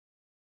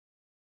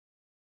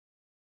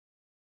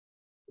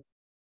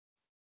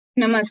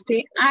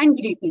Namaste and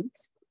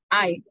greetings.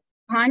 I,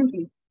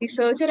 Bhanvi,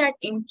 researcher at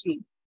IMPRI,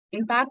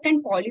 Impact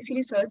and Policy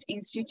Research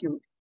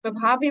Institute,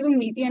 प्रभाव एवं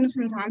नीति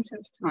अनुसंधान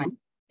संस्थान,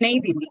 नई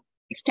Delhi,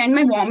 extend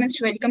my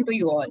warmest welcome to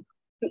you all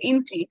to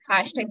IMPRI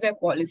 #Web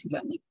Policy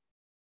Learning.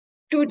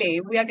 Today,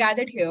 we are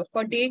gathered here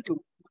for day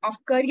 2 of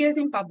Careers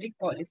in Public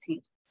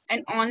Policy,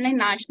 an online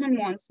national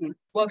monsoon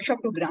workshop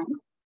program,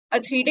 a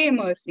 3-day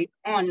immersive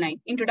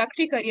online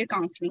introductory career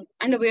counseling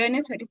and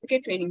awareness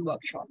certificate training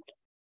workshop.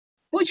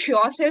 Push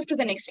yourself to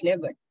the next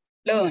level,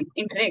 learn,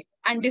 interact,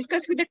 and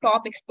discuss with the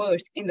top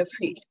experts in the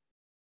field.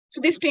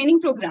 So this training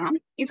program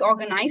is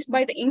organized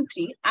by the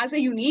IMPRI as a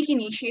unique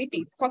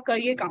initiative for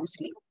career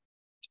counseling.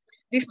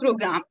 This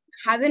program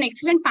has an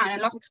excellent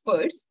panel of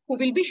experts who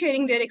will be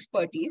sharing their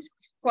expertise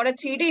for a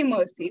 3-day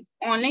immersive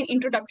online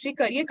introductory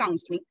career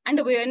counseling and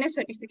awareness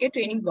certificate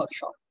training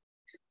workshop.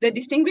 The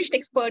distinguished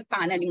expert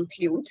panel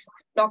includes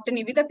Dr.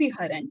 Nivedita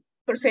Haran,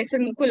 Professor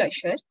Mukul,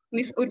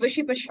 Ms.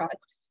 Urvashi Prasad,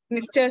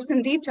 Mr.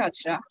 Sandeep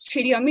Chachra,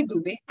 Shri Amit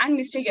Dubey, and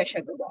Mr. Yash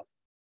Agarwal.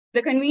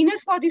 The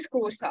conveners for this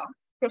course are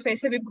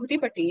Professor Vibhuti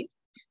Patel,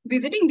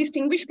 Visiting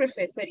Distinguished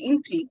Professor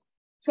IMPRI,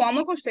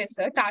 former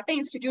Professor, Tata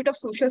Institute of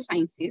Social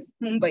Sciences,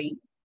 Mumbai,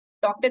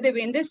 Dr.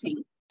 Devender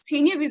Singh,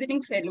 Senior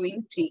Visiting Fellow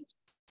IMPRI,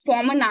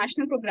 former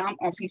National Program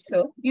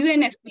Officer,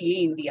 UNFPA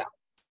India,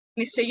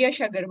 Mr. Yash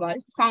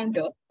Agarwal,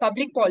 Founder,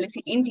 Public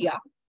Policy India,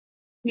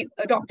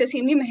 Dr.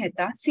 Simi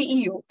Mehta,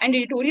 CEO and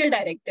Editorial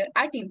Director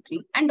at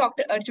IMPRI, and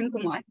Dr. Arjun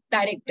Kumar,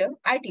 Director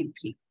at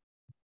IMPRI.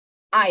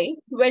 I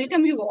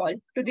welcome you all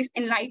to this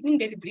enlightening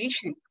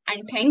deliberation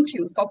and thank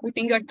you for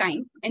putting your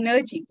time,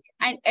 energy,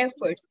 and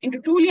efforts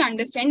into truly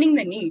understanding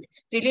the need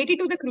related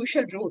to the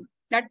crucial role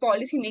that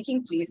policy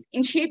making plays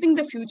in shaping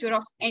the future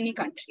of any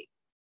country.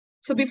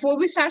 So before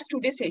we start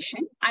today's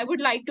session, I would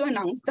like to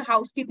announce the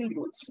housekeeping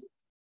rules.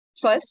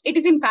 First, it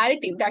is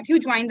imperative that you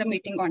join the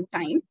meeting on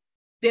time.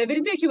 There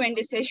will be a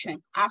Q&A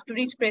session after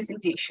each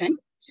presentation.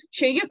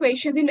 Share your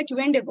questions in the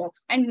Q&A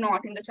box and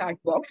not in the chat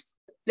box.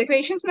 The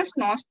questions must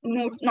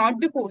not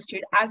be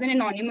posted as an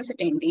anonymous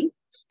attendee.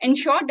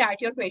 Ensure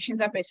that your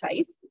questions are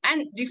precise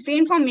and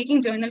refrain from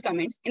making journal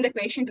comments in the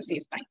question to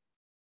save time.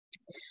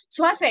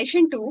 So our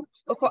session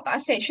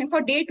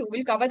for day 2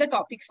 will cover the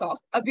topics of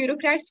A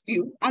Bureaucrat's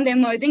View on the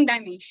Emerging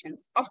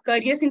Dimensions of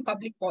Careers in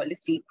Public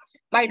Policy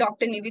by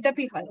Dr. Nivedita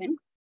Haran,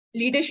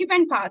 Leadership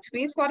and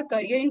Pathways for a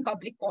Career in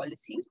Public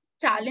Policy,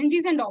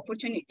 Challenges and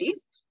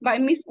Opportunities by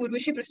Ms.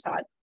 Urvashi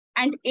Prasad,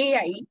 and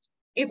AI,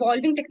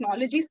 Evolving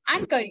Technologies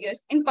and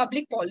Careers in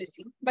Public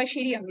Policy by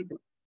Shri Amit Dubey.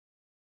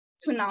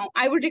 So now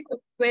I would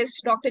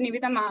request Dr.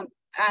 Nivedita ma'am,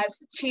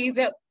 as she is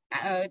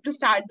to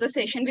start the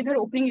session with her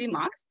opening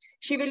remarks.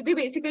 She will be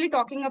basically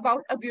talking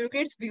about a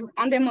bureaucrat's view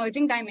on the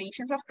emerging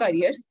dimensions of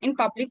careers in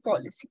public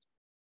policy.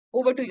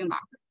 Over to you, ma'am.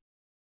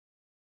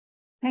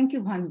 Thank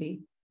you,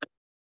 Bhanvi.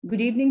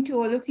 Good evening to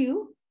all of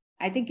you.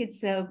 I think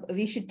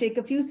we should take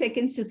a few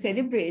seconds to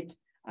celebrate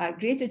our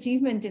great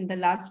achievement in the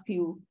last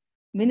few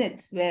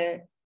minutes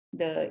where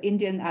the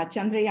Indian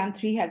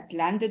Chandrayaan-3 has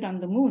landed on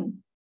the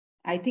moon.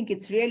 I think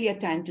it's really a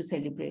time to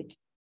celebrate.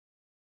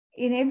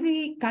 In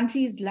every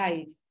country's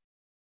life,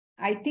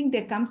 I think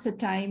there comes a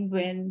time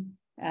when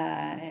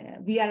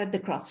we are at the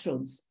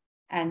crossroads,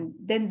 and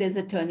then there's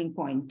a turning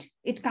point.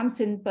 It comes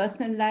in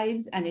personal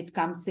lives and it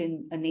comes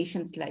in a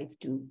nation's life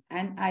too.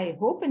 And I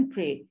hope and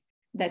pray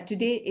that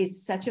today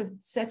is such a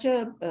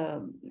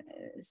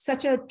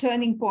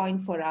turning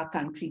point for our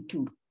country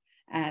too.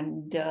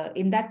 And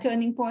in that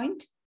turning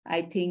point,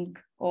 I think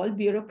all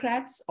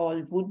bureaucrats,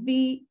 all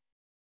would-be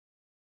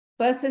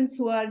persons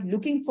who are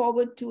looking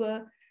forward to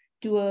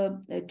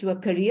a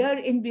career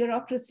in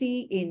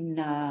bureaucracy, in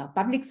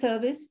public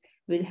service,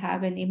 will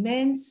have an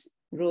immense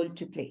role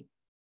to play.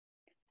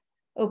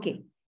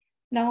 Okay,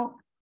 now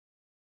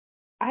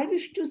I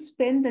wish to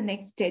spend the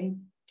next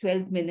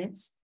 10-12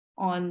 minutes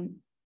on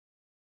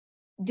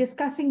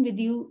discussing with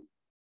you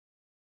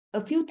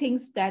a few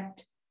things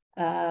that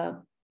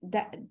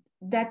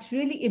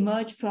really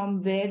emerge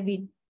from where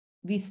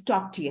we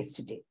stopped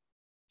yesterday.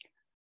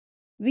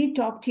 We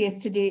talked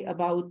yesterday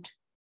about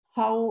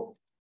how,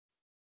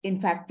 in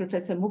fact,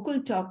 Professor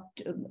Mukul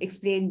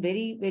explained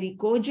very, very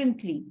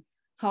cogently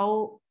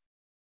how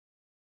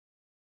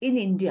in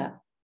India,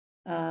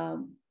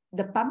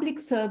 the public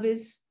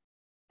service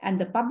and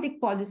the public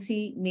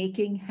policy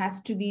making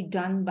has to be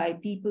done by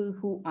people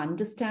who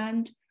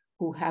understand,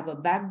 who have a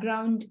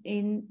background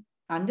in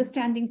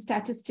understanding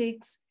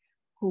statistics,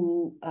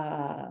 who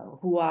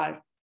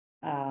are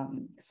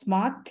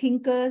smart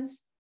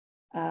thinkers,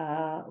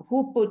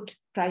 who put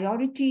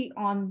priority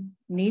on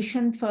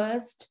nation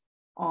first,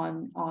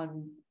 on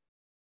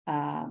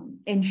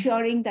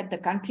ensuring that the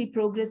country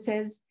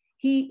progresses.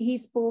 He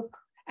spoke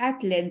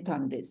at length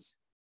on this.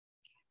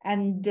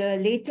 And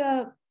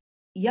later,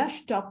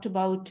 Yash talked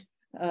about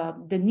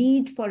the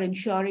need for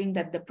ensuring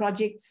that the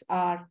projects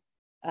are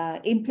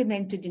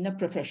implemented in a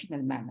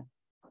professional manner.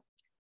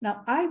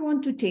 Now, I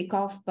want to take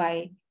off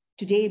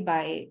today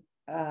by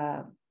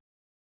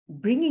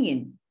bringing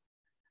in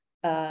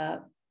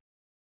and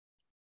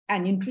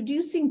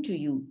introducing to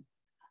you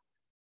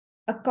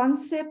a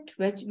concept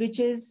which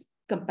is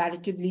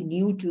comparatively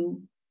new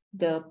to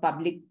the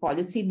public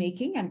policy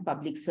making and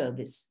public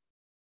service,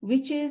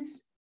 which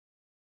is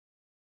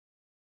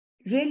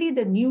really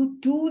the new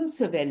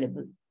tools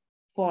available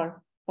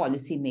for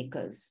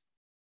policymakers.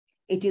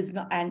 It is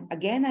not, and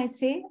again, I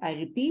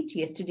repeat,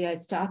 yesterday I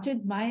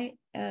started my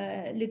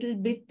little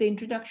bit, the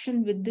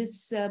introduction with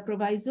this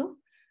proviso.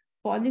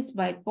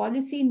 By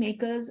policy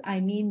makers, I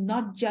mean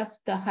not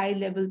just the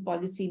high-level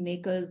policy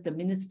makers, the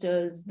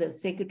ministers, the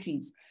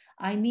secretaries.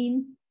 I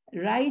mean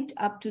right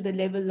up to the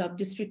level of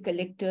district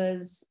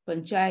collectors,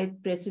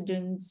 panchayat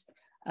presidents,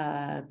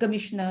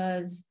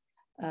 commissioners,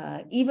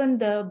 even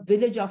the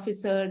village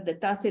officer, the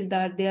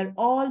tahsildar. They are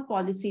all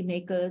policy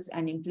makers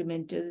and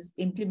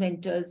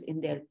implementers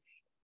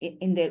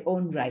in their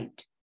own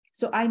right.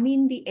 So I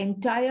mean the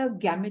entire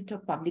gamut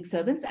of public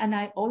servants, and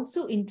I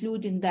also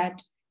include in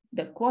that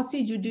the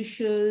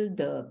quasi-judicial,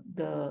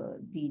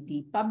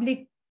 the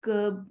public,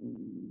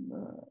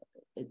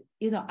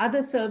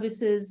 other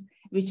services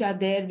which are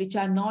there, which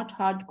are not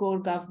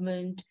hardcore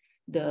government,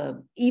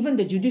 even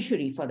the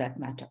judiciary for that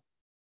matter.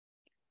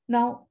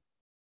 Now,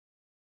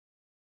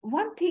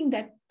 one thing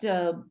that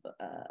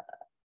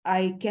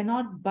I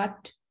cannot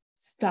but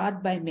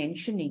start by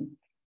mentioning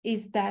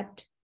is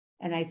that,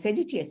 and I said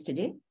it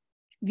yesterday,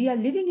 we are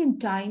living in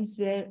times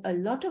where a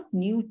lot of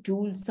new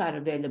tools are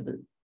available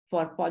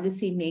for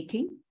policy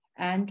making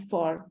and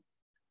for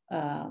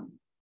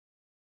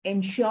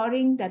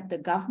ensuring that the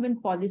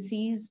government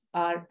policies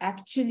are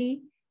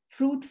actually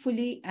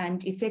fruitfully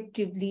and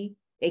effectively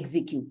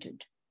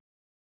executed.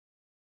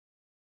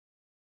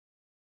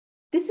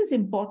 This is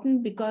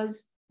important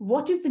because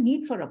what is the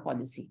need for a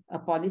policy? A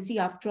policy,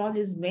 after all,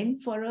 is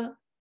meant for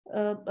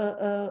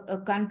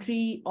a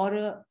country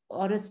or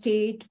a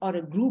state or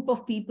a group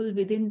of people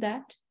within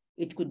that.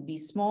 It could be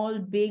small,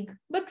 big,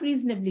 but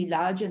reasonably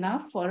large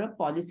enough for a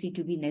policy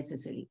to be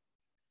necessary.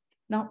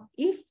 Now,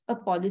 if a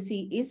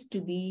policy is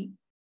to be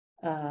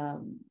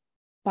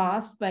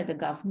passed by the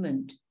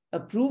government,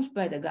 approved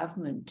by the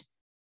government,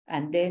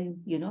 and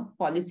then,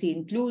 policy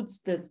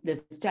includes the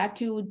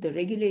statute, the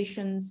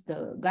regulations,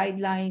 the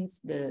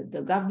guidelines,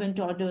 the government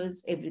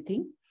orders,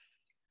 everything.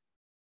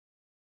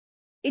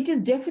 It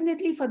is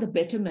definitely for the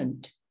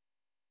betterment,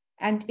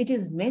 and it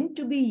is meant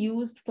to be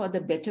used for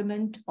the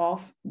betterment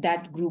of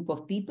that group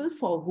of people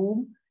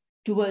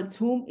towards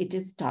whom it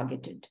is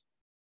targeted.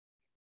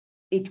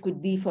 It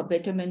could be for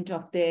betterment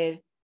of their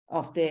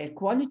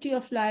quality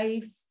of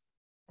life,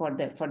 for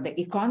the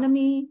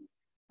economy,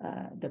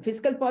 the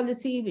fiscal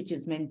policy, which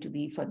is meant to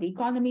be for the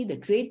economy, the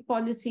trade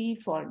policy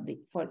for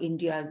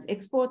India's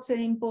exports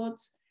and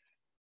imports.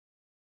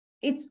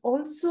 It's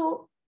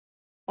also,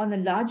 on a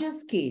larger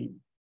scale,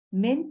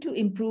 meant to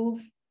improve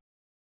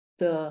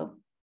the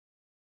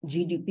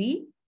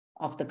GDP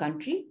of the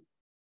country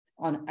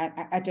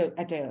at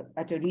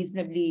a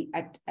reasonably,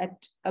 at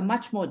a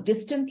much more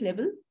distant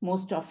level,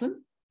 most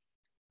often,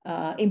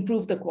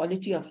 improve the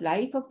quality of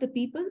life of the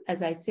people,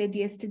 as I said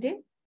yesterday,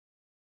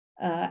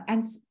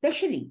 and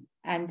especially,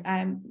 and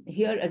I'm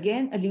here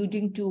again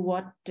alluding to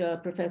what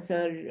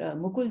Professor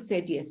Mukul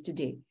said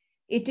yesterday,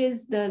 it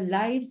is the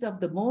lives of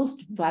the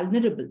most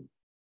vulnerable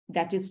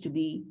that is to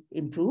be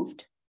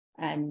improved,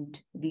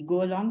 and we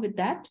go along with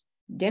that.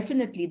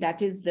 Definitely,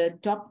 that is the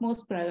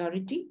topmost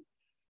priority.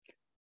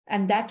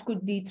 And that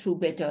could be through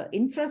better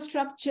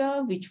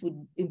infrastructure, which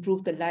would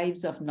improve the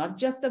lives of not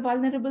just the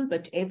vulnerable,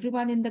 but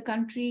everyone in the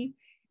country,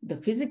 the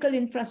physical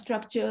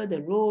infrastructure,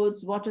 the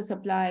roads, water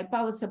supply,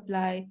 power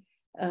supply,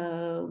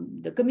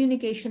 the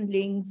communication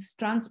links,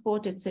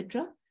 transport,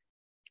 etc.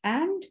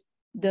 And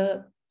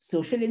the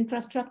social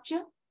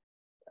infrastructure.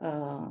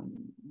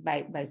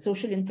 By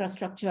social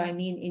infrastructure, I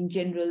mean in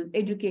general,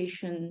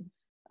 education,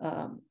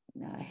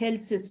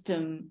 health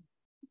system,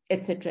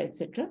 etc.,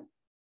 etc.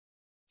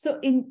 So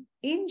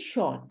in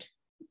short,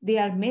 they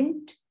are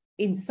meant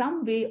in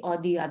some way or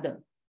the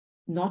other,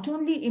 not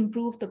only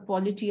improve the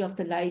quality of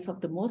the life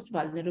of the most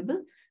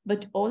vulnerable,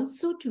 but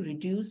also to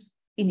reduce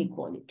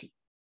inequality.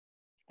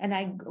 And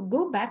I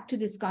go back to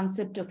this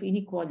concept of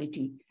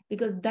inequality,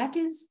 because that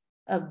is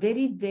a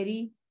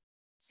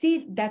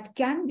that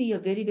can be a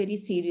very, very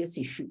serious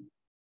issue.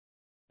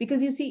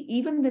 Because you see,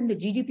 even when the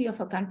GDP of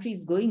a country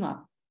is going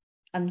up,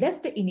 unless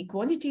the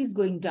inequality is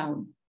going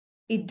down,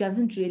 it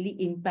doesn't really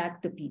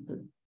impact the people.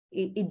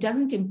 It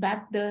doesn't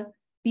impact the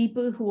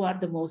people who are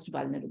the most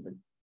vulnerable.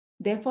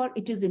 Therefore,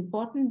 it is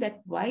important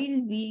that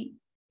while we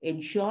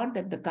ensure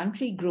that the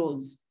country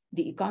grows,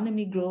 the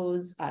economy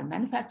grows, our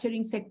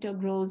manufacturing sector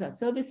grows, our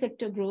service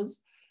sector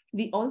grows,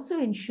 we also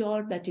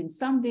ensure that in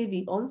some way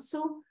we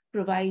also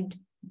provide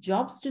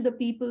jobs to the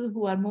people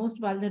who are most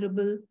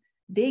vulnerable.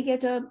 They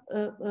get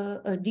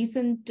a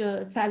decent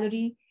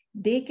salary.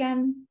 They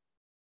can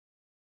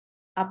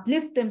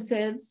uplift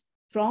themselves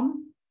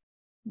from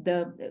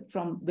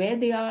where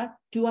they are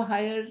to a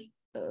higher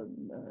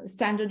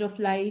standard of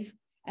life.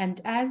 And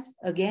as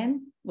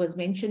again was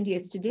mentioned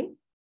yesterday,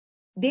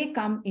 they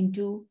come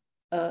into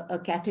a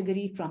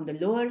category from the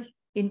lower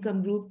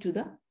income group to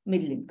the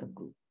middle income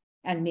group,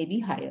 and maybe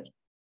higher.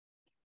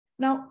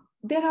 Now,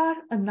 there are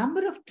a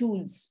number of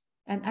tools,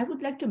 and I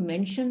would like to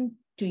mention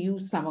to you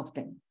some of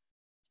them.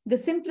 The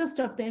simplest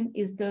of them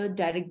is the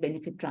direct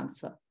benefit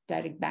transfer,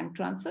 direct bank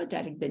transfer,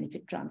 direct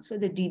benefit transfer,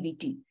 the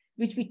DBT,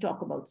 which we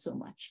talk about so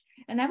much.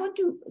 And I want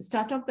to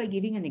start off by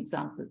giving an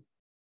example.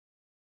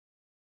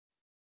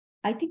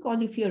 I think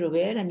all of you are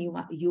aware, and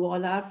you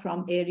all are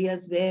from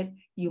areas where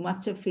you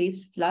must have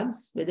faced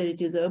floods, whether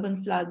it is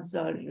urban floods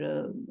or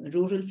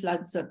rural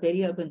floods or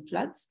peri-urban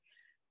floods.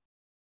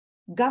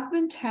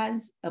 Government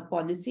has a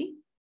policy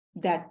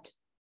that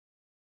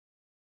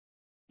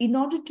in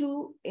order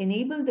to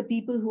enable the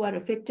people who are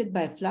affected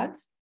by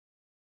floods,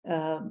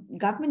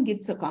 government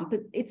gives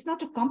it's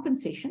not a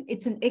compensation,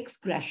 it's an ex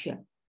gratia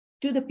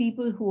to the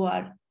people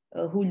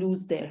who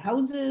lose their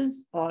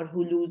houses or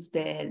who lose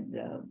their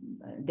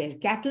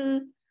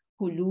cattle,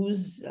 who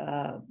lose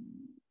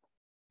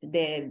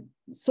their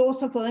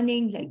source of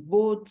earning, like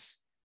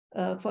boats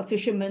for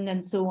fishermen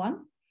and so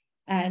on.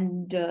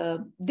 And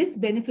this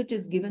benefit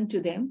is given to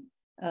them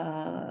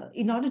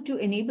in order to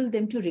enable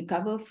them to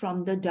recover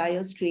from the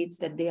dire straits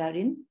that they are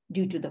in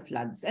due to the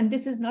floods. And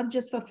this is not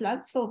just for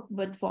floods,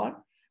 but for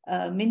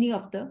many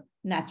of the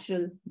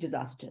natural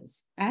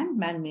disasters and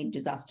man-made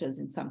disasters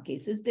in some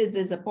cases.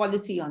 There's a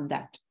policy on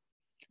that.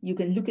 You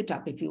can look it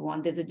up if you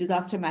want. There's a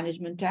Disaster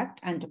Management Act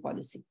and a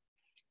policy.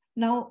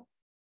 Now,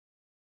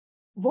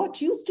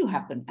 what used to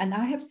happen, and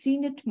I have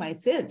seen it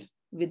myself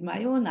with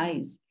my own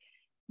eyes,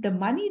 the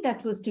money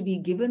that was to be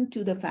given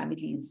to the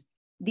families,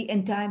 the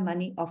entire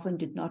money often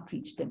did not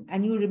reach them.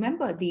 And you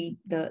remember the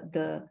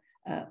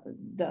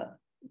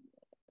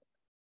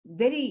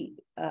very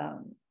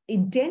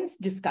intense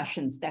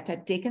discussions that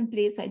had taken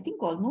place, I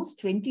think almost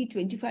 20,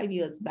 25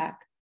 years back.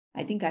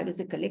 I think I was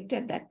a collector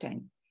at that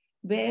time,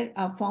 where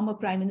our former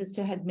Prime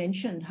Minister had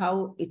mentioned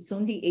how it's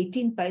only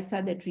 18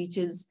 paisa that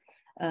reaches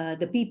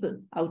the people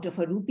out of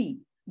a rupee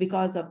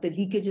because of the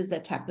leakages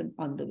that happen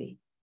on the way.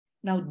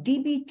 Now,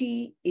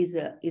 DBT is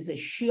a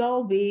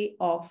sure way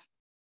of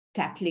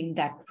tackling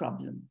that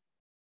problem.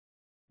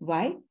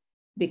 Why?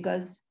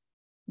 Because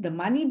the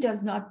money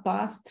does not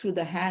pass through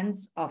the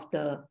hands of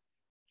the,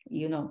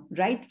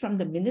 right from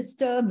the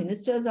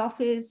minister's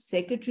office,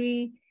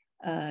 secretary,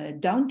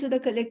 down to the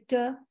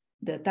collector,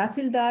 the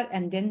tahsildar,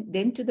 and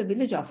then to the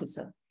village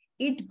officer.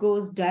 It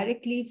goes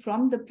directly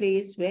from the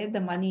place where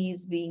the money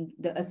is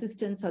the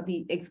assistance or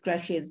the ex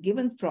gratia is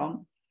given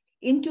from,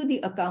 into the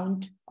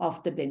account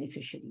of the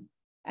beneficiary.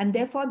 And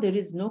therefore, there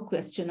is no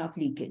question of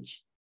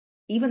leakage.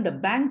 Even the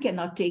bank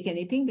cannot take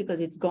anything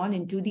because it's gone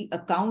into the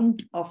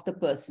account of the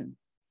person,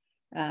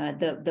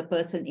 the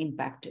person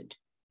impacted.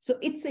 So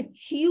it's a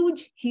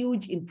huge,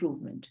 huge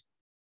improvement.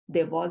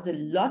 There was a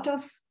lot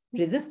of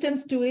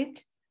resistance to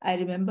it, I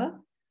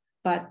remember,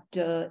 but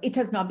it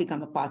has now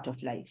become a part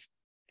of life.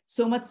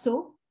 So much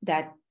so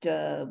that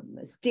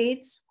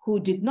states who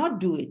did not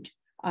do it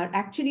are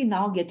actually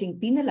now getting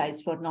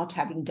penalized for not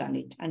having done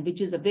it, and which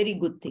is a very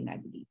good thing, I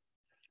believe.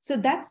 So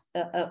that's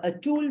a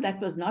tool that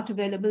was not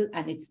available,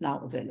 and it's now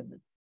available.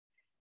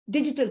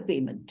 Digital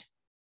payment.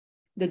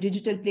 The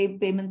digital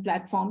payment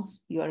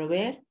platforms, you are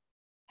aware,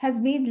 has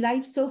made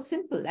life so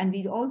simple. And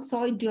we all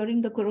saw it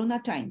during the Corona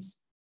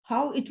times,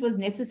 how it was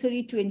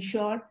necessary to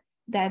ensure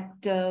that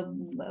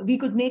we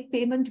could make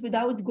payment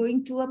without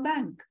going to a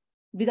bank,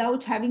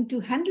 without having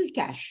to handle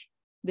cash,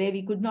 where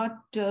we could not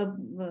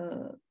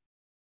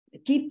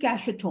keep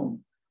cash at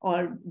home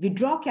or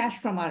withdraw cash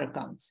from our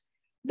accounts.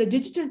 The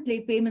digital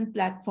payment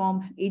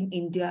platform in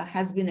India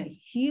has been a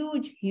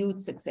huge, huge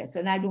success.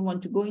 And I don't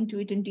want to go into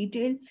it in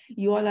detail.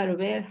 You all are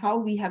aware how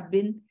we have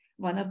been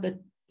one of the,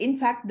 in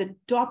fact, the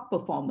top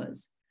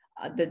performers.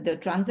 The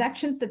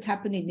transactions that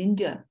happen in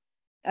India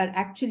are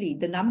actually,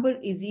 the number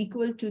is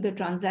equal to the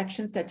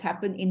transactions that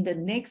happen in the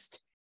next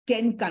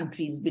 10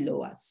 countries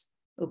below us.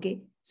 Okay,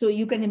 so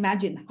you can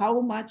imagine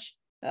how much,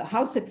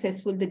 how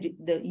successful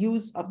the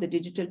use of the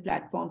digital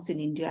platforms in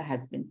India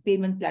has been,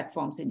 payment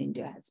platforms in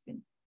India has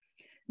been.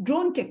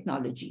 Drone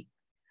technology.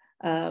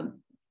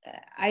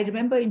 I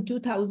remember in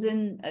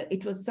 2000,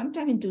 it was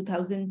sometime in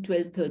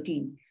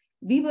 2012-13,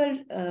 we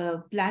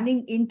were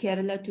planning in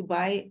Kerala to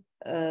buy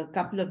a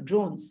couple of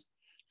drones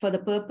for the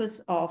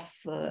purpose of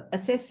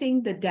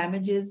assessing the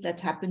damages that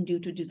happen due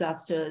to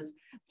disasters,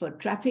 for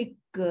traffic,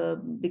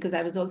 because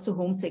I was also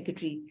Home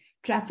Secretary,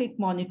 traffic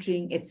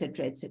monitoring,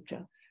 etc.,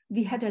 etc.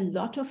 We had a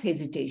lot of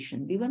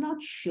hesitation. We were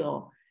not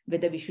sure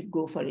whether we should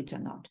go for it or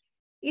not.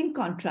 In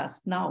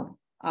contrast, now,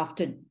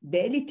 after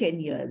barely 10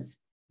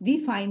 years, we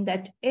find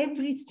that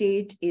every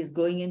state is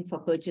going in for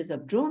purchase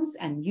of drones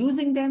and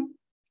using them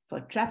for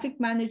traffic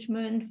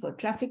management, for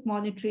traffic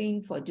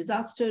monitoring, for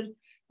disaster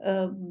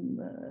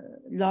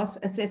loss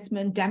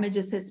assessment, damage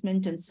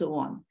assessment, and so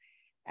on.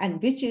 And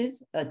which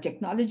is a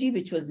technology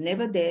which was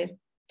never there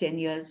 10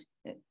 years,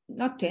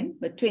 not 10,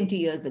 but 20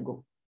 years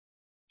ago.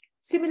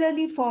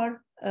 Similarly,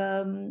 for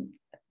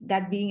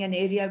that being an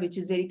area which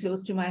is very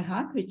close to my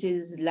heart, which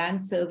is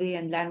land survey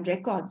and land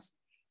records,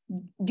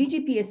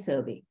 DGPS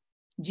survey.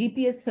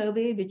 GPS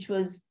survey, which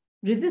was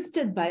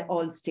resisted by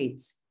all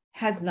states,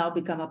 has now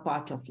become a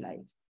part of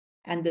life.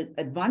 And the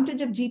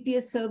advantage of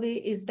GPS survey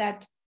is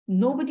that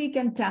nobody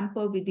can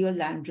tamper with your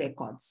land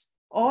records.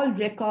 All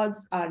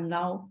records are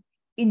now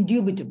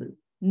indubitable.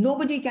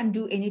 Nobody can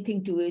do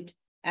anything to it,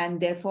 and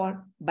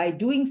therefore, by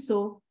doing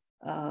so,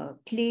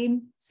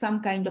 claim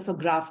some kind of a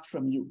graft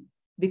from you,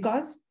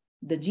 because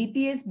the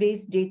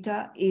GPS-based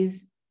data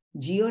is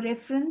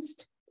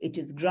geo-referenced, it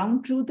is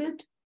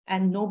ground-truthed,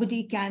 and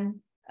nobody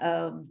can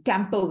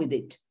tamper with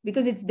it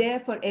because it's there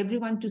for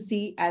everyone to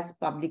see as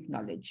public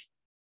knowledge.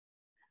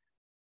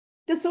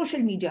 The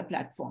social media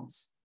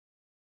platforms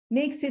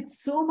makes it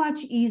so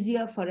much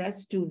easier for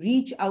us to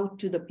reach out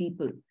to the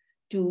people,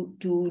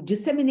 to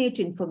disseminate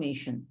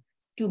information,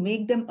 to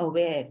make them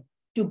aware,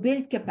 to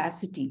build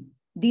capacity.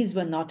 These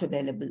were not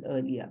available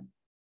earlier.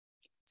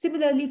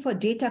 Similarly, for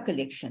data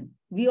collection,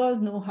 we all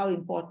know how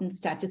important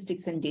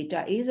statistics and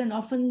data is, and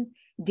often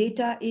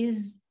data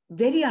is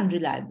very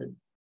unreliable,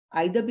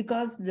 either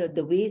because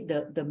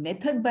the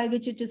method by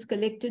which it is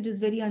collected is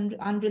very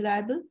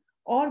unreliable,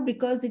 or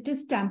because it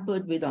is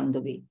tampered with on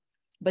the way.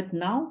 But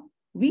now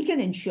we can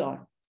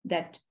ensure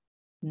that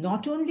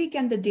not only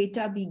can the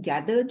data be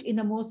gathered in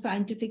a more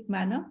scientific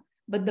manner,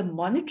 but the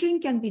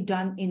monitoring can be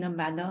done in a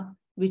manner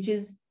which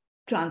is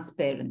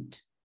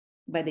transparent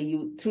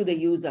through the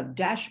use of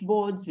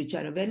dashboards, which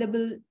are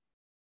available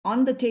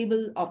on the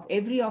table of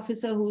every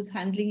officer who's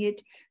handling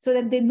it, so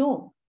that they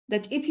know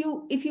that if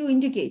you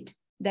indicate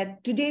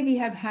that today we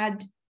have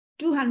had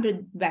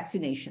 200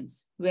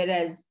 vaccinations,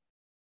 whereas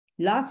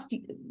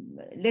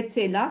let's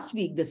say last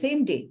week, the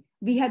same day,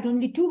 we had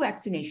only 2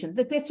 vaccinations,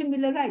 the question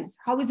will arise,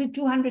 how is it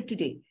 200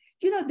 today?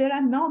 There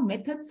are now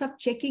methods of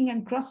checking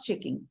and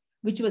cross-checking,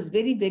 which was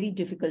very, very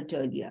difficult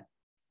earlier.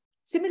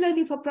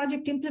 Similarly, for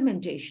project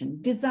implementation,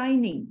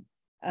 designing,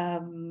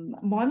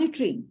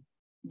 monitoring,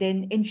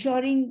 then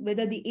ensuring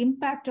whether the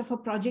impact of a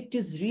project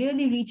is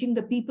really reaching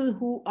the people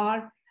who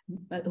are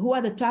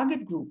the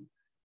target group.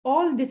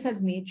 All this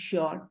has made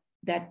sure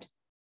that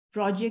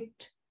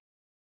project,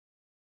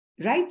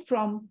 right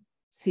from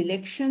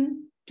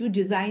selection to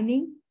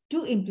designing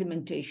to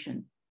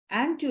implementation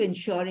and to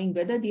ensuring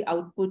whether the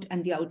output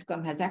and the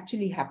outcome has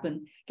actually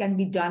happened, can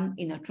be done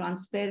in a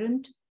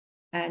transparent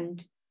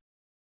and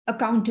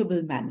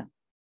accountable manner,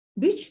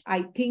 which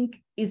I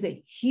think is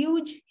a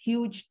huge,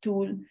 huge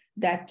tool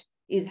that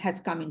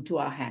has come into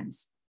our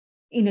hands.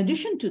 In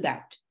addition to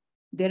that,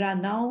 there are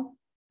now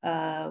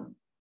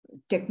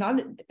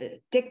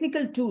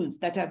technical tools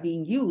that are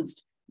being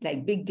used,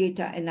 like big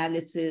data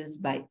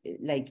analysis,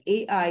 like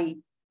AI,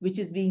 which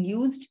is being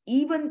used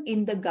even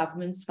in the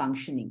government's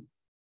functioning.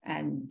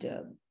 And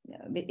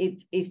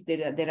if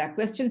there are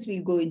questions,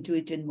 we'll go into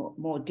it in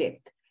more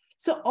depth.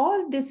 So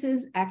all this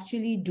is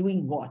actually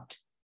doing what?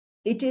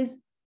 It is,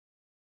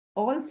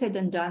 all said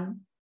and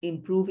done,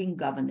 improving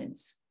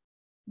governance.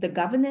 The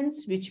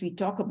governance which we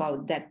talk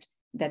about, that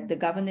the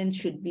governance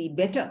should be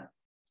better,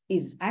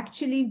 is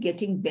actually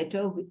getting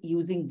better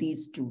using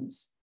these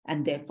tools.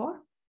 And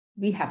therefore,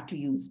 we have to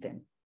use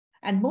them.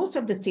 And most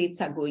of the states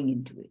are going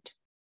into it.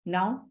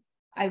 Now,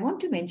 I want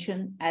to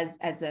mention as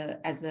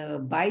a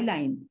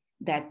byline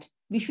that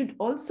we should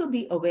also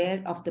be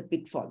aware of the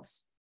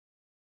pitfalls.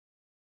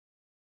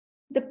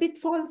 The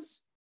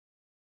pitfalls,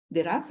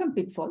 there are some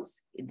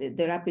pitfalls.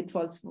 There are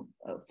pitfalls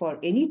for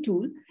any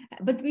tool,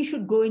 but we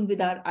should go in with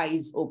our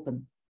eyes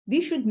open. We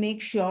should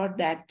make sure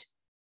that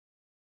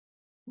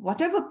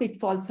whatever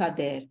pitfalls are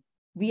there,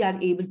 we are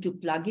able to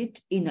plug it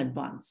in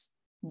advance.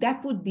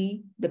 That would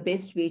be the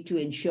best way to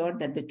ensure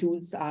that the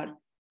tools are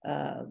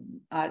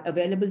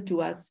available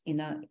to us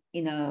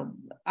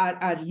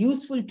are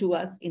useful to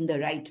us in the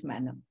right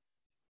manner.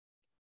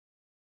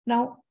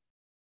 Now,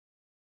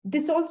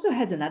 this also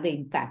has another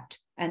impact,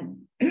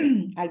 and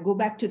I go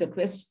back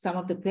to some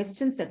of the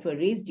questions that were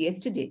raised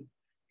yesterday.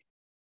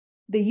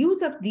 The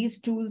use of these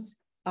tools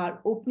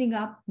are opening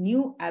up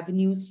new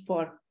avenues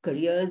for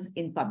careers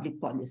in public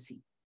policy.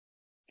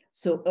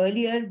 So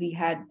earlier we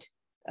had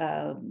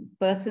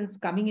persons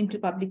coming into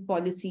public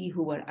policy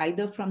who were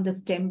either from the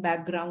STEM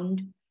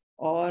background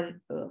or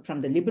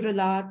from the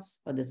liberal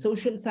arts or the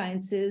social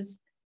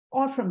sciences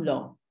or from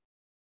law.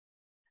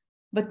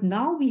 But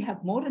now we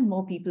have more and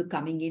more people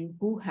coming in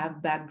who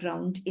have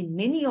background in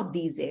many of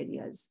these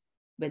areas,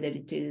 whether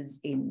it is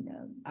in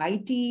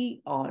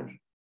IT or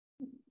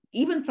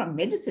even from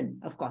medicine.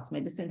 Of course,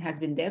 medicine has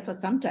been there for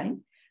some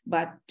time,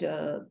 but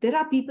there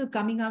are people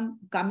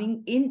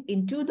coming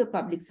into the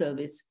public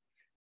service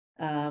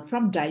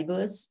from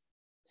diverse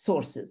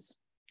sources,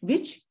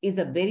 which is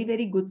a very,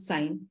 very good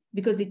sign,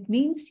 because it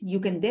means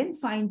you can then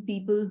find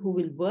people who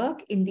will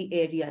work in the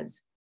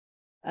areas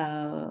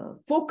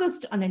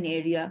focused on an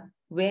area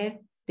where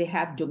they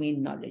have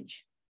domain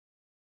knowledge.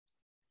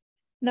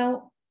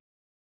 Now,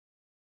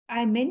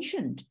 I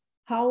mentioned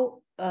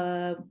how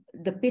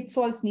the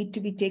pitfalls need to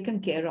be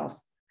taken care of.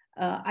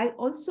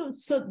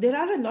 So there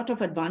are a lot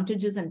of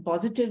advantages and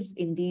positives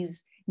in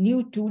these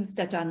new tools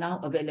that are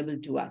now available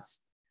to us.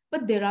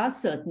 But there are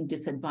certain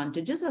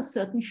disadvantages or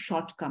certain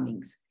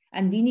shortcomings,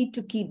 and we need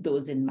to keep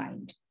those in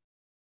mind.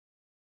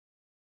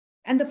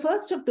 And the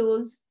first of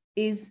those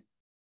is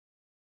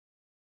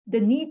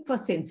the need for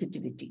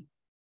sensitivity.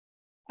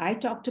 I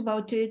talked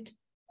about it.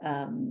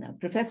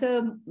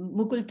 Professor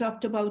Mukul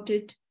talked about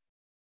it.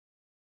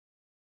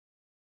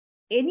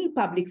 Any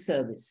public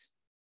service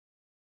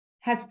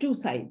has two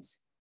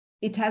sides.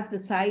 It has the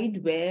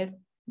side where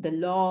the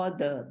law,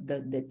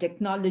 the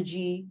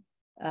technology,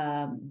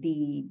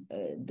 the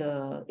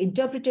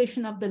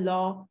interpretation of the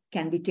law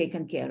can be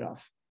taken care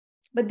of.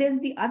 But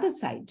there's the other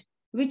side,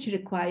 which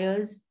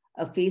requires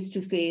a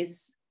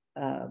face-to-face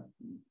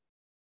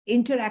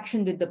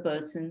interaction with the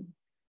person,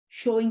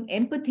 showing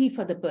empathy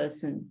for the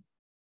person.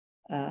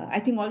 I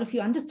think all of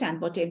you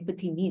understand what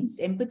empathy means.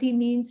 Empathy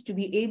means to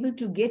be able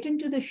to get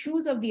into the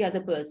shoes of the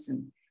other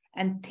person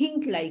and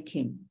think like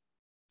him.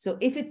 So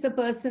if it's a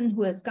person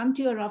who has come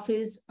to your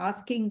office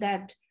asking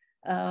that,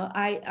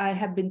 I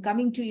have been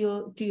coming to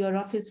your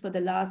office for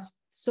the last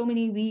so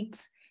many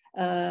weeks,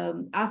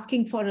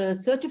 asking for a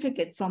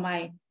certificate for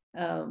my,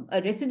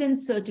 a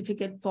residence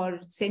certificate for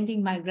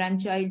sending my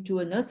grandchild to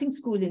a nursing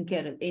school in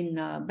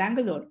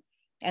Bangalore.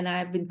 And I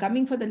have been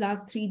coming for the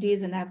last 3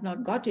 days and I have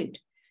not got it.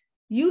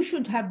 You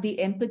should have the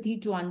empathy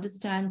to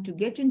understand, to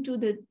get into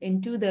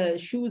the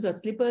shoes or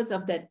slippers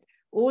of that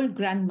old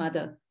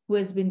grandmother who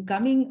has been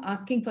coming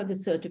asking for the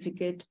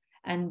certificate,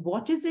 and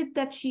what is it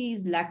that she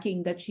is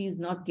lacking that she is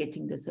not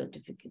getting the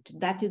certificate.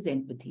 That is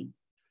empathy.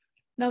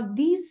 Now,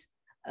 these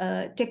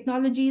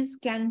technologies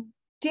can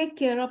take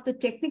care of the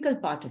technical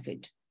part of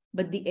it,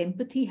 but the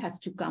empathy has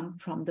to come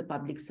from the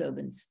public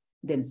servants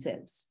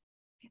themselves.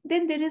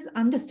 Then there is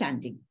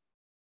understanding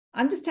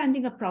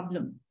a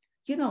problem.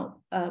 You know,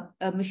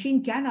 a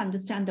machine can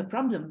understand a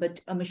problem,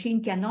 but a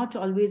machine cannot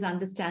always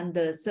understand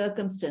the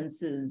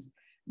circumstances,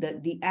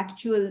 the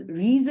actual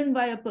reason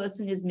why a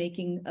person is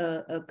making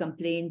a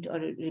complaint or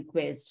a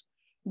request,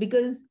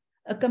 because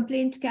a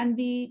complaint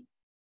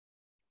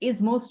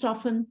is most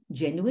often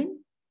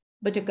genuine,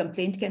 but a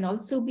complaint can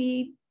also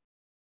be,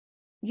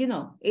 you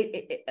know,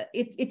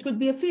 it could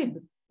be a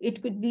fib.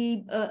 It could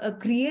be a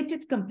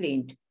created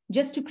complaint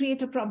just to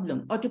create a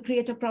problem, or to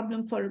create a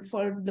problem for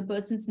the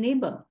person's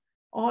neighbor,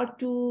 or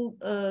to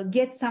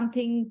get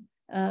something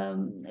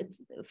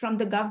from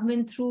the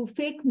government through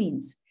fake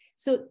means.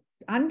 So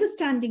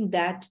understanding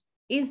that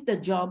is the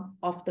job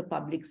of the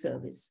public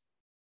service.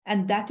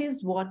 And that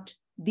is what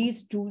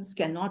these tools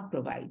cannot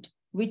provide,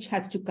 which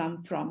has to come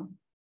from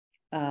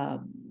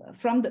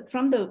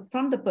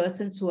the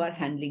persons who are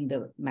handling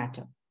the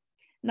matter.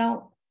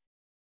 Now,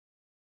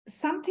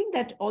 something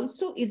that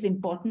also is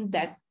important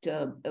that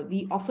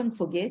we often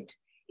forget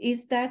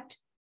is that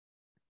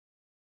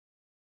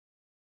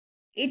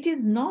it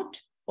is not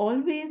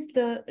always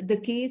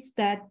the case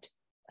that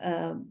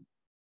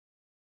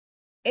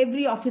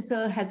every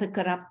officer has a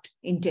corrupt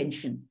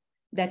intention,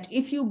 that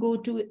if you go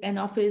to an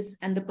office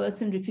and the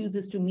person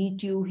refuses to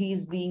meet you, he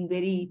is being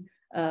very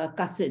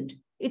cussed.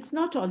 It's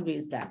not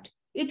always that.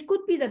 It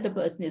could be that the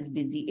person is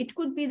busy. It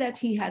could be that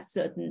he has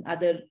certain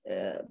other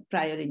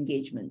prior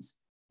engagements.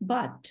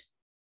 But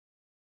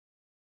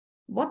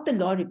what the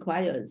law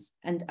requires,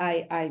 and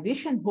I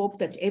wish and hope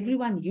that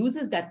everyone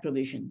uses that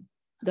provision,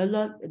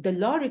 the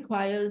law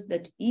requires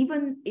that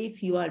even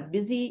if you are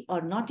busy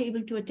or not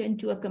able to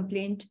attend to a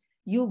complaint,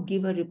 you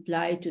give a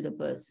reply to the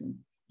person.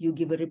 You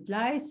give a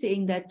reply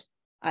saying that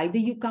either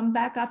you come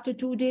back after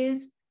 2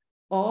 days,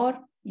 or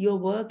your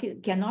work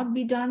cannot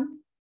be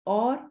done,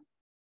 or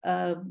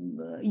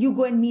you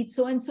go and meet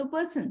so-and-so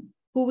person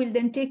who will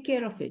then take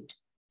care of it.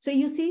 So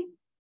you see,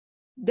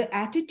 the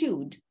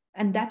attitude,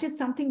 and that is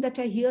something that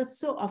I hear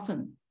so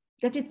often,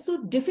 that it's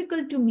so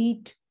difficult to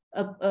meet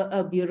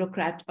a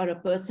bureaucrat or a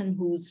person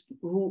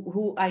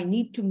who I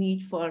need to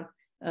meet for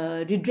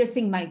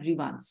redressing my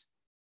grievance.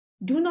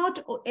 Do not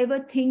ever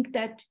think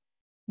that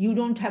you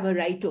don't have a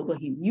right over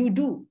him. You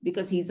do,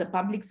 because he's a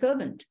public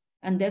servant,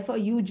 and therefore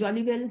you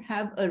jolly well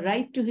have a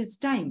right to his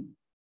time.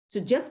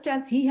 So just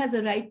as he has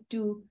a right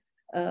to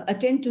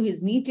attend to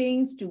his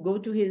meetings, to go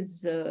to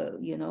his,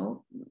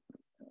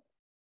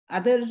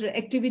 other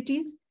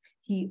activities,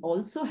 he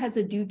also has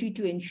a duty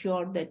to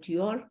ensure that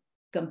your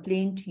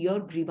complaint, your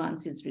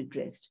grievance is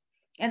redressed.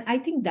 And I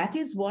think that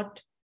is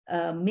what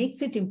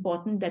makes it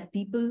important that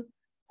people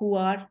who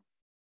are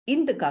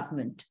in the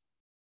government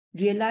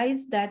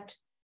realize that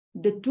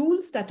the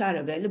tools that are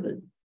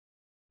available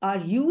are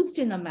used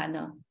in a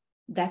manner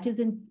that is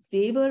in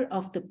favor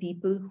of the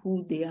people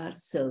who they are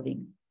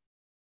serving.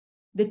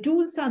 The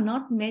tools are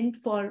not meant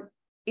for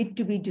it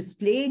to be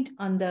displayed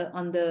on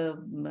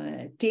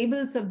the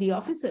tables of the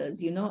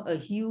officers, you know, a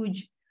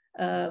huge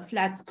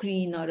flat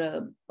screen or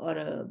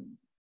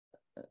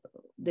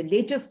the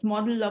latest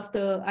model of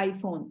the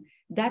iPhone.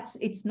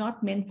 It's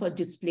not meant for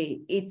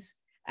display. It's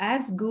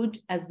as good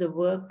as the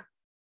work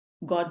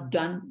got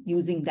done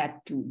using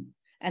that tool.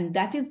 And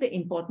that is the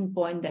important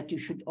point that you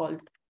should all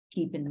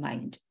keep in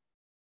mind.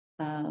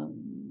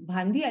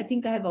 Bhanvi, I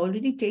think I have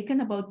already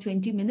taken about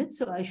 20 minutes,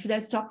 so should I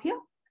stop here?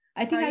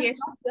 I think I'll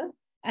stop here.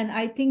 And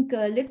I think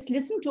let's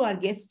listen to our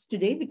guests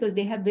today, because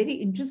they have very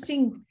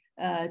interesting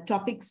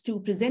topics to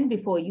present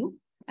before you.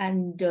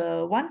 And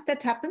once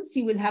that happens,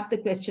 you will have the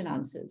question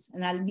answers,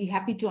 and I'll be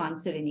happy to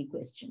answer any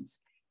questions.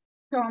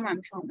 Sure,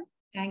 ma'am. Sure.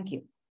 Thank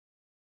you.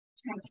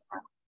 Thank you.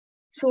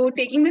 So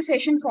taking the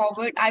session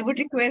forward, I would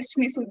request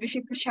Ms.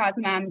 Urvashi Prasad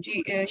ma'am.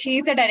 She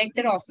is the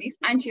Director Office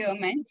and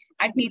Chairman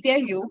at Niti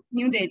Aayog,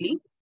 New Delhi,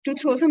 to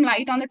throw some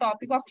light on the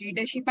topic of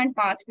leadership and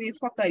pathways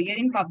for career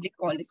in public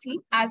policy,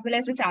 as well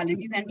as the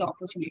challenges and the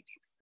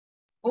opportunities.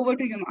 Over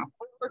to you, ma'am.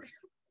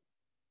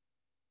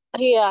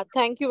 Yeah,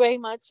 thank you very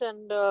much.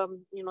 And,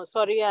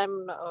 sorry,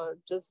 I'm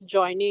just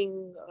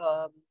joining,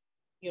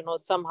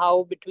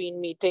 somehow between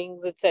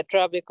meetings,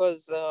 etc.,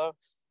 because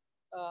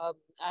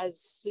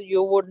as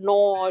you would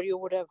know or you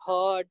would have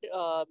heard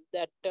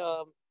that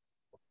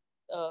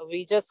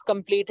we just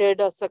completed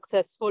a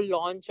successful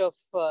launch of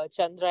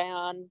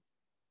Chandrayaan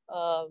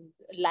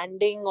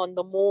landing on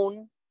the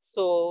moon.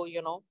 So,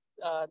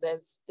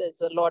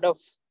 there's a lot of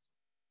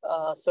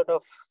sort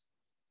of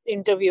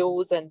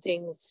interviews and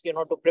things,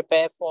 to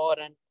prepare for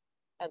and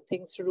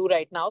things to do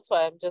right now. So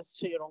I'm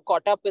just,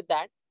 caught up with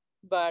that.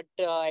 But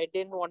I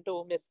didn't want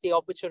to miss the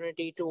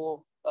opportunity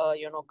to,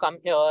 come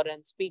here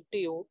and speak to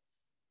you.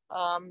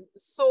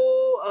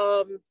 So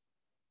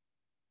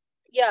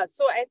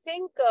I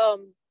think,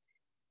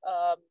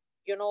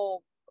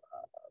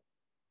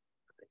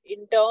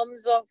 in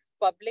terms of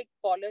public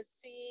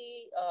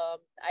policy,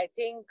 I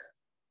think,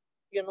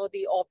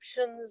 the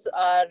options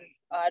are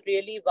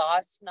really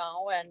vast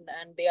now, and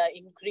they are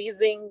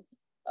increasing.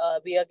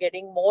 We are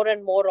getting more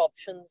and more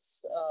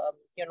options,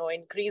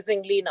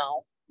 increasingly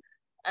now.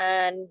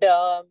 And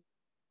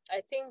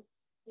I think,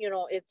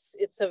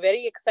 it's a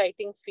very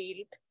exciting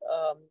field.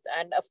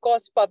 And of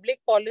course, public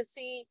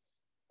policy,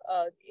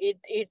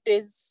 it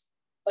is,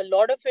 a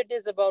lot of it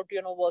is about,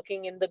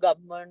 working in the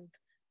government.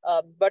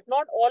 But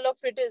not all of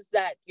it is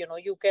that.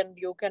 You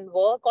can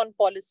work on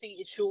policy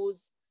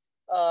issues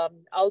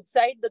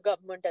outside the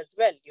government as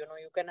well.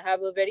 You can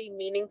have a very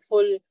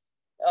meaningful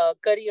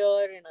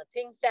career in a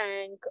think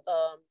tank,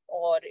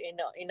 or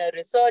in a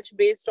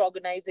research-based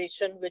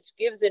organization which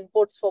gives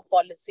inputs for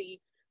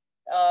policy.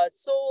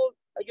 So,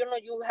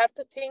 you have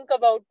to think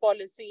about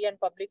policy and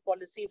public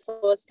policy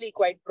firstly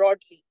quite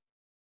broadly.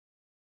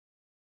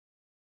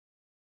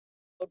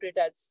 About it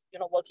as,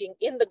 working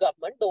in the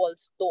government, though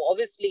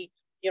obviously,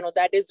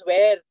 that is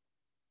where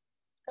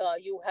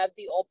you have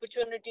the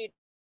opportunity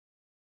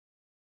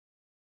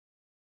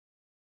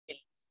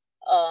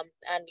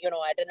and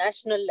at a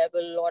national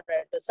level or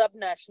at a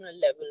subnational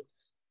level.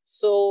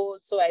 So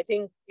I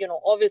think,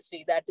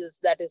 obviously that is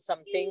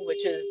something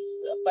which is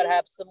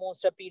perhaps the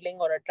most appealing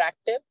or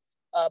attractive,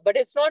 but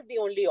it's not the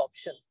only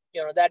option.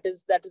 That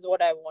is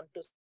what I want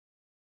to say.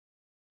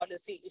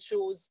 Policy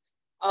issues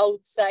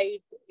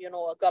outside,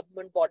 a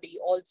government body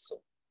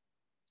also.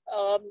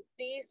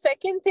 The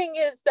second thing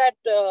is that,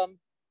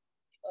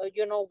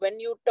 when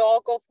you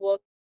talk of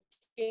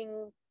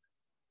working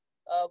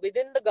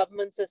within the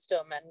government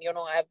system, and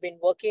I've been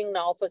working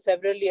now for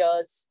several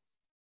years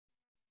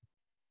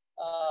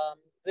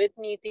with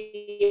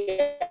Niti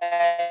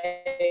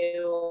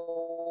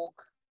Aayog,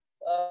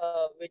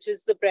 which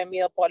is the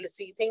premier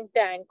policy think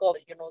tank of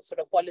sort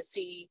of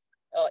policy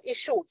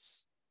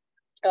issues.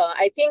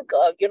 I think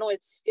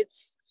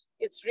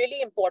it's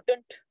really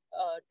important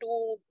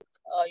to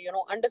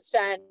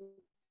understand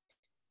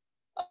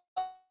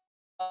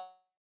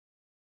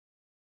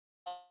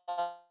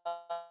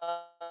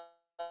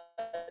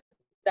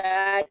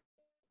that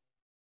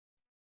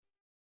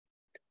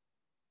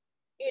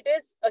it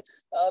is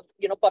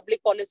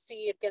public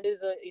policy. It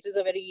is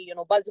a very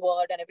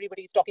buzzword, and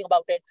everybody's talking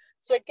about it.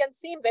 So it can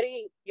seem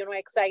very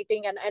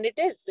exciting, and it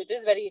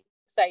is very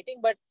exciting,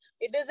 but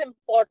it is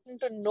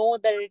important to know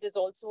that it is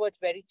also a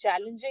very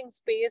challenging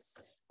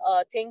space.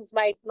 Things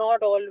might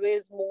not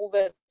always move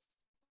as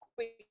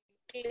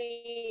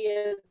quickly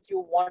as you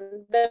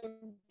want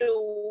them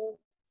to.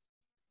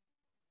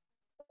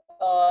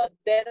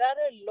 There are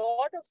a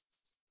lot of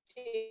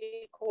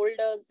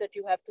stakeholders that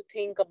you have to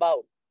think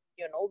about.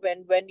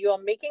 When you are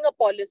making a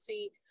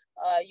policy,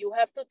 you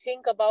have to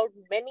think about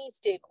many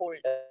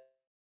stakeholders.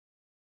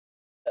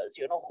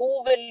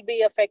 Who will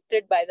be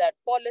affected by that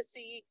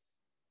policy?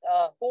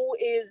 Who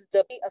is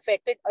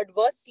affected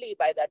adversely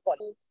by that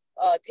policy?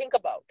 Think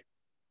about,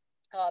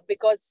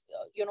 because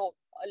a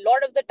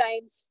lot of the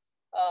times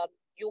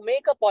you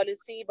make a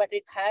policy, but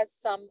it has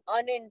some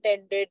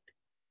unintended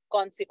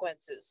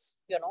consequences.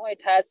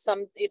 It has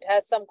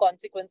some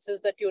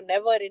consequences that you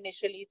never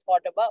initially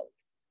thought about.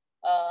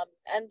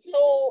 And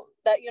so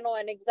that,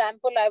 an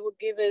example I would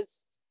give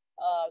is,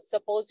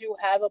 suppose you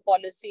have a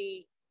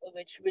policy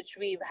which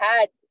we've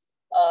had,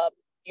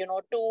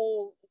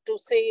 to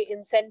say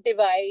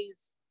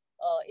incentivize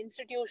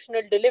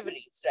institutional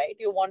deliveries, right?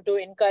 You want to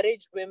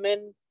encourage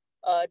women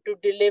to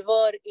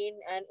deliver in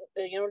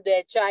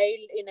their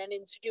child in an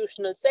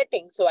institutional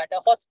setting, so at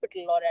a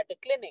hospital or at a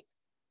clinic,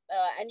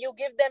 and you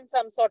give them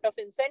some sort of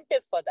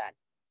incentive for that.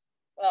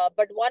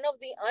 But one of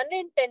the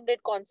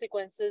unintended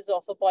consequences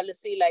of a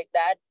policy like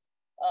that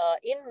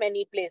in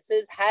many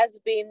places has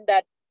been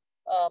that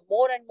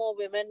more and more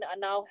women are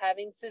now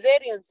having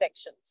cesarean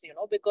sections,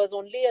 because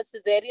only a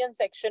cesarean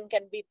section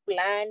can be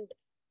planned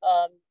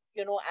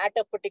at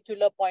a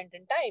particular point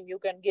in time. You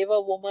can give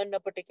a woman a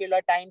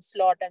particular time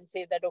slot and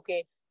say that,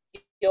 okay,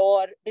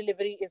 your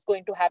delivery is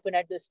going to happen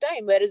at this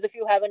time. Whereas if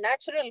you have a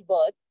natural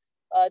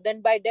birth,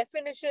 then by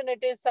definition,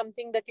 it is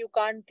something that you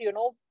can't,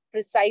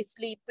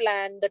 precisely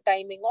plan the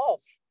timing of.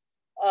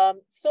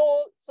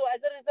 So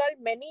as a result,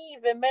 many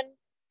women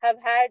have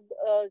had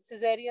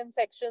cesarean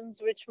sections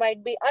which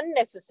might be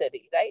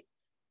unnecessary, right?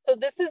 So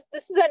this is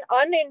an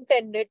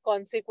unintended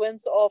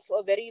consequence of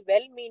a very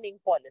well-meaning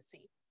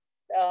policy.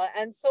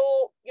 And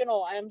so,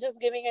 I'm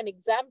just giving an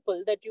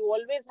example that you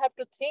always have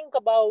to think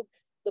about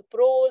the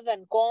pros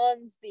and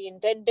cons, the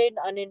intended,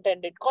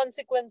 unintended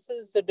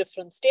consequences, the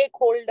different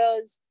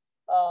stakeholders.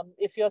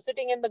 If you're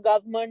sitting in the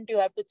government, you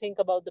have to think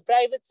about the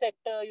private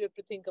sector, you have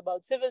to think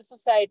about civil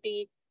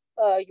society,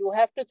 you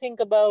have to think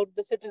about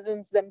the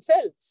citizens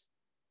themselves.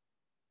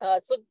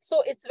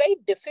 So it's very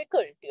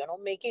difficult,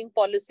 making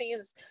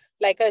policies.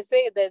 Like I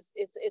say,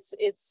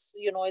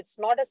 it's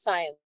not a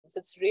science;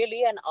 it's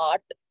really an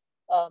art.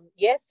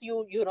 Yes,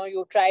 you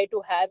try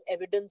to have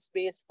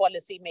evidence-based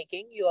policy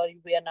making.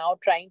 We are now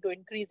trying to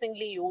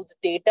increasingly use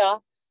data,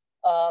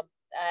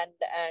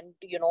 and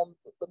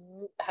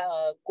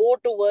go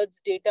towards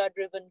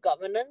data-driven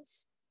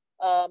governance.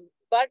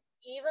 But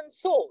even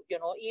so,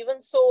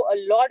 a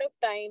lot of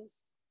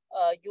times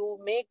you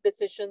make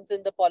decisions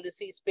in the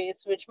policy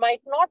space which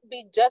might not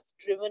be just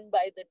driven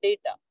by the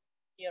data.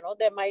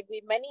 There might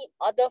be many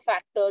other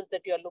factors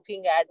that you're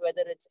looking at,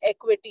 whether it's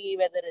equity,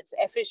 whether it's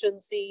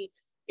efficiency,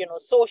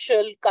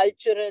 social,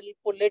 cultural,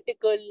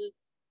 political,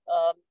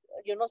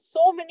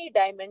 so many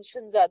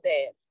dimensions are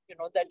there,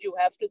 that you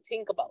have to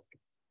think about.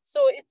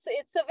 So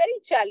it's a very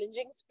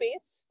challenging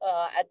space.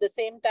 At the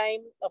same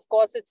time, of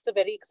course, it's a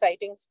very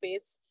exciting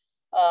space.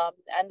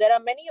 And there are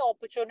many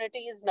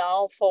opportunities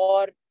now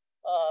for,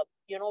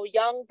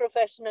 young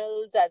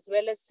professionals as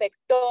well as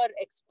sector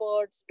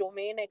experts,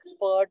 domain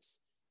experts,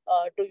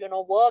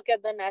 to, work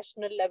at the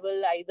national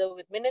level, either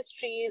with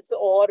ministries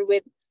or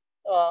with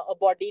a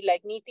body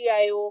like Niti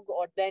Aayog,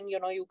 or then,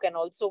 you can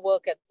also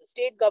work at the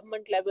state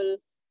government level.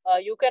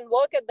 You can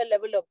work at the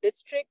level of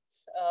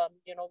districts.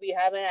 We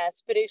have an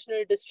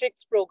aspirational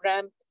districts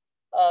program,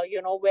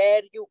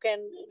 where you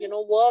can,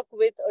 work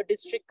with a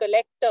district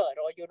collector,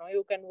 or,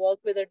 you can work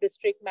with a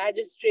district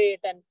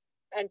magistrate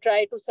and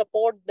try to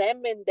support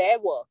them in their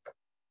work.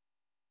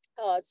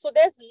 So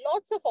there's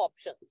lots of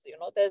options,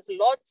 there's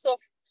lots of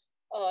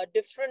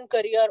different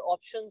career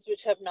options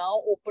which have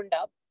now opened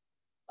up.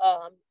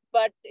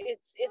 But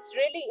it's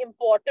really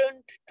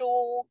important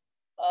to,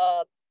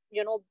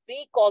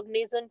 be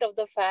cognizant of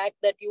the fact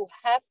that you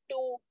have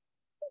to,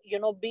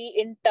 be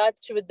in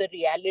touch with the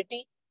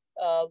reality.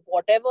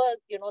 Whatever,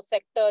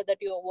 sector that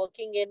you're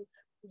working in,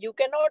 you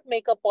cannot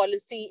make a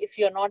policy if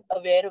you're not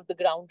aware of the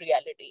ground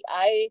reality.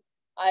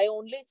 I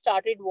only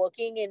started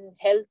working in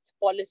health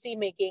policy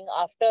making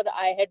after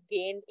I had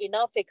gained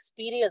enough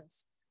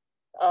experience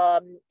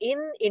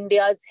in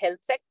India's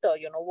health sector,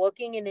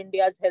 working in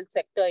India's health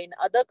sector in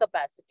other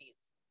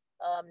capacities.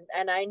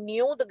 And I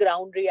knew the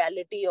ground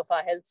reality of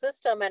our health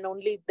system, and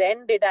only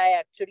then did I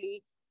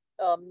actually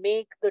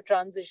make the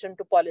transition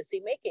to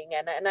policy making.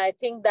 And I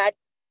think that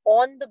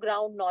on the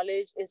ground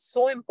knowledge is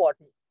so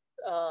important.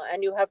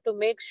 And you have to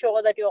make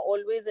sure that you're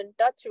always in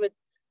touch with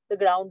the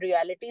ground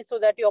reality, so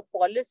that your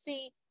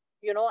policy,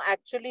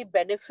 actually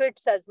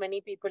benefits as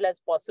many people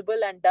as possible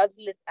and does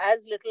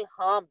as little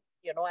harm,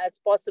 as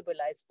possible.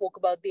 I spoke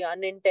about the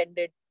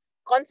unintended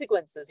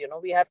consequences.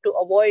 We have to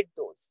avoid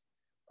those.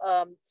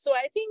 So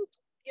I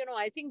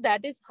think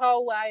that is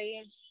how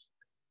I,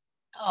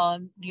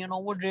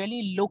 would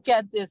really look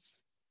at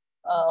this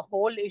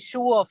whole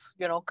issue of,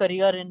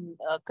 career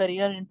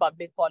in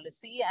public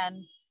policy.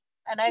 And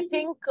I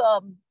think,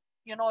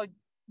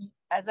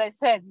 as I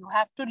said, you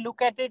have to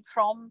look at it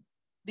from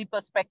the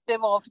perspective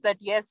of that,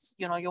 yes,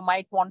 you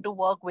might want to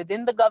work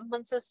within the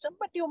government system,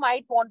 but you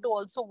might want to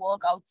also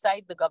work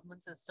outside the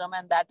government system.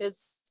 And that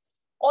is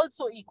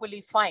also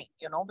equally fine,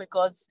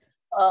 because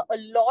a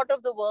lot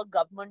of the work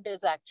government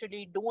is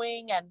actually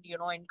doing, and,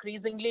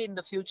 increasingly in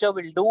the future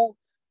will do,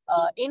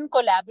 in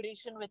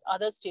collaboration with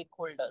other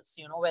stakeholders,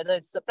 whether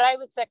it's the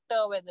private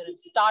sector, whether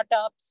it's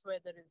startups,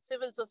 whether it's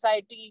civil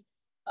society.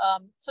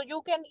 So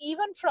you can,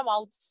 even from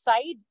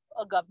outside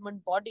a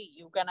government body,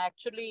 you can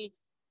actually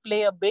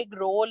play a big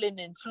role in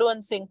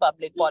influencing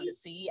public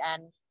policy.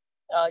 And,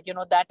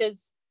 that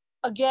is,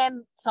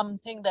 again,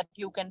 something that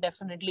you can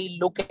definitely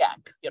look at,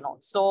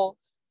 So,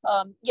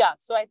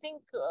 so I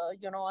think,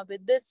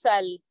 with this,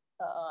 I'll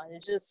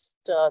just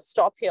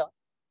stop here.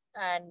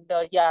 And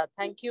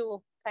thank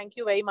you. Thank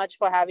you very much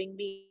for having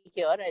me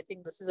here. I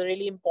think this is a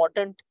really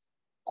important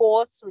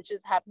course, which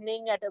is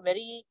happening at a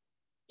very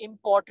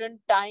important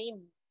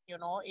time,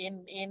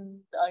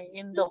 in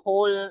the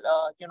whole,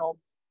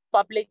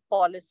 public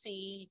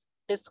policy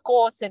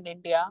discourse in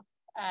India.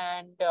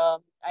 And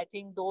I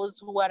think those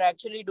who are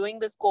actually doing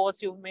this course,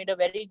 you've made a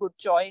very good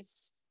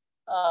choice.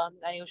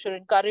 And you should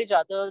encourage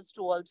others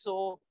to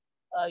also,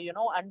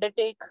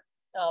 undertake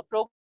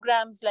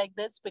programs like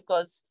this,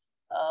 because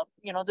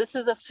this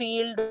is a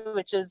field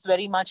which is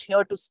very much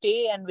here to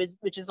stay and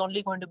which is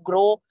only going to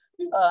grow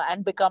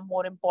and become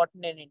more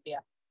important in India.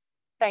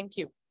 Thank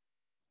you.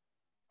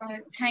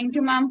 Thank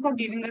you, ma'am, for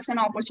giving us an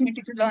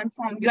opportunity to learn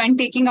from you and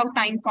taking out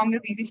time from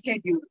your busy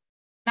schedule.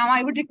 Now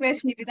I would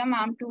request Nivedita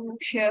ma'am to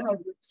share her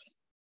views.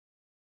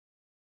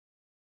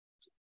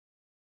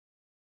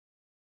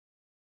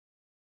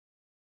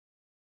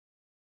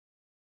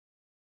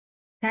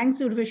 Thanks,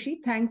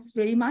 Urvashi. Thanks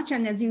very much.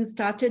 And as you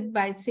started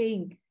by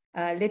saying,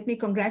 let me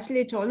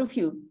congratulate all of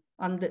you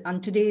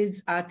on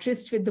today's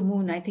Tryst with the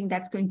Moon. I think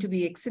that's going to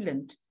be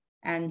excellent.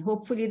 And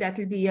hopefully that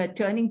will be a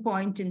turning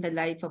point in the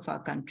life of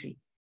our country.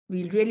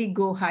 We'll really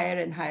go higher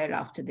and higher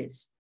after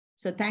this.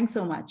 So thanks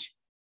so much.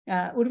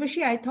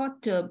 Urvashi, I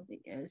thought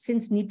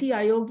since Niti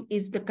Aayog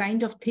is the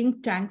kind of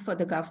think tank for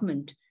the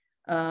government,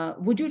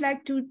 would you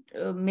like to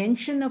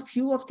mention a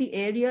few of the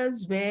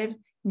areas where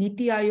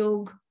Niti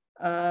Aayog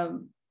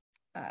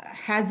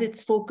has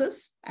its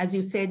focus? As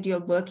you said, you're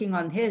working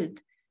on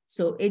health.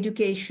 So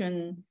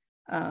education,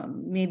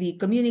 maybe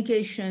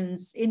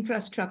communications,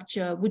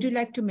 infrastructure. Would you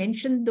like to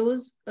mention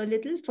those a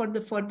little for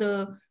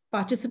the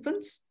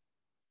participants?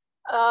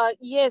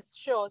 Yes,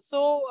 sure.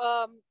 So,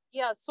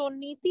 so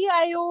Niti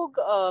Aayog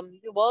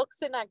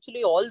works in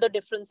actually all the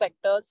different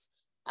sectors.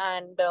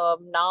 And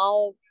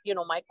now,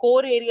 my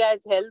core area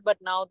is health, but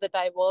now that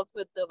I work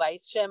with the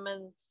vice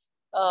chairman,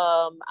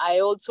 I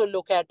also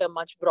look at a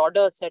much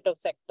broader set of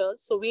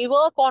sectors. So we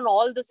work on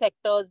all the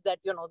sectors that,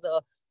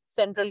 the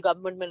central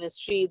government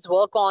ministries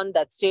work on,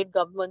 that state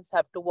governments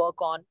have to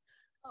work on.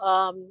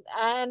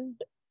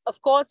 And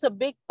of course, a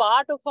big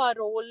part of our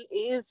role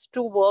is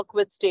to work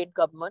with state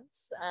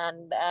governments.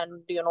 And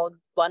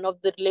one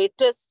of the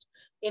latest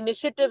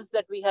initiatives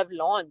that we have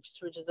launched,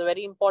 which is a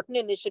very important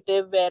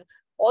initiative where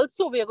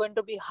also we are going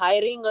to be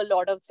hiring a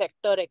lot of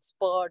sector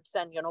experts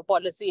and,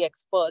 policy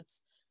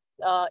experts,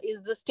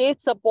 is the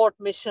state support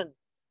mission,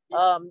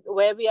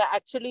 where we are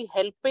actually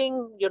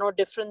helping,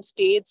 different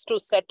states to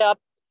set up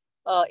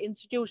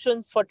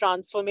institutions for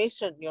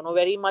transformation,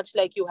 very much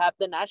like you have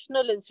the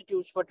National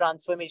Institute for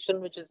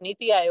Transformation, which is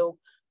Niti Aayog.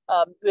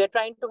 We are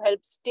trying to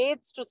help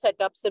states to set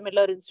up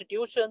similar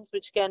institutions,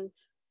 which can,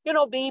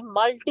 be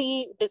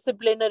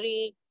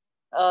multidisciplinary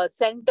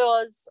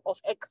centers of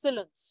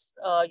excellence,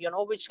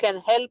 which can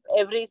help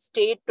every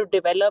state to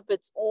develop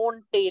its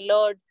own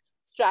tailored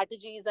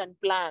strategies and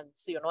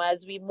plans,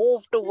 as we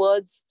move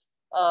towards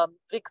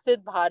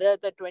Viksit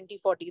Bharat at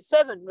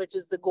 2047, which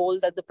is the goal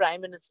that the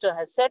Prime Minister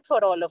has set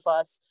for all of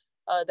us,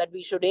 that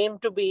we should aim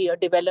to be a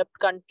developed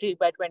country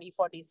by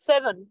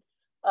 2047.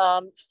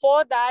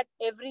 For that,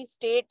 every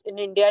state in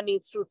India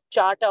needs to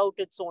chart out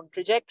its own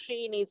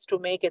trajectory, needs to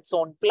make its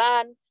own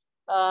plan.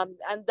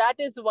 And that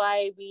is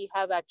why we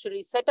have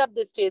actually set up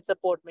the state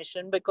support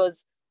mission,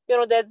 because,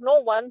 there's no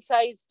one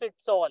size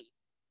fits all.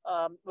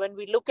 When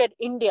we look at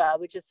India,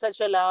 which is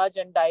such a large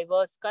and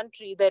diverse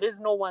country, there is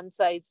no one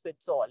size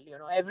fits all.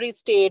 Every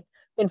state,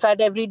 in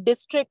fact, every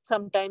district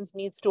sometimes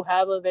needs to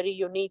have a very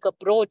unique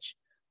approach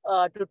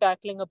to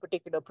tackling a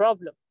particular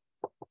problem.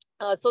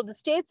 So the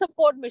state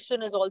support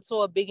mission is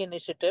also a big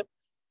initiative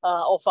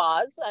of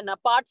ours. And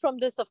apart from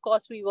this, of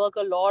course, we work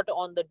a lot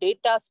on the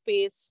data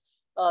space,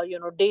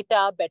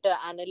 data, better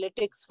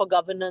analytics for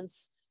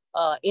governance,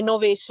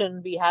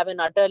 innovation. We have an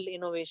Atal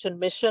Innovation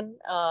Mission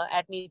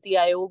at Niti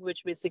Aayog,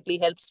 which basically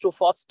helps to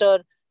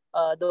foster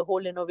the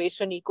whole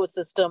innovation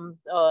ecosystem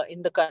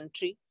in the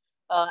country.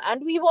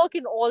 And we work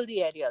in all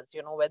the areas,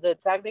 whether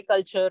it's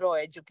agriculture or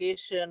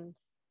education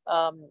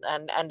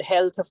and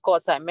health, of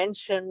course, I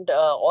mentioned,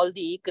 all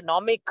the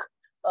economic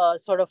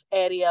sort of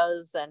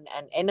areas and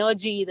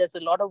energy. There's a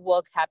lot of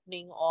work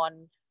happening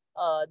on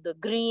the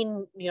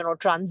green,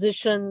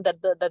 transition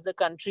that the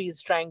country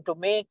is trying to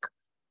make.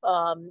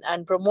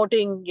 And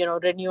promoting,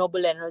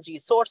 renewable energy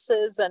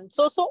sources. And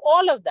so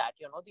all of that,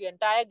 the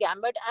entire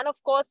gamut. And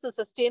of course, the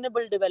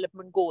Sustainable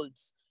Development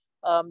Goals.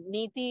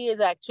 NITI is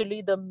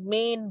actually the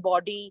main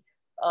body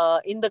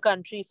in the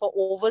country for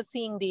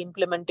overseeing the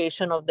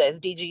implementation of the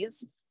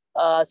SDGs.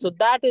 So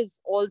that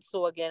is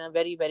also, again, a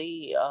very,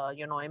 very,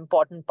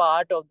 important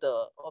part of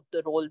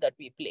the role that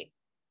we play.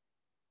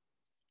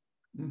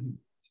 Mm-hmm.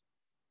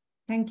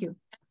 Thank you.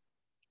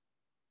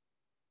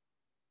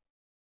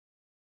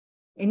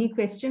 Any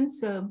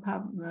questions,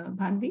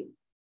 Bhanvi?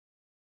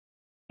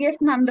 Yes,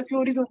 ma'am. The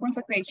floor is open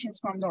for questions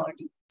from the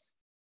audience.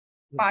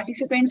 Yes.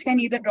 Participants can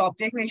either drop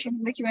their questions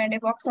in the Q&A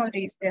box or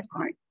raise their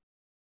hand.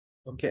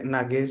 Okay,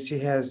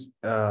 Nageshji has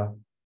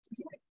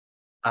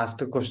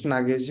asked a question.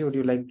 Nageshji, would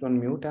you like to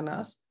unmute and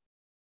ask?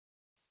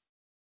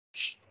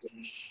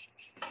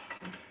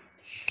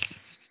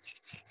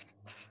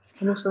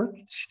 Hello, sir.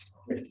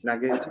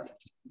 Nageshji.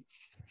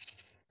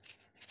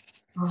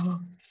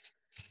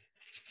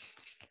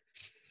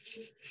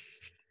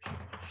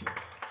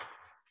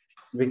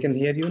 We can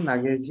hear you,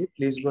 Nageshji.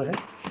 Please go ahead.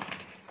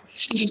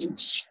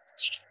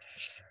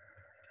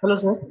 Hello,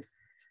 sir.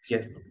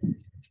 Yes.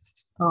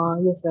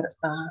 Yes, sir.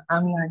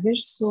 I'm Nagesh.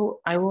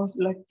 So I would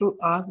like to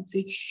ask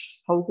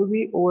how do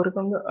we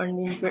overcome the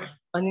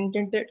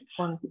unintended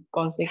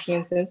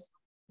consequences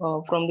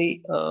from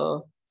the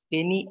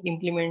any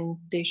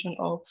implementation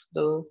of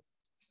the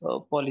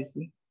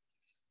policy?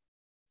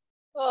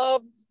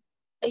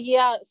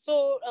 Yeah,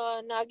 so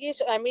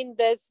Nagesh, I mean,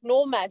 there's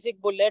no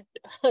magic bullet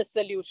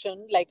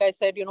solution. Like I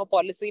said,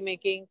 policy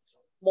making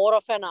more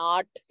of an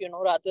art,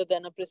 rather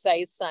than a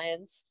precise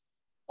science.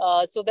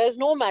 So there's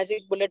no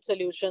magic bullet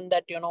solution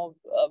that,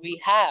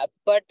 we have,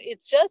 but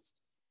it's just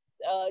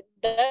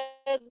the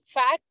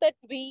fact that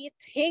we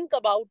think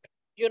about,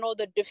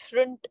 the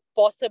different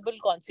possible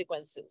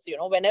consequences,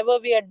 whenever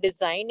we are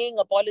designing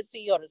a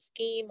policy or a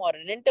scheme or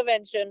an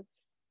intervention,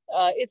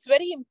 it's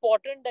very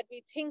important that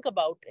we think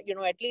about,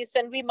 at least,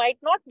 and we might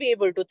not be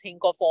able to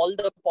think of all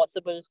the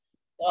possible,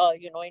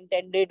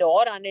 intended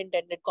or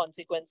unintended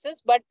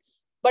consequences, but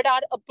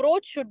our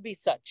approach should be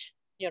such,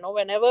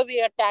 whenever we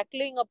are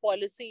tackling a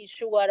policy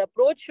issue, our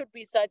approach should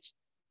be such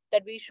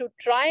that we should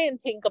try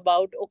and think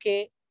about,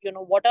 okay,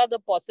 what are the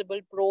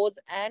possible pros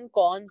and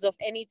cons of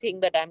anything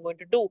that I'm going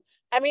to do.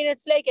 I mean,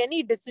 it's like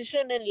any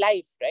decision in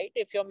life, right?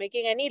 If you're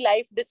making any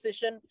life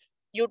decision,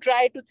 you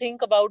try to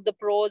think about the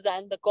pros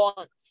and the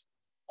cons.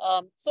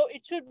 So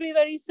it should be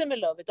very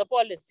similar with a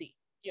policy,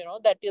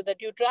 that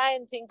you try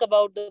and think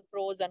about the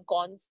pros and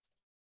cons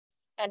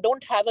and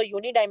don't have a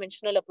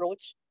unidimensional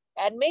approach,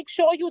 and make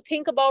sure you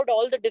think about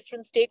all the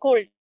different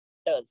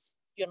stakeholders,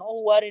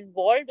 who are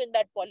involved in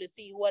that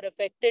policy, who are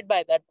affected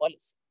by that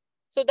policy.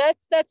 So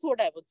that's what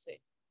I would say.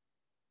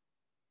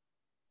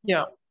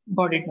 Yeah,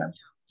 got it, ma'am.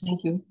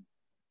 Thank you.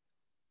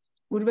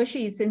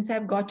 Urvashi, since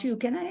I've got you,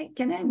 can I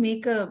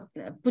make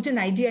put an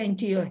idea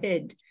into your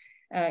head?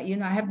 I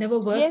have never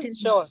worked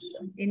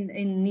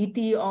in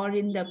NITI or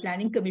in the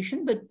Planning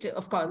Commission, but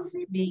of course,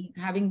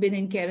 having been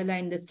in Kerala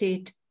in the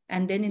state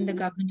and then in the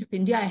Government of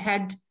India, I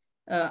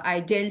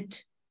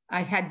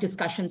had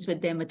discussions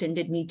with them,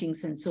 attended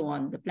meetings and so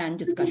on, the plan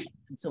discussions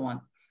and so on.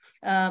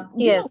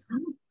 Yes.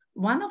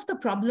 One of the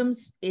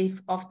problems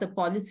of the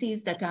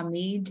policies that are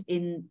made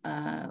in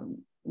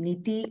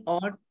NITI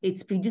or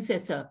its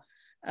predecessor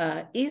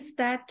is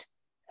that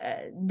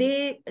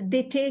they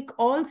take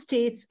all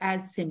states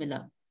as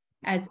similar.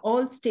 As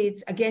all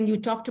states, again, you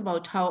talked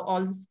about how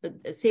all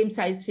same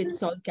size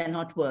fits all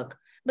cannot work.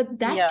 But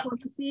that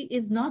policy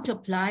is not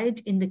applied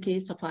in the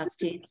case of our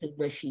states,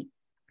 Urvashi.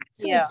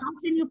 So how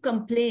can you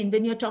complain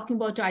when you're talking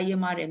about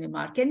IMR,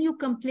 MMR? Can you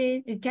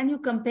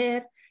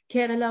compare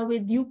Kerala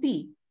with UP?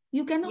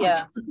 You cannot.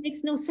 It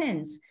makes no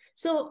sense.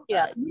 So,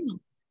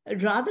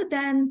 rather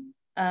than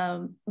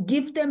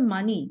give them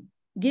money,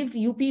 give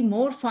UP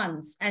more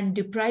funds and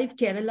deprive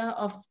Kerala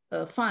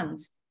of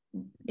funds,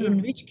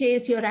 in which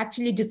case you're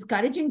actually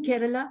discouraging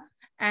Kerala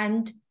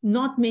and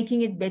not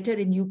making it better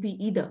in UP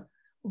either.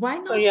 Why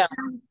not have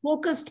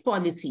focused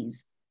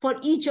policies for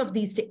each of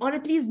these states, or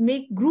at least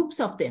make groups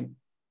of them?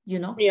 You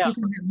can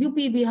have UP,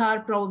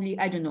 Bihar, probably,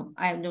 I don't know.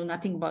 I know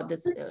nothing about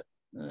this,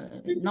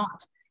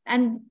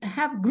 and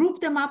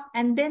group them up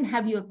and then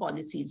have your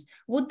policies.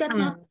 Would that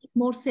not make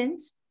more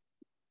sense?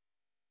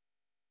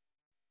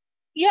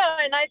 Yeah,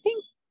 and I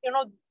think,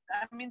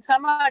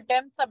 some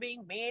attempts are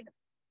being made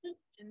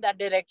in that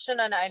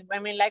direction. And I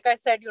mean, like I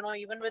said,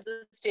 even with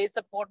the state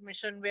support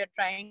mission, we're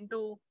trying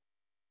to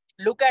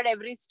look at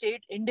every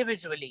state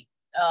individually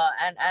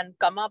and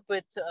come up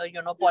with,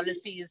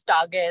 policies,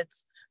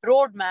 targets,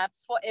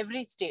 roadmaps for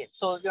every state.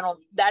 So,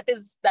 that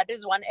is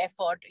one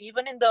effort.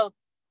 Even in the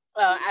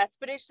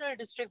aspirational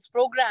districts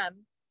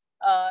program,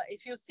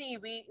 if you see,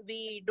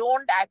 we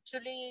don't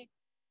actually,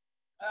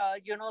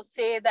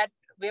 say that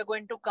we're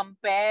going to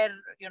compare,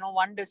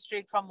 one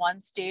district from one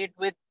state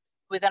with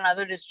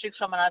another district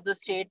from another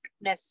state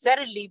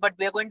necessarily, but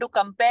we're going to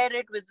compare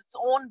it with its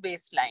own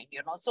baseline,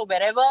 So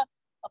wherever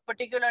a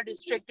particular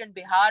district in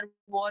Bihar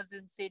was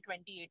in, say,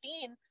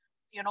 2018,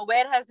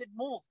 where has it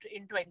moved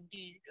in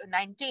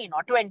 2019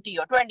 or 20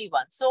 or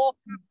 21? So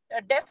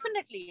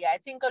definitely, I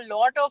think a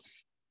lot of,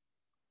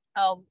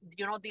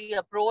 the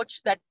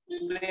approach that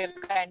we're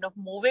kind of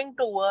moving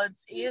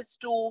towards is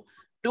to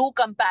do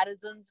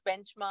comparisons,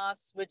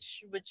 benchmarks,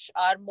 which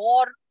are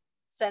more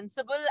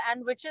sensible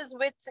and which is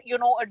with,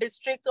 a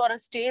district or a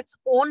state's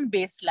own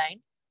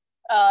baseline,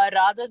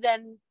 rather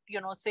than,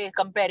 say,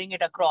 comparing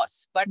it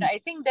across. But I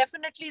think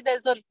definitely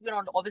there's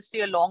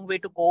obviously a long way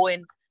to go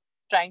in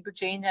trying to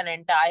change an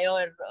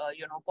entire,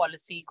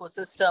 policy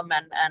ecosystem.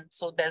 And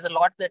so there's a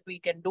lot that we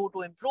can do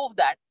to improve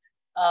that.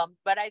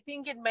 But I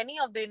think in many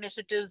of the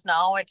initiatives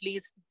now, at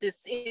least,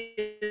 this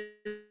is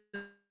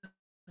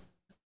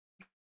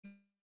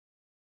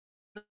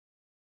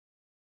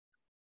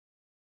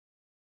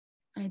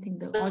I think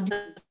the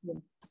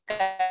audio.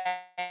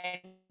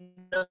 kind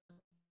of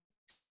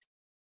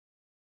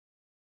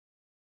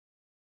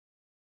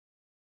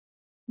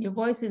Your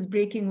voice is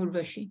breaking,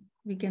 Urvashi.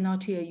 We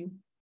cannot hear you.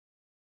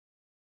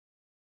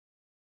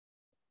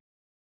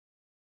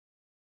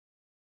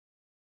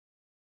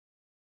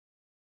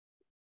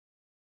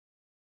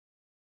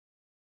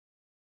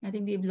 I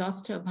think we've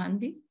lost her,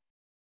 Bhanvi.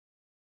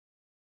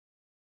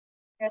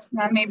 Yes,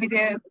 ma'am. Maybe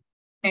the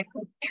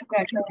network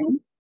got her.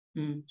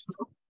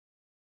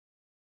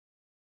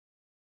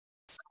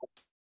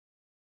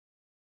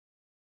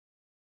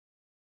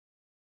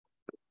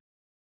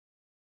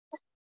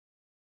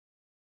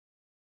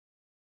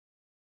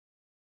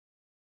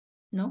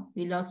 No,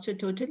 we lost her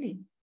totally.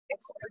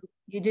 Yes.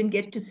 You didn't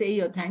get to say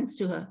your thanks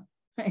to her.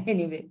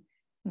 Anyway.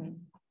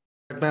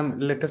 Ma'am,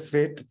 let us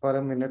wait for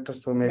a minute or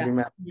so, maybe,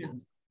 ma'am. Yeah.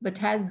 But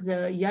has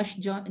Yash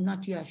joined?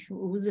 Not Yash.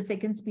 Who's the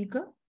second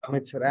speaker?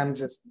 Amit, sir, I'm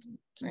just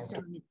trying Mr.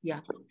 to. Amit. Yeah.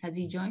 Has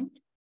he joined?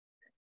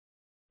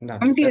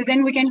 Not Until yet.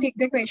 then, we can take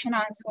the question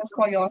answers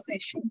for your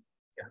session.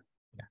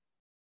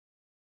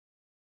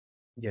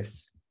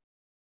 Yes.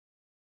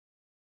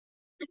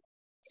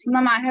 So,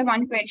 ma'am, I have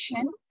one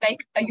question. Like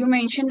you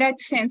mentioned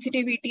that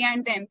sensitivity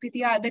and the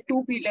empathy are the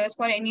two pillars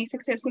for any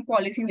successful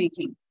policy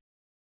making.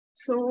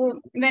 So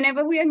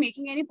whenever we are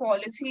making any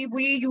policy,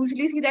 we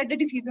usually see that the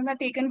decisions are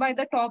taken by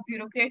the top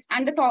bureaucrats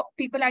and the top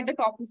people at the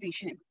top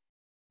position.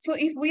 So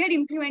if we are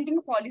implementing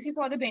a policy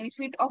for the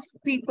benefit of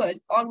people,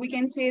 or we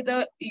can say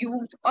the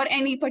youth or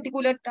any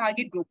particular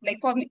target group, like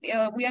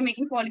we are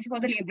making policy for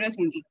the laborers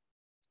only.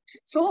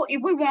 So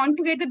if we want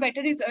to get the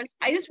better results,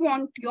 I just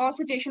want your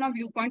suggestion or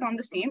viewpoint on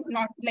the same,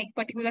 not like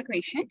particular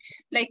question.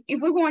 Like if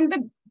we want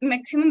the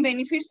maximum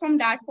benefits from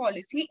that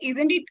policy,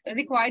 isn't it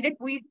required that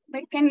we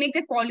can make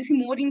that policy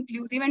more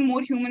inclusive and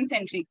more human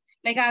centric?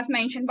 Like as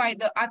mentioned by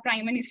our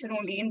Prime Minister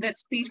only in the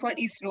speech for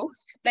ISRO,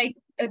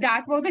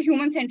 that was a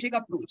human centric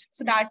approach.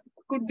 So that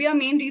could be a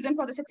main reason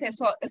for the success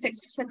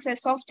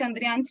of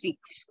Chandrayaan 3.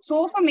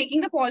 So for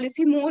making the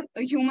policy more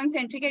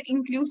human-centric and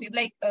inclusive,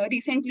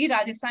 recently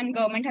Rajasthan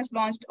government has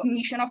launched a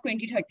mission of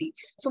 2030.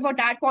 So for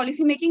that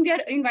policy making, they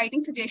are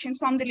inviting suggestions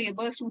from the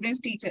labor,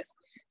 students, teachers.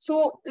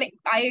 So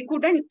I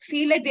couldn't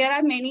feel that there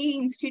are many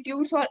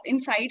institutes or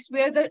insights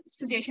where the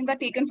suggestions are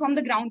taken from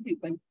the ground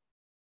people,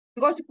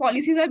 because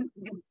policies are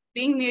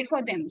being made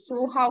for them.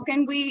 So how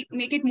can we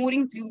make it more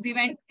inclusive,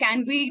 and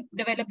can we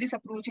develop this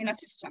approach in a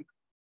system?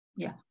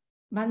 Yeah.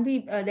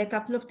 Manvi, there are a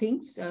couple of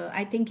things.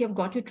 I think you've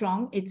got it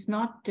wrong. It's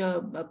not,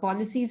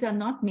 policies are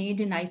not made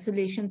in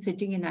isolation,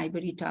 sitting in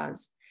ivory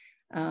towers.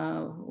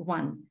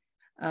 When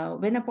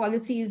a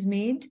policy is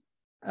made,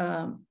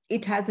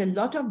 it has a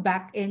lot of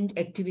back-end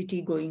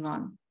activity going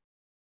on.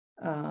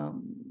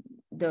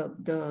 The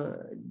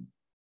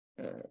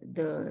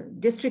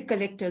district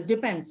collectors,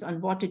 depends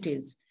on what it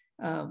is.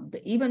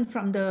 Even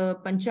from the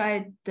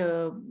panchayat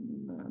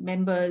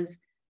members,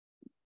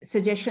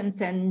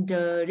 suggestions and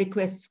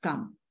requests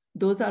come.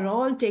 Those are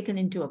all taken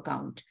into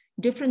account.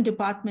 Different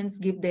departments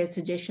give their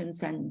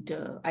suggestions and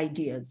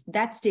ideas.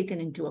 That's taken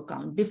into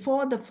account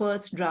before the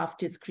first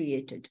draft is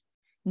created.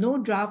 No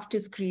draft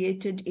is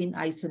created in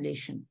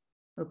isolation.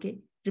 Okay,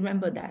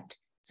 remember that.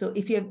 So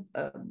if you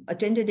have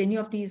attended any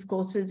of these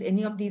courses,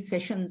 any of these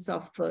sessions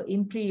of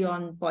IMPRI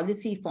on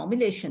policy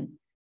formulation,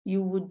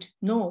 you would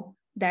know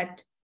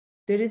that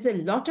there is a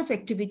lot of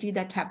activity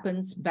that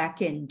happens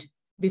back end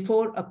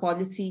before a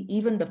policy,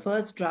 even the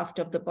first draft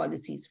of the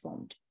policy is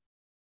formed.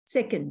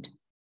 Second,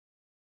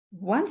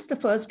 once the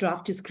first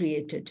draft is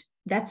created,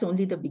 that's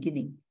only the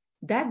beginning.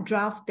 That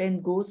draft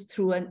then goes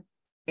through an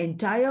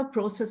entire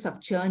process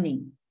of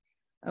churning,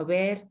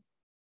 where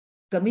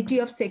committee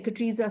of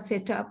secretaries are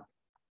set up,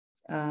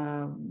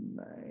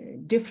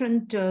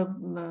 different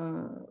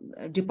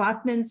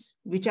departments,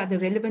 which are the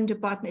relevant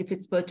department. If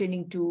it's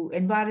pertaining to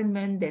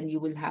environment, then you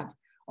will have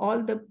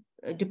all the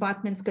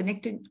departments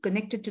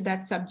connected to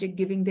that subject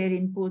giving their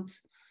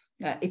inputs.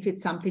 If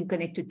it's something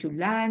connected to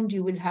land,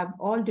 you will have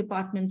all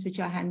departments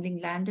which are handling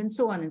land, and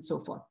so on and so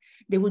forth.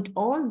 They would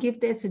all give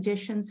their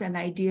suggestions and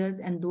ideas,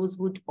 and those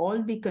would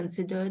all be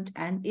considered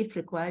and, if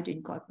required,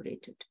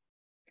 incorporated.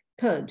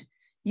 Third,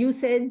 you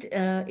said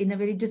in a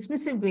very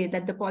dismissive way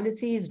that the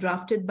policy is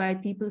drafted by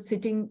people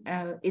sitting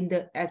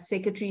as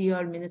secretary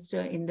or minister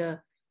at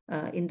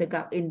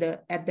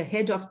the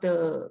head of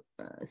the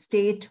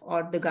state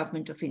or the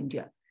government of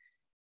India.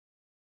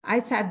 I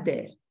sat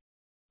there,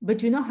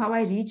 but you know how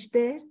I reached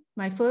there?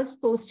 My first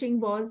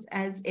posting was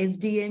as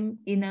SDM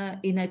in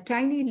a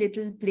tiny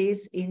little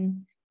place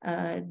in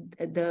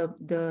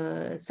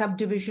the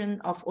subdivision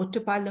of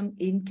Ottapalam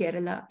in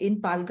Kerala,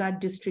 in Palghat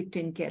district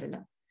in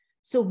Kerala.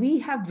 So we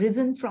have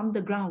risen from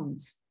the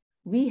grounds.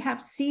 We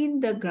have seen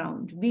the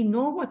ground. We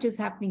know what is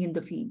happening in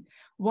the field.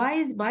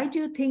 Why do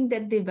you think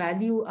that they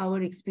value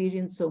our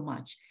experience so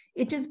much?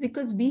 It is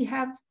because we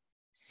have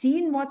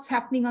seen what's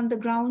happening on the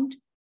ground.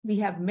 We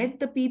have met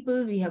the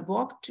people, we have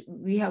worked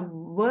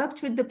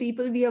with the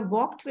people, we have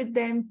walked with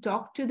them,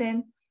 talked to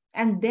them,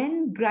 and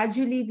then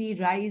gradually we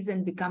rise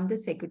and become the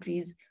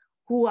secretaries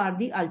who are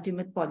the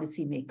ultimate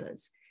policy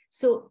makers.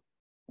 So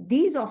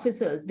these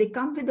officers, they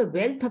come with a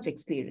wealth of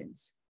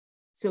experience.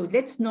 So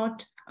let's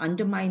not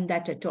undermine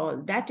that at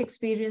all. That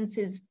experience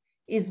is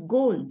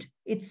gold.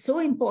 It's so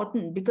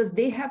important because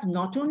they have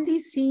not only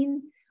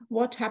seen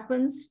what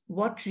happens,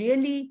 what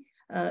really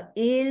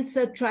ails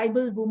a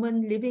tribal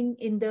woman living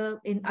in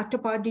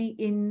Attapadi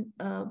in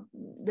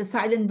the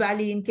Silent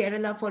Valley in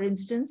Kerala, for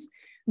instance.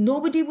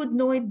 Nobody would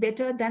know it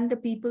better than the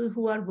people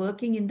who are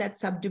working in that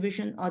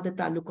subdivision or the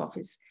taluk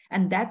office.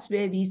 And that's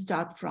where we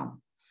start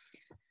from.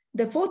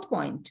 The fourth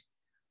point,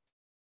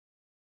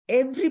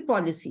 every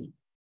policy,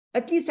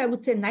 at least I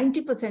would say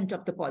 90%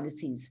 of the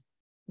policies,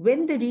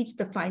 when they reach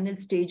the final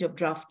stage of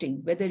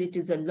drafting, whether it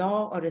is a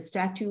law or a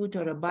statute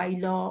or a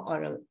bylaw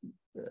or a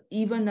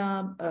even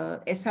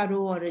a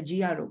SRO or a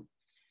GRO,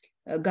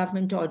 a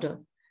government order.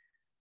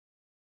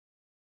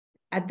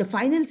 At the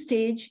final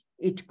stage,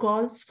 it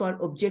calls for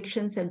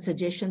objections and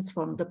suggestions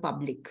from the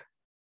public.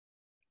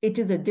 It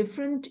is a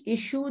different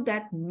issue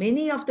that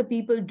many of the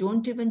people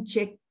don't even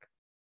check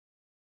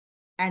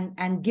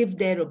and give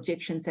their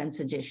objections and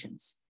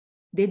suggestions.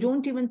 They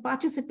don't even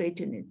participate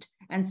in it.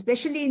 And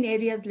especially in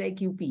areas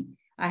like UP,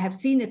 I have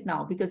seen it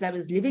now because I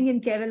was living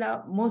in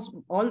Kerala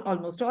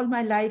almost all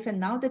my life. And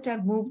now that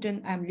I've moved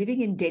and I'm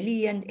living in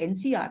Delhi and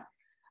NCR,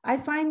 I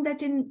find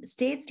that in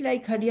states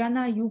like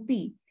Haryana, UP,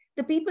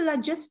 the people are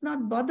just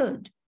not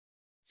bothered.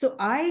 So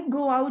I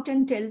go out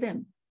and tell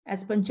them,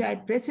 as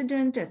Panchayat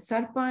President, as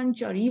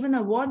Sarpanch, or even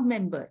a ward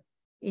member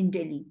in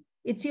Delhi,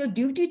 it's your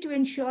duty to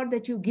ensure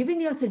that you've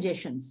given your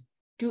suggestions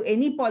to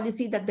any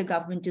policy that the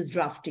government is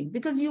drafting,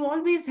 because you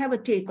always have a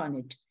take on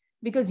it,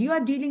 because you are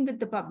dealing with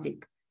the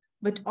public,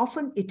 but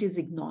often it is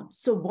ignored.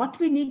 So what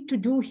we need to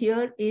do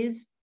here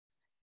is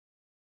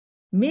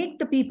make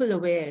the people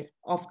aware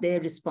of their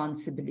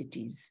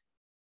responsibilities,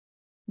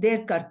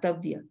 their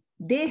kartavya.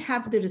 They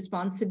have the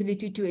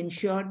responsibility to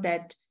ensure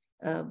that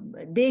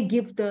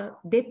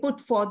they put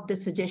forth the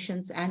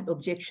suggestions and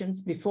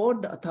objections before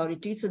the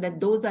authority so that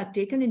those are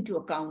taken into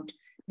account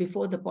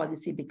before the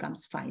policy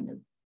becomes final.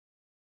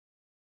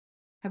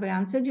 Have I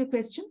answered your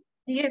question?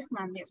 Yes,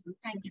 ma'am. Yes, ma'am.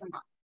 Thank you,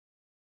 ma'am.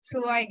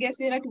 So I guess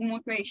there are 2 more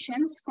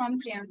questions from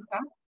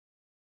Priyanka.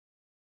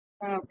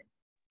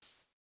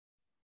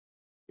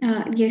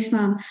 Yes,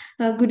 ma'am.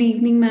 Good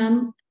evening,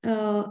 ma'am.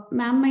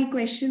 Ma'am, my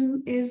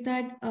question is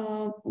that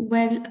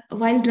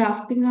while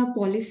drafting a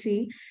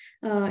policy,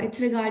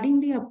 it's regarding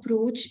the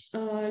approach,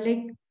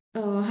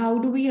 how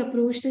do we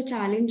approach the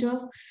challenge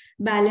of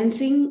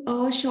balancing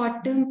a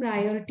short-term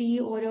priority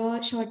or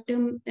a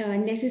short-term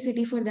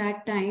necessity for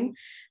that time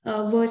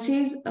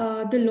versus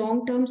the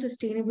long-term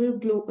sustainable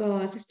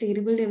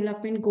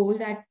development goal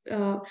that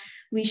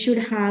we should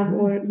have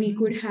or we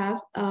could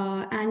have,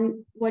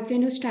 and what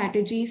kind of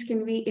strategies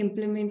can we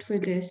implement for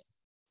this?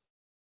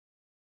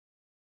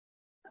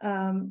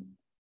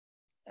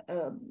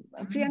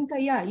 Priyanka,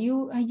 yeah,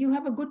 you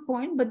have a good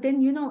point, but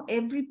then, you know,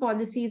 every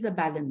policy is a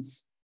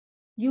balance.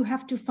 You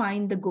have to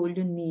find the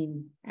golden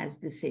mean, as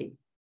they say.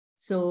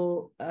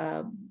 So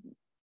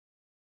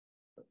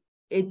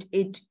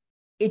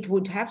it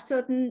would have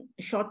certain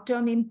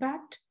short-term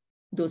impact.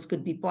 Those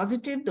could be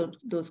positive,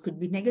 those could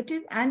be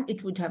negative, and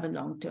it would have a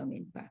long-term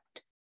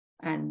impact.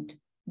 And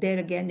there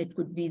again, it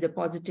could be the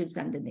positives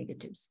and the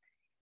negatives.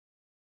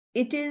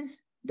 It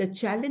is the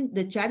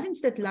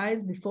challenge that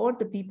lies before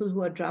the people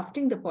who are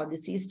drafting the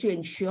policies to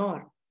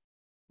ensure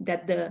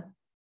that the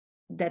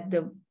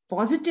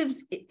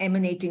positives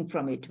emanating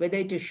from it, whether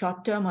it is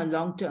short-term or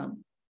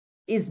long-term,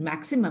 is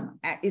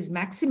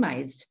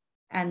maximized,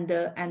 and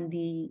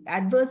the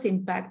adverse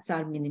impacts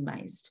are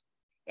minimized.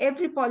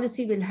 Every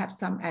policy will have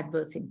some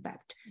adverse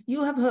impact.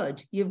 You have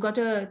heard, you've got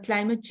a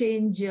climate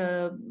change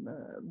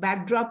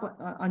backdrop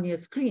on your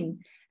screen,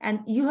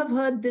 and you have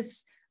heard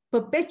this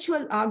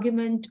perpetual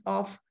argument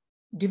of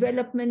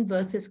development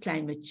versus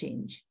climate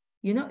change.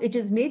 You know, it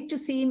is made to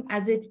seem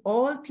as if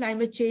all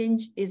climate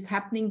change is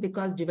happening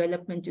because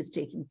development is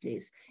taking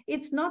place.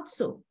 It's not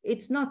so.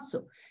 It's not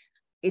so.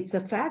 It's a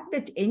fact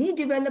that any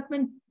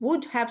development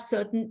would have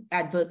certain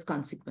adverse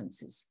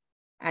consequences,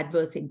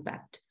 adverse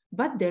impact,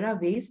 but there are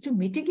ways to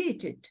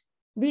mitigate it.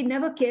 We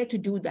never care to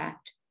do that.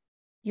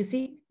 You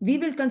see, we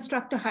will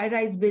construct a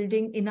high-rise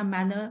building in a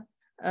manner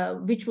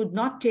which would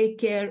not take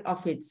care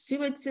of its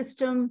sewage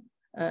system,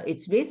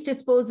 its waste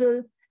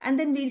disposal, and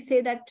then we'll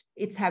say that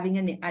it's having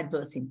an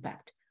adverse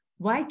impact.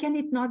 Why can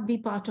it not be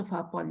part of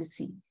our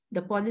policy?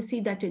 The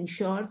policy that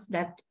ensures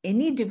that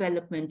any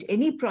development,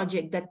 any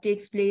project that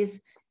takes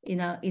place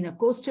in a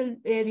coastal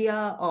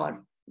area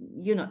or,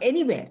 you know,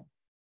 anywhere,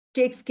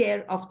 takes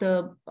care of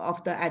the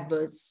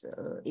adverse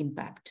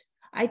impact.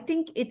 I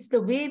think it's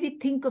the way we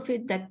think of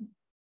it that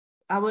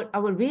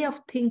our way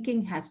of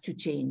thinking has to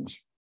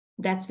change.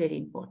 That's very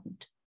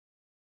important.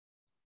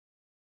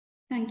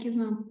 Thank you,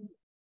 ma'am.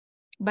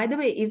 By the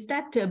way, is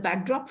that a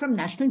backdrop from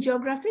National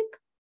Geographic?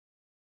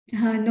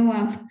 No,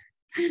 ma'am.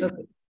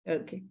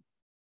 Okay.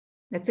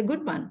 That's a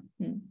good one.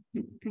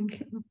 Thank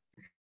you.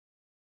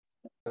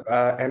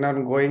 An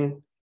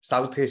ongoing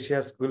South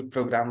Asia school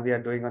program we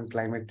are doing on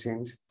climate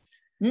change.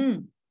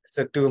 It's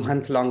a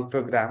 2-month-long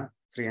program.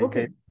 Priyanka,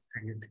 Okay.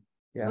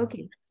 Yeah,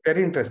 okay. It's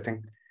very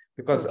interesting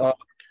because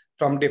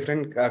from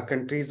different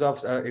countries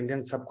of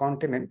Indian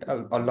subcontinent,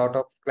 a lot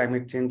of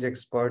climate change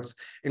experts,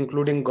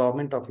 including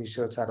government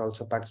officials, are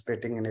also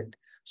participating in it.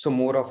 So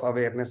more of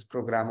awareness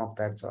program of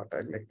that sort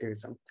of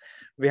activism.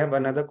 We have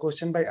another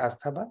question by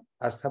Asthaba.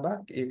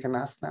 Asthaba, you can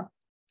ask now.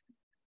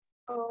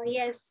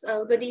 Yes,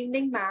 good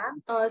evening,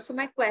 ma'am. So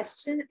my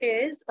question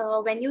is,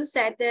 when you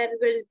said there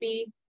will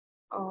be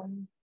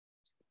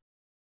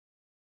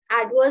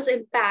adverse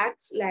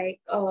impacts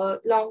like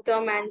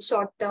long-term and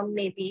short-term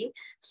maybe.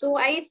 So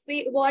I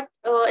feel, what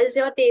is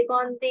your take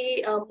on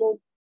the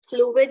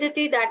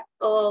fluidity that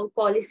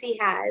policy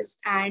has,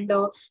 and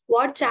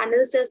what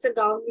channels does the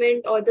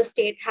government or the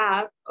state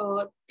have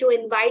to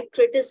invite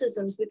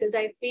criticisms? Because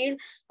I feel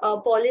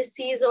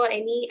policies or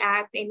any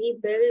act, any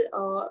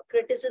bill,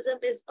 criticism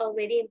is a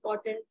very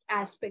important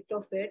aspect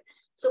of it.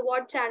 So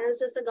what channels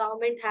does the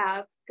government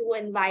have to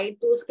invite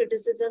those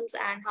criticisms,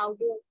 and how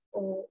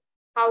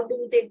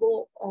do they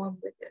go on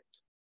with it?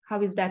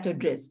 How is that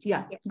addressed?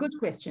 Yeah, good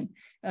question.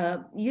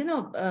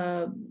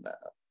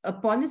 A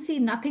policy,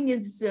 nothing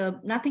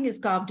is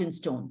carved in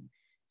stone.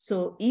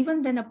 So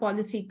even when a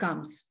policy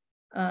comes,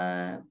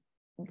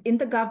 in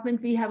the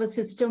government, we have a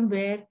system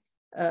where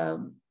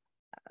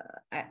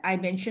I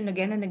mention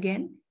again and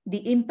again,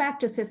 the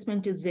impact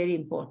assessment is very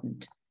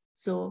important.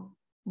 So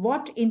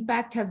what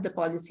impact has the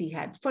policy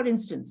had? For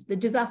instance, the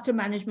disaster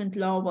management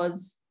law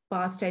was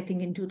passed, I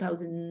think, in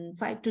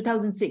 2005,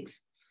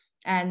 2006.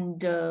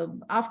 And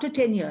after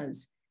 10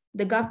 years,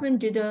 the government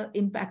did an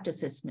impact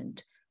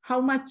assessment. How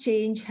much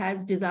change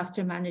has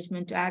Disaster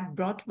Management Act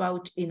brought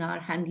about in our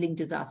handling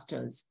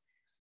disasters?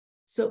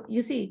 So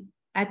you see,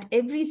 at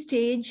every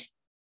stage,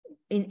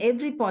 in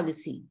every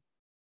policy,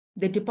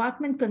 the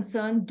department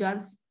concerned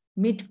does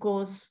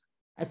mid-course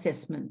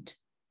assessment.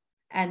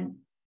 And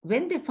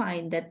when they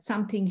find that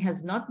something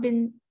has not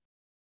been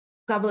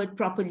covered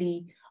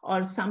properly,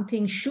 or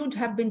something should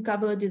have been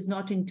covered is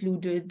not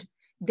included,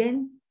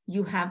 then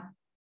you have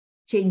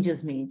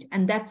changes made.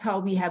 And that's how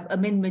we have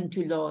amendment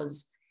to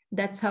laws.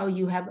 That's how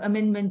you have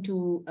amendment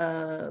to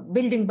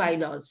building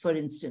bylaws, for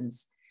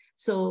instance.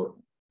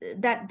 So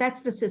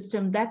that's the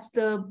system. That's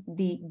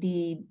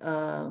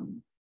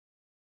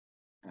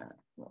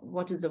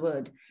what is the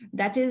word?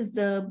 That is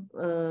the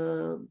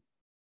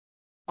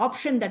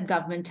option that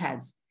government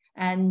has.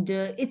 And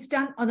it's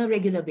done on a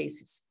regular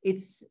basis.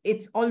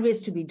 It's always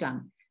to be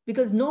done,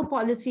 because no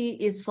policy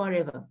is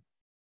forever.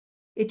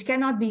 It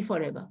cannot be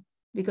forever,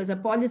 because a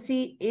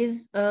policy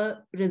is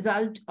a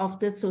result of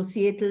the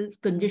societal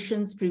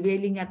conditions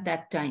prevailing at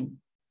that time.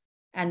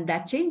 And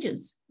that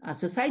changes. Our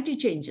society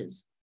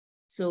changes.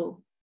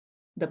 So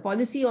the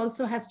policy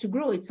also has to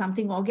grow. It's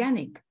something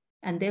organic.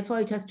 And therefore,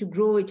 it has to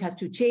grow, it has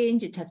to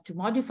change, it has to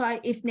modify.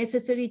 If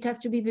necessary, it has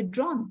to be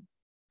withdrawn.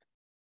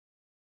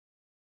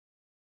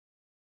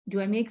 Do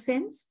I make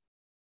sense?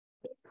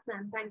 Yes,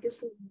 ma'am. Thank you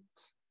so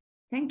much.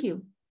 Thank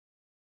you.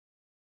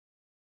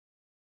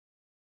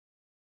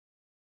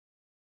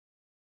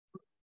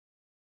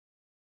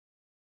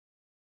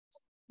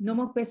 No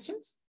more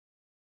questions?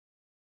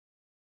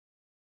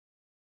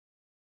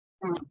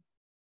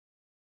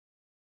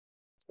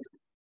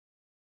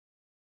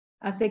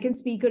 Our second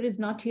speaker is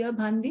not here,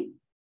 Bhanvi?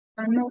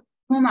 No,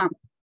 ma'am.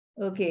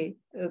 Okay.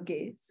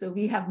 So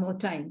we have more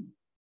time.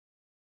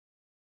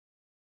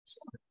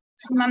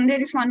 So, ma'am, there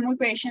is one more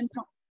question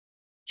from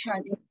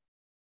Shadi.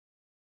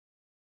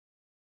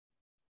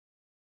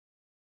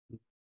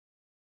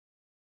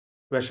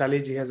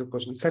 Vaishali ji has a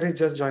question. Sir is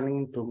just joining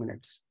in 2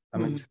 minutes.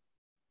 Amit.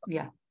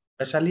 Yeah.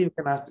 Vaishali, you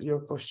can ask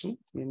your question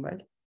meanwhile.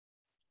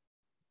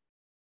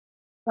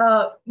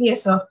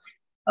 Yes, sir.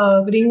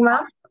 Good evening,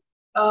 ma'am.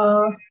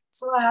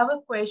 So I have a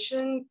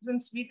question,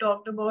 since we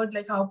talked about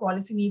like how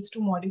policy needs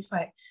to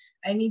modify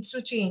and needs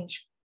to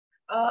change.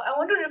 I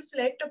want to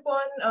reflect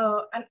upon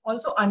and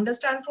also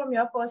understand from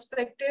your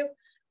perspective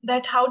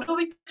that how do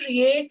we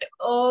create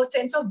a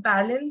sense of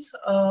balance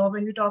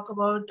when we talk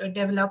about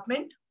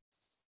development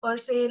per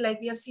se. Like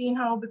we have seen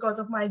how because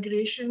of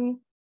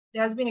migration,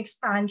 there has been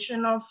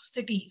expansion of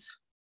cities,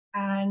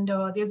 and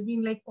there's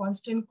been like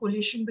constant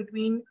collision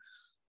between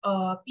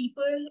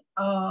people,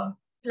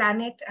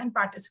 planet, and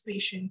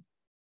participation.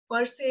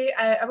 Per se,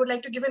 I would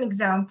like to give an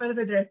example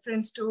with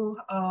reference to,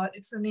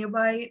 it's a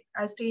nearby,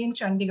 I stay in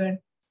Chandigarh.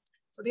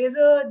 So there's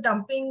a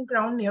dumping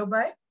ground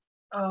nearby.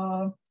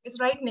 It's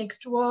right next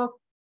to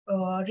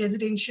a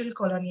residential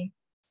colony.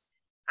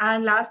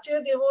 And last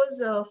year there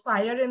was a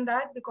fire in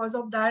that. Because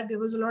of that, there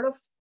was a lot of,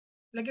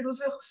 like it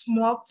was a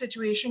smog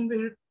situation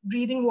where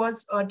breathing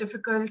was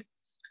difficult.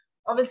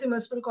 Obviously,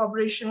 municipal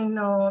corporation,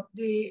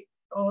 they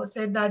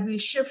said that we'll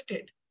shift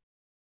it.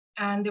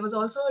 And there was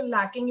also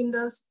lacking in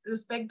the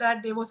respect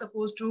that they were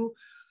supposed to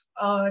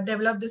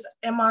develop this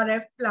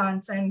MRF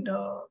plants, and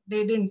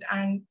they didn't.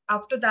 And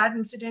after that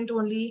incident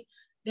only,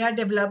 they had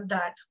developed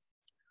that.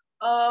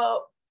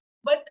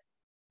 But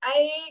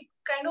I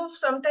kind of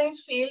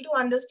sometimes fail to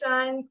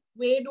understand,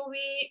 where do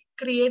we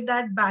create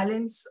that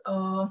balance?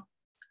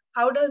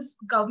 How does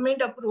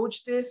government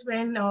approach this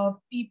when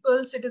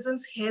people,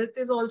 citizens' health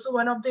is also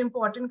one of the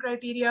important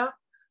criteria?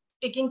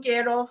 Taking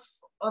care of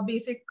a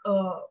basic,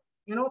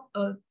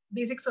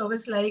 basic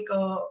service like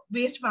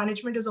waste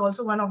management is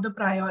also one of the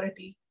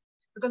priority.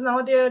 Because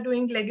now they are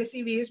doing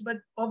legacy waste,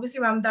 but obviously,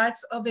 ma'am,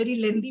 that's a very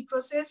lengthy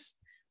process.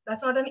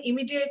 That's not an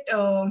immediate,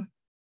 I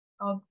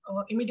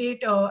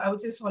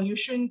would say,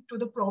 solution to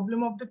the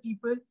problem of the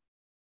people.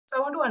 So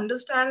I want to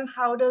understand,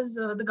 how does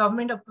the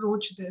government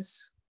approach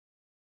this?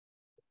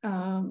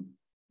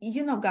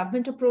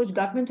 Government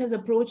has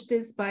approached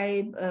this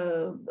by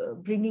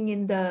bringing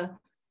in the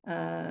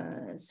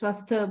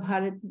Swasth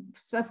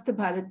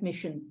Bharat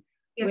mission,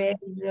 where,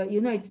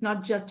 it's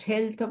not just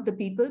health of the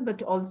people,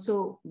 but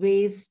also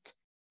waste,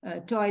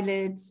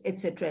 toilets,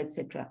 etc.,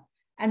 etc.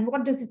 And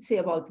what does it say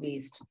about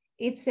waste?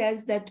 It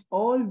says that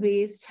all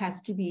waste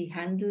has to be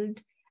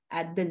handled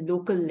at the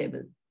local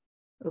level,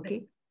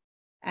 okay?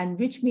 And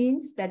which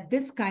means that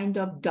this kind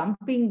of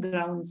dumping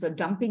grounds or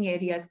dumping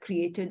areas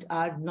created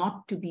are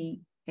not to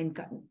be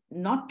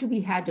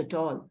had at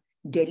all.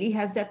 Delhi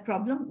has that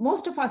problem.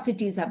 Most of our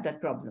cities have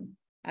that problem.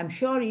 I'm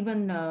sure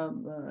even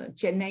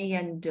Chennai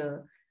and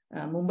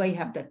Mumbai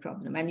have that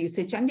problem. And you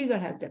say Chandigarh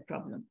has that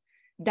problem.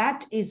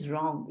 That is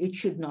wrong. It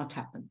should not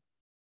happen.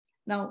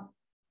 Now,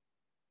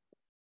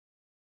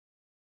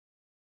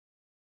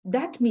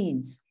 that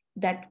means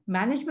that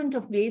management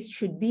of waste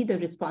should be the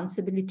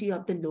responsibility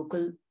of the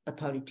local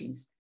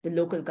authorities, the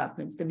local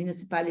governments, the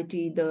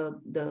municipality,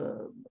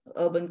 the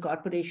urban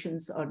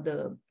corporations, or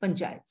the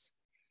panchayats.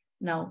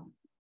 Now,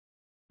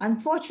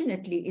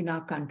 unfortunately, in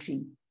our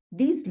country,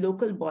 these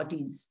local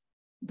bodies,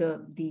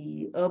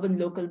 the urban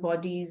local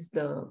bodies,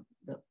 the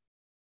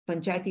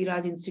Panchayati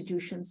Raj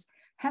institutions,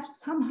 have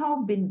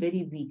somehow been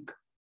very weak.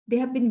 They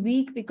have been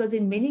weak because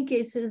in many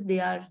cases they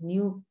are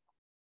new,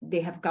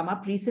 they have come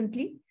up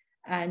recently.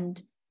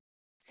 And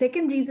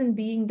second reason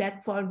being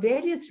that for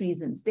various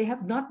reasons, they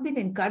have not been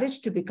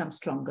encouraged to become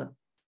stronger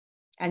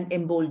and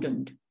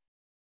emboldened.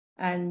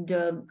 And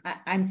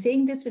I'm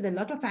saying this with a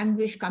lot of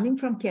anguish coming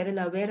from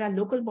Kerala, where our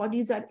local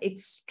bodies are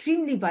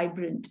extremely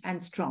vibrant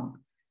and strong.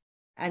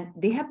 And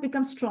they have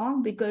become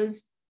strong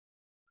because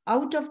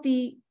out of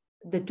the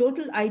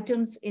total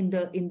items in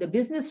the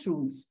business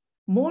rules,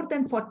 more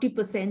than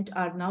 40%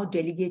 are now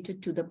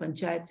delegated to the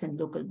panchayats and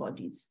local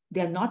bodies.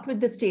 They are not with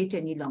the state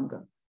any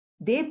longer.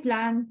 They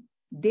plan,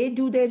 they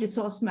do their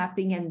resource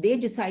mapping, and they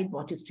decide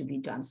what is to be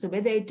done. So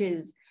whether it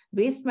is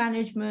waste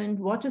management,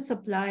 water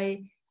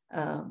supply,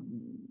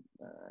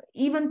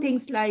 even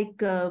things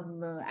like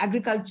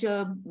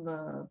agriculture,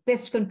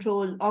 pest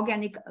control,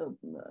 organic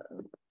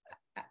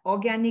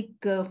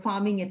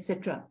farming,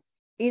 etc.,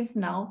 is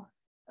now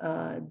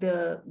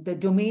the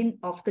domain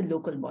of the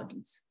local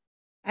bodies.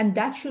 And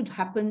that should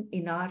happen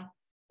in our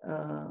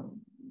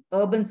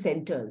urban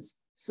centers,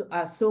 so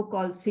our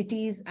so-called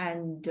cities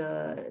and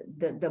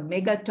the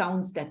mega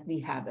towns that we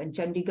have, and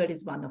Chandigarh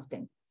is one of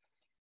them.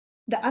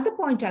 The other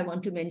point I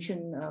want to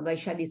mention,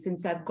 Vaishali,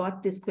 since I've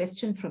got this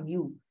question from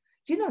you,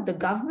 the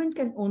government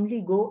can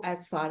only go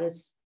as far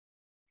as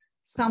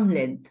some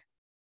length.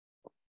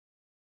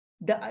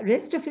 The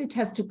rest of it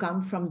has to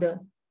come from the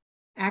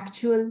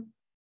actual,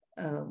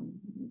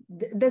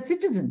 the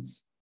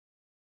citizens.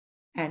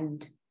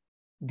 And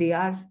they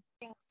are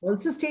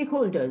also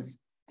stakeholders.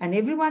 And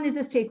everyone is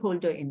a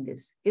stakeholder in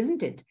this,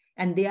 isn't it?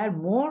 And they are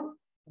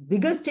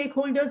bigger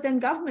stakeholders than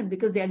government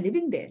because they are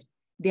living there.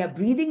 They are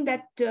breathing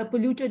that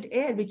polluted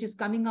air, which is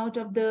coming out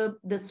of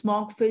the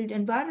smog-filled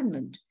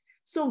environment.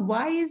 So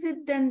why is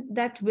it then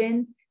that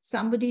when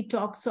somebody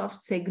talks of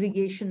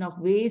segregation of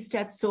waste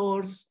at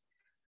source,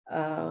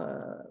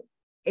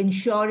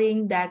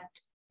 ensuring that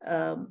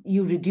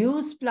you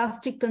reduce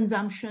plastic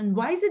consumption,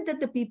 why is it that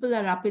the people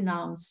are up in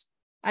arms?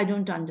 I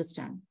don't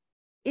understand.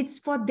 It's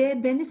for their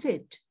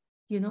benefit,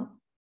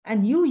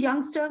 and you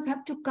youngsters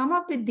have to come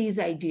up with these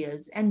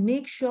ideas and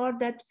make sure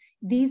that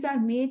these are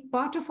made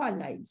part of our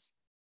lives.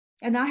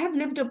 And I have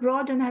lived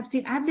abroad and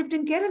I've lived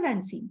in Kerala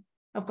and seen.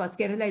 Of course,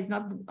 Kerala is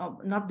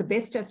not the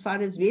best as far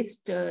as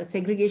waste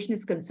segregation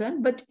is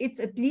concerned, but it's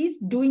at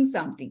least doing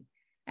something.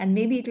 And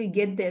maybe it will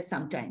get there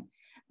sometime.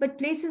 But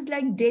places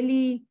like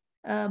Delhi,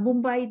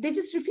 Mumbai, they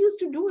just refuse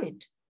to do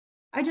it.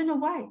 I don't know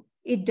why.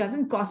 It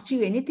doesn't cost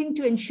you anything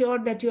to ensure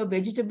that your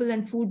vegetable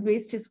and food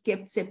waste is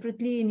kept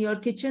separately in your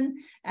kitchen,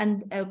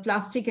 and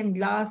plastic and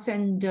glass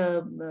and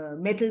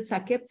metals are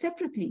kept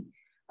separately.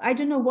 I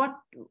don't know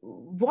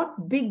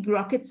what big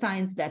rocket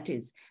science that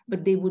is,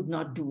 but they would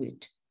not do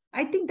it.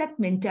 I think that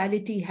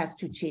mentality has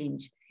to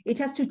change. It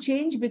has to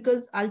change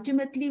because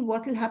ultimately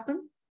what will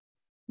happen?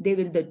 They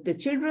will, the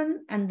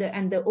children and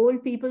the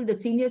old people, the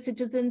senior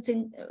citizens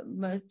in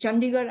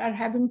Chandigarh are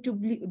having to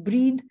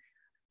breathe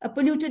a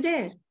polluted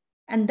air.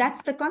 And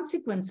that's the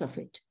consequence of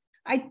it.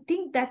 I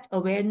think that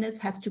awareness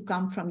has to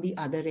come from the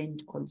other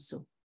end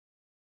also.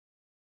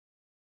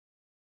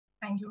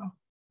 Thank you.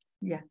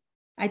 Yeah.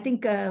 I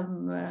think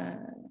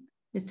Mr.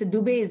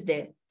 Dubey is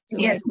there. So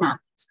yes, ma'am.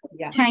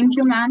 Yeah. Thank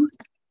you, ma'am.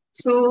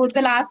 So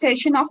the last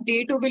session of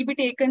day 2 will be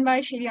taken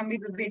by Shri Amit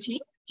Dubey.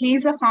 He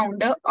is a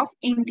founder of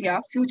India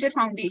Future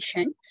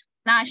Foundation,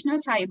 National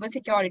Cyber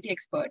Security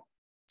Expert.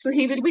 So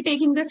he will be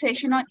taking the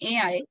session on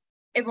AI,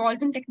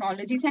 evolving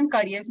technologies and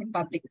careers in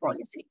public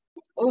policy.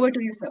 Over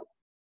to you, sir.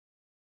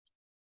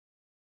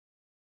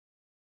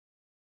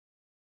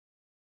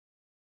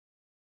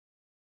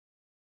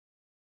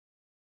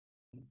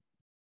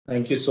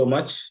 Thank you so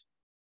much.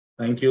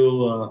 Thank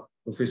you,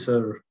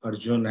 Professor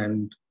Arjun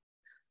and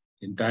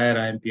entire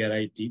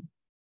IMPRI team.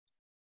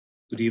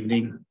 Good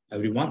evening,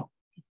 everyone.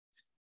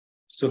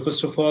 So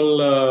first of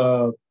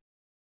all,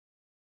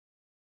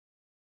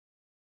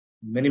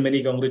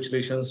 many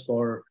congratulations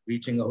for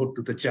reaching out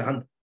to the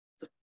Chand.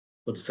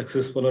 for the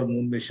successful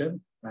moon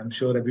mission. I'm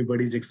sure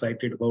everybody's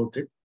excited about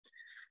it.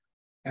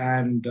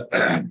 And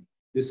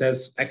this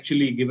has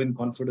actually given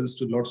confidence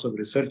to lots of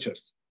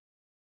researchers,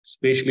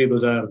 especially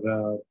those are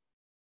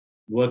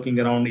working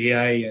around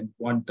AI and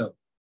quantum.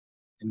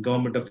 And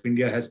Government of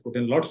India has put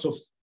in lots of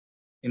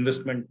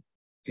investment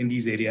in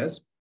these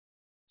areas.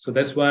 So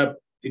that's why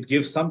it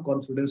gives some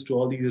confidence to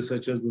all these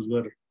researchers who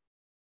were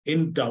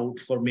in doubt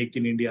for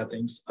making India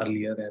things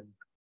earlier. And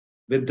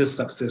with this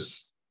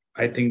success,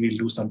 I think we'll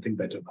do something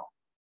better now.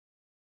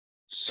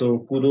 So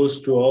kudos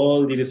to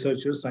all the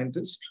researchers,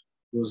 scientists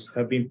who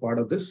have been part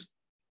of this.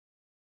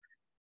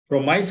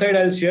 From my side,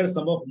 I'll share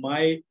some of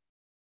my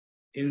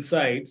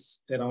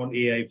insights around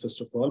AI,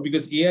 first of all,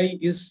 because AI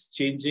is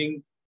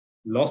changing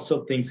lots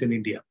of things in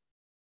India.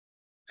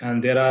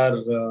 And there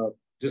are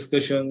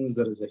discussions,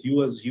 there is a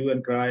hue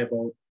and cry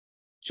about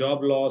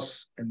job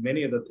loss and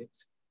many other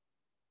things.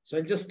 So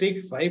I'll just take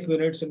 5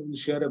 minutes and we'll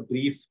share a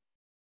brief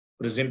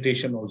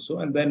presentation also,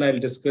 and then I'll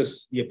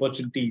discuss the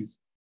opportunities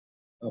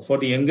for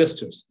the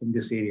youngsters in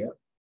this area.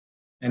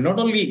 And not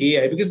only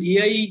AI, because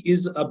AI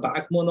is a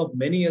backbone of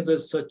many other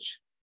such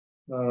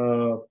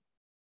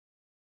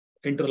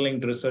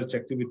interlinked research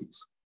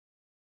activities.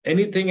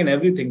 Anything and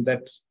everything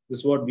that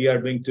is what we are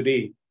doing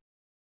today,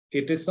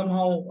 it is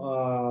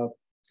somehow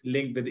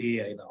linked with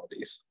AI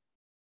nowadays.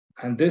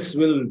 And this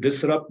will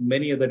disrupt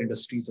many other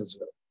industries as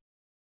well.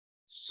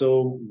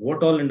 So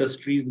what all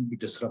industries will be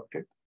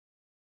disrupted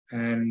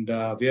and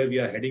where we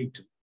are heading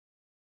to?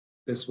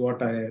 This is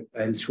what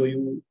I'll show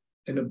you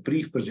in a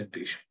brief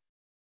presentation.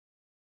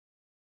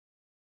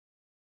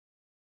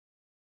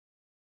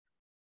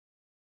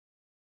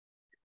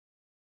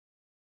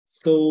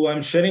 So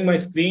I'm sharing my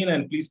screen,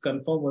 and please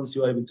confirm once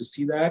you are able to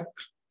see that.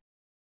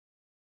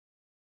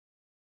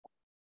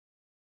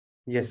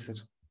 Yes, sir.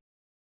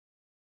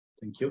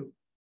 Thank you.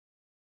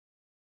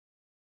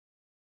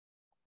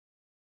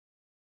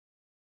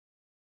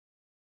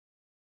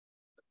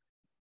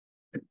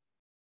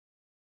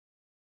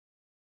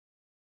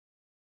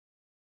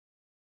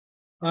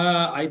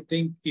 I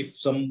think if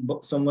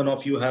someone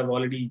of you have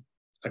already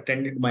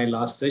attended my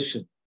last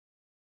session,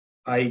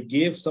 I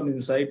gave some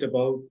insight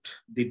about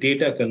the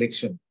data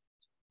collection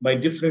by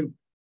different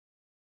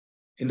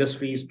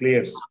industries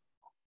players.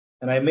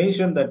 And I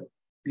mentioned that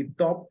the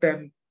top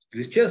 10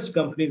 richest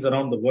companies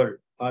around the world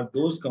are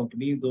those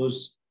companies,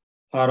 those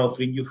are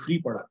offering you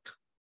free product.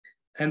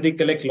 And they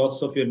collect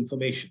lots of your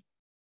information,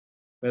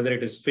 whether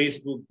it is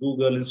Facebook,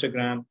 Google,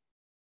 Instagram,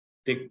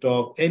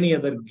 TikTok, any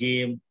other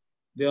game.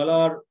 They all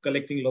are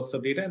collecting lots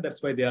of data, and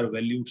that's why they are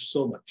valued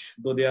so much,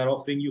 though they are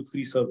offering you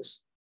free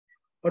service.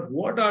 But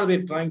what are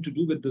they trying to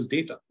do with this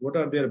data? What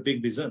are their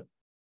big vision?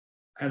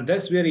 And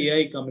that's where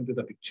AI come into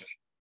the picture.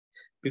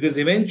 Because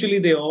eventually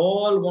they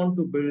all want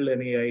to build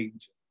an AI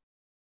engine,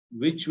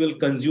 which will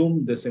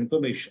consume this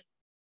information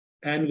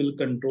and will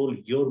control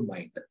your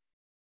mind.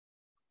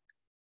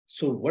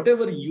 So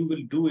whatever you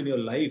will do in your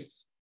life,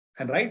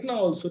 and right now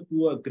also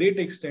to a great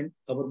extent,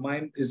 our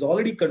mind is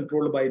already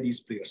controlled by these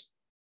players.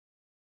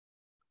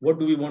 What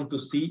do we want to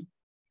see?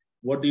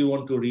 What do you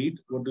want to read?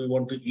 What do you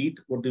want to eat?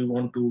 What do you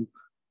want to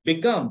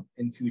become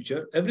in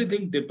future?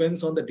 Everything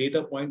depends on the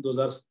data point.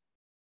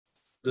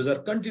 Those are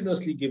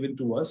continuously given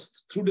to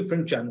us through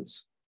different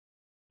channels.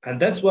 And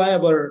that's why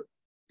our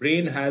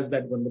brain has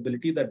that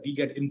vulnerability that we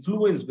get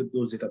influenced with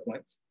those data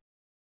points.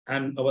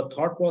 And our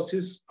thought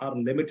process are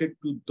limited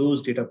to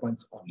those data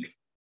points only.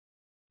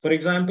 For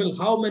example,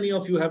 how many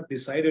of you have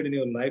decided in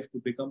your life to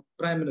become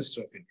Prime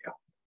Minister of India?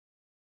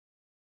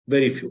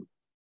 Very few.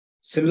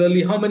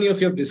 Similarly, how many of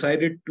you have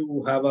decided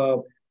to have a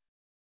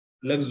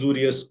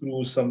luxurious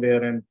cruise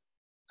somewhere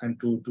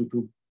and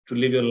to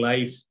live your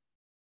life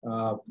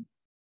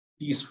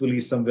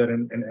peacefully somewhere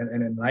in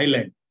an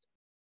island?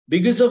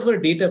 Because of our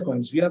data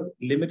points, we are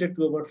limited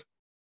to our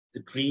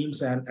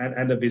dreams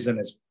and the vision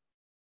as well.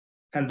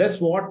 And that's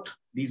what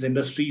these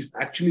industries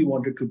actually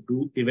wanted to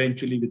do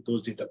eventually with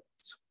those data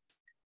points.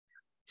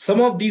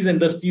 Some of these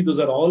industries, those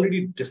are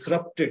already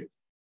disrupted.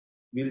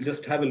 We'll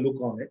just have a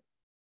look on it.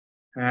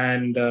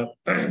 And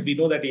we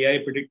know that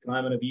AI predict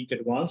crime in a week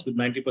advance with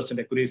 90%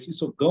 accuracy.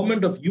 So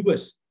government of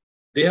US,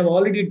 they have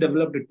already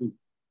developed a tool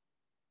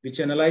which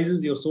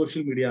analyzes your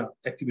social media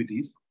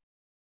activities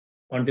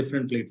on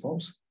different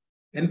platforms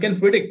and can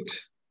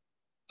predict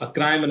a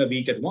crime in a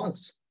week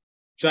advance.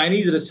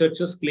 Chinese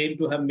researchers claim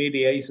to have made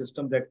AI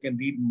system that can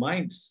read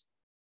minds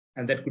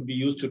and that could be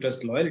used to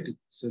test loyalty.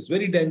 So it's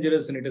very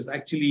dangerous, and it is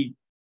actually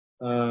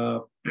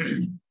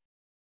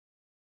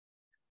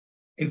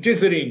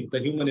interfering the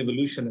human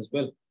evolution as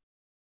well.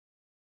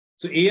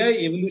 So AI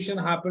evolution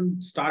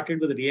started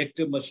with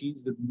reactive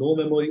machines with no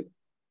memory.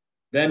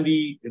 Then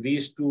we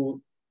reached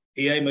to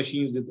AI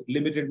machines with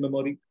limited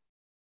memory.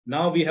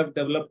 Now we have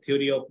developed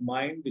theory of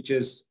mind, which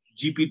is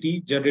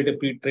GPT, generative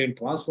pre-trained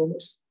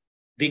transformers.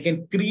 They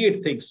can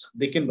create things.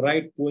 They can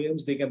write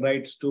poems. They can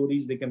write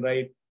stories. They can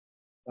write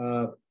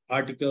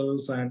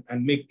articles and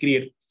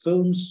create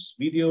films,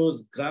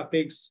 videos,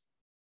 graphics.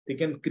 They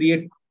can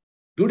create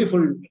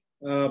beautiful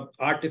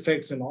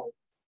artifacts and all.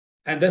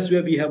 And that's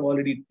where we have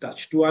already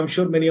touched to. I'm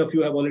sure many of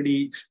you have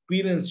already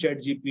experienced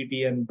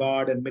ChatGPT and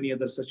Bard and many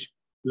other such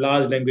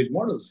large language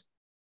models.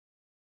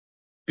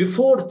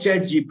 Before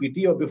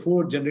ChatGPT or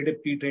before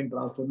generative pre-trained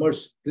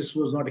transformers, this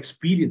was not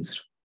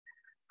experienced.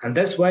 And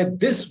that's why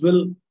this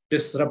will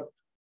disrupt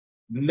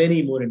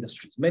many more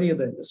industries, many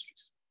other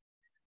industries.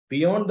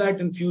 Beyond that,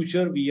 in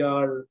future, we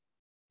are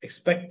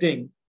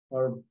expecting,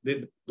 though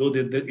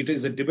it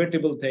is a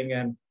debatable thing,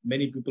 and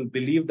many people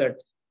believe that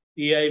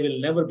AI will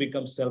never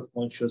become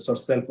self-conscious or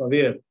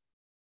self-aware.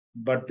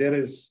 But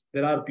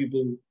there are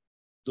people,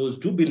 those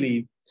do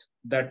believe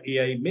that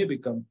AI may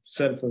become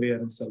self-aware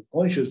and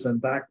self-conscious,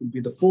 and that will be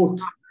the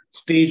fourth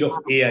stage of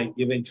AI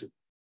eventually.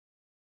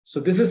 So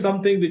this is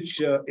something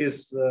which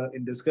is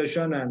in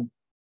discussion, and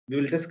we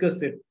will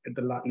discuss it at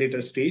the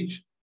later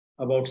stage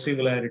about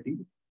singularity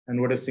and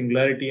what is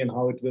singularity and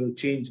how it will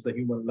change the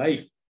human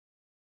life.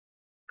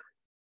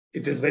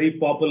 It is very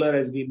popular,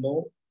 as we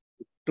know.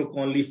 It took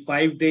only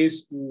 5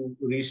 days to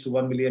reach to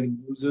 1 million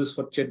users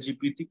for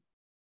ChatGPT.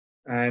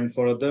 And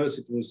for others,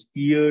 it was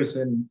years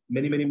and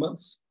many, many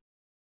months.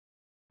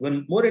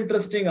 One more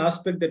interesting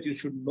aspect that you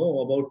should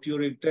know about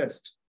Turing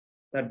test,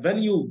 that when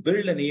you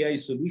build an AI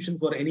solution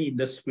for any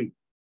industry,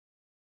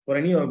 for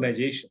any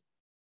organization,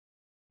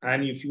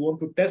 and if you want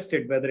to test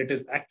it, whether it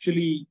is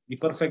actually the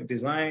perfect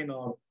design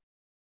or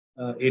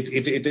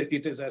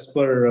it is as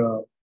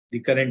per the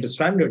current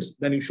standards,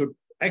 then you should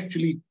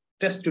actually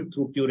test it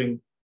through Turing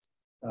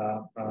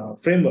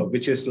framework,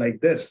 which is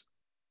like this.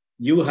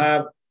 You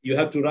have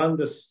to run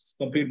this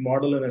complete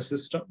model in a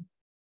system,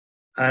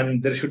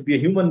 and there should be a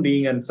human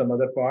being and some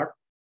other part.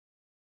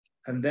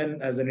 And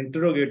then as an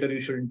interrogator, you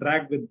should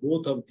interact with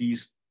both of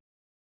these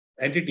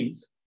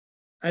entities.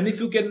 And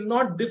if you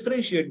cannot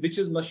differentiate which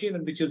is machine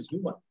and which is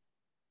human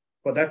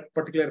for that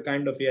particular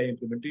kind of AI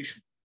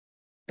implementation,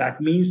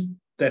 that means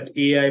that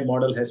AI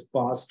model has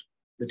passed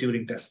the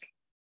Turing test.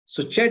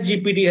 So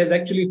ChatGPT has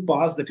actually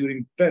passed the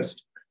Turing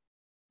test,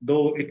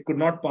 though it could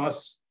not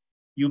pass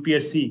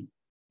UPSC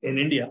in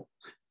India,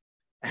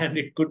 and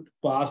it could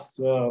pass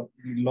the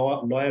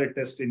lawyer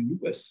test in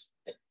US.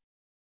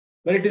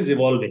 But it is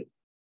evolving.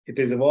 It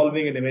is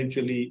evolving, and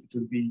eventually it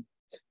will be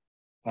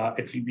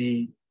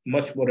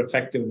much more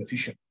effective and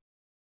efficient.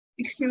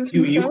 Excuse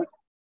me, sir.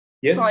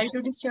 Yes? Sorry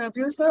to disturb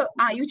you, sir.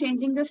 Are you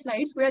changing the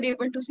slides? We are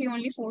able to see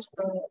only 4.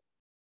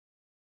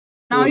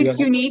 Now it's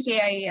unique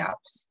AI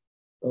apps.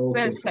 Okay.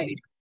 12 slide.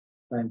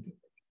 Thank you.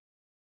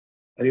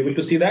 Are you able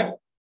to see that?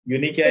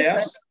 Unique AI Yes,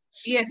 apps? sir.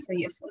 Yes, sir.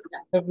 Yes, sir.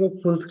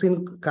 Full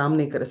screen काम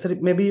नहीं कर sir.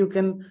 Maybe you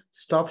can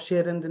stop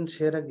share and then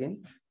share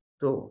again.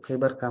 तो कई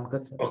बार काम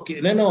करता है.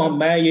 Okay, no,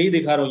 मैं यही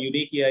दिखा रहा हूँ,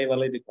 यूनिक AI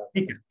वाला ही दिखा रहा हूँ.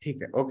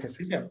 ठीक है, okay sir.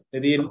 ठीक है.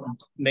 यदि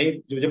नहीं,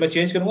 जब मैं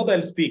चेंज करूँगा तो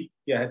I'll speak.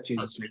 क्या है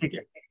चेंजेस? ठीक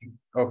है.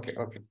 Okay,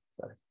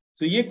 sorry.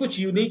 So ये कुछ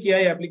unique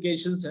AI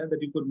applications हैं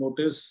that you could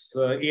notice.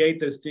 AI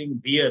testing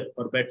beer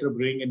or better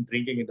brewing and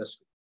drinking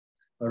industry.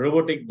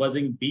 Robotic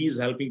buzzing bees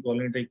helping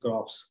pollinate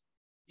crops.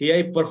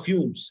 AI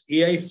perfumes,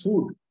 AI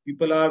food.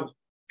 People are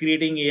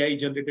creating AI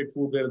generated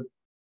food where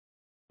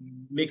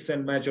mix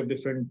and match of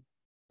different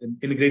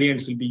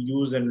ingredients will be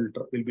used and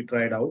will be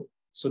tried out.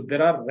 So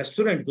there are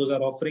restaurants, those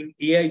are offering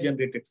AI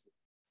generated food.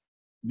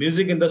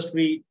 Music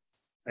industry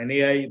and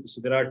AI,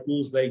 so there are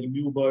tools like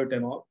Newbert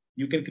and all.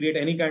 You can create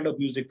any kind of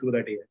music through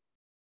that AI.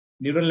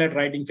 Neural net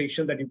writing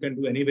fiction that you can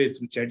do anyways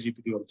through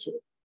ChatGPT also.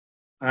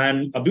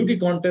 And a beauty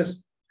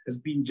contest has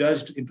been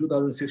judged in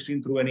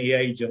 2016 through an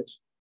AI judge,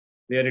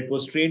 where it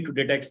was trained to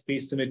detect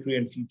face symmetry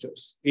and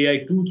features.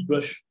 AI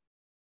toothbrush.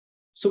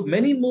 So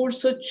many more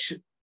such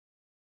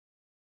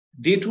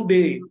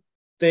day-to-day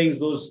things,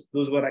 those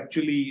were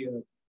actually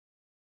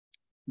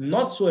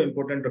not so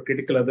important or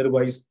critical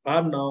otherwise,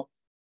 are now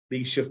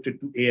being shifted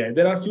to AI.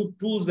 There are a few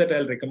tools that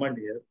I'll recommend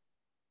here.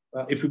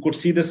 If you could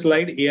see the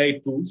slide, AI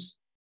tools,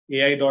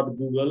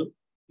 ai.google,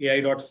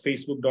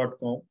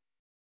 ai.facebook.com.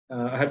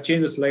 I have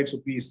changed the slide, so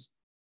please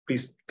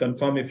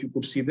confirm if you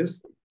could see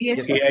this.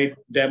 Yes, sir.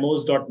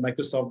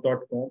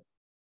 AI.demos.microsoft.com,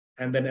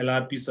 and then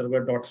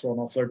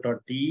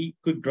lrpserver.frontoffer.de,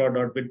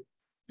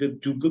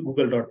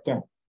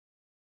 quickdraw.google.com.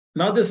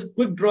 Now this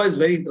quick draw is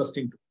very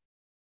interesting.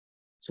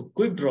 So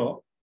quick draw,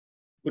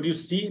 could you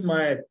see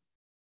my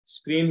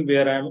screen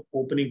where I'm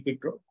opening quick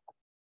draw?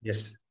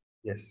 Yes.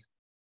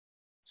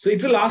 So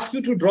it will ask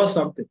you to draw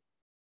something,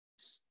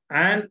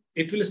 and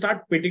it will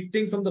start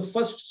predicting from the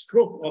first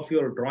stroke of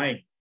your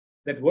drawing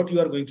that what you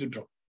are going to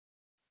draw.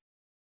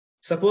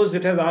 Suppose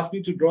it has asked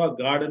me to draw a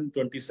garden in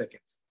 20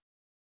 seconds.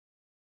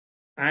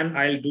 And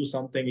I'll do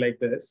something like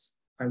this.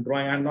 I'm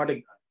drawing, I'm not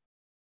a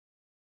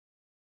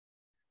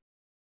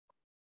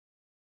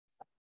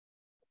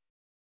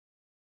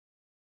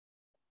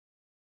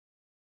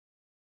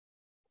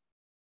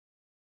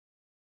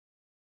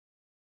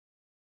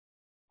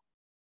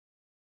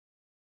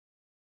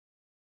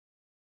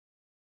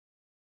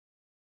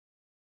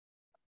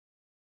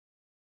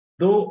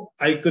though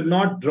I could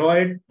not draw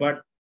it,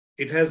 but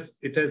it has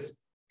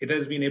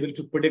been able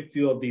to predict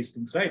few of these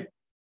things, right?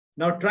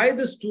 Now try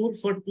this tool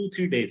for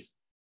 2-3 days.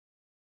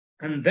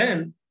 And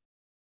then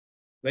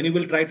when you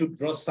will try to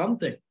draw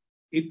something,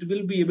 it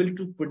will be able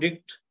to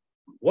predict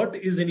what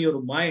is in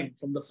your mind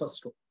from the first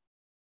stroke.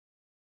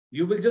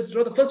 You will just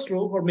draw the first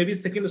stroke or maybe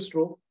second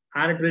stroke,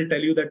 and it will tell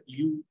you that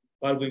you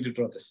are going to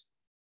draw this.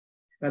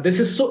 Now, this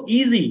is so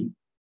easy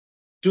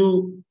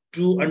to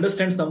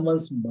understand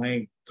someone's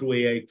mind through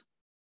AI.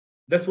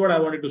 That's what I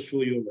wanted to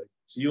show you.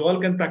 So you all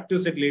can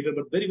practice it later,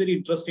 but very, very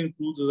interesting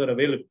tools are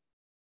available.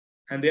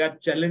 And they are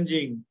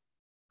challenging.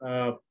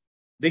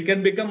 They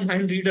can become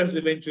mind readers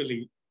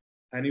eventually,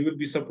 and you will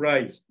be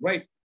surprised,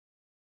 right?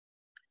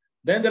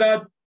 Then there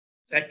are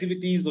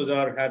activities, those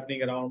are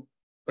happening around.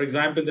 For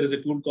example, there is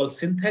a tool called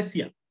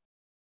Synthesia.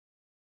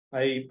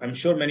 I'm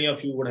sure many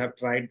of you would have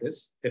tried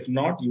this. If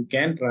not, you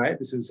can try.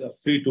 This is a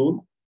free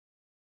tool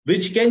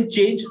which can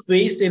change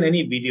face in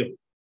any video.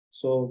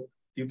 So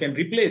you can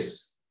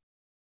replace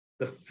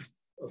the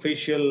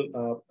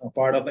facial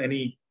part of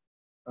any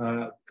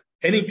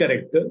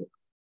character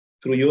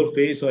through your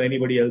face or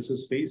anybody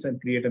else's face and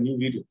create a new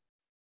video.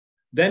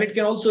 Then it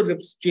can also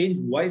change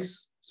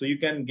voice. So you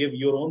can give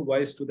your own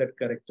voice to that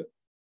character,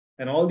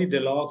 and all the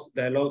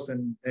dialogues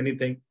and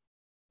anything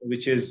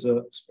which is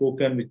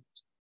spoken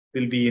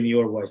will be in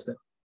your voice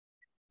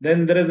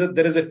then. There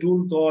is a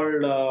tool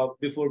called,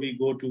 before we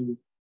go to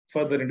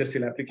further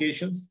industrial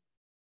applications,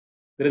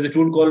 there is a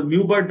tool called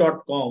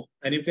Muber.com,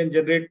 and you can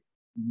generate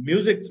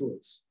music through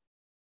it.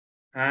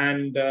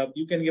 And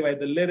you can give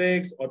either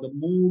lyrics or the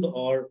mood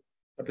or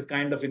the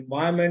kind of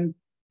environment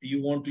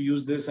you want to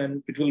use this,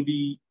 and it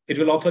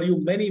will offer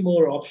you many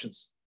more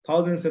options,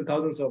 thousands and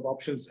thousands of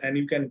options, and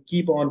you can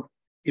keep on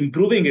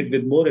improving it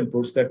with more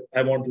inputs that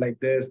I want like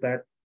this,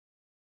 that,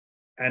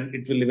 and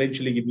it will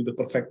eventually give you the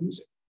perfect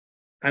music.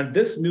 And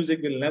this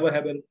music will never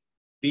have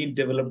been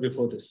developed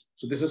before this.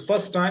 So this is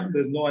first time,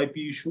 there's no IP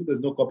issue,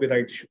 there's no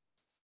copyright issue.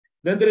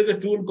 Then there is a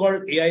tool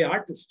called AI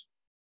Artist.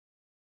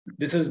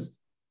 This is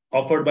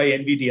offered by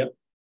NVIDIA.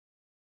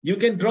 You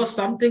can draw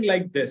something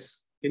like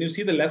this. Can you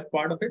see the left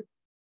part of it?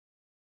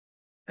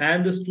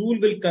 And this tool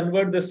will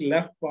convert this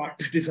left part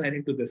design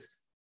into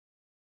this.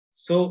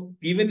 So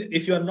even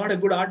if you are not a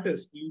good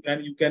artist, you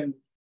can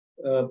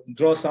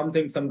draw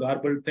something, some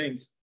garbled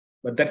things,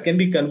 but that can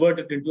be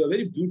converted into a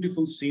very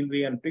beautiful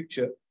scenery and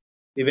picture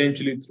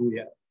eventually through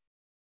AI.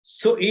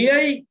 So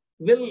AI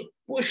will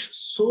push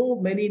so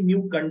many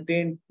new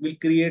content, will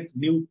create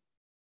new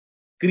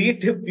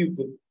creative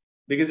people,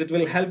 because it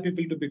will help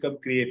people to become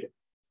creative.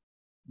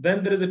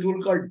 Then there is a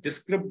tool called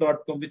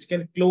Descript.com, which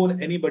can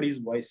clone anybody's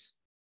voice.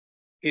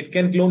 It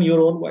can clone your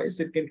own voice.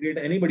 It can create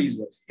anybody's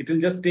voice. It will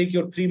just take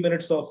your 3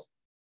 minutes of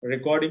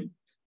recording,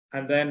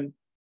 and then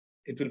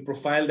it will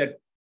profile that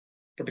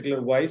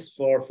particular voice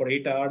for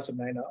 8 hours or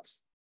 9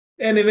 hours.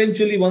 And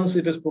eventually, once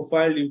it is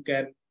profiled, you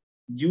can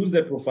use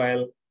that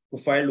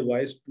profiled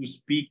voice to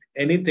speak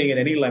anything in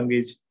any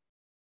language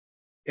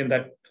in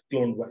that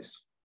cloned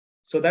voice.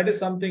 So that is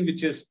something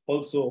which is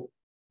also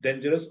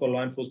dangerous for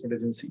law enforcement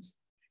agencies.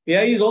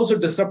 AI is also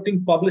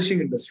disrupting publishing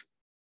industry.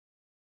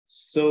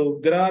 So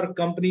there are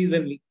companies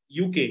in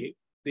UK,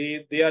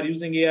 they are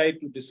using AI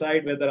to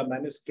decide whether a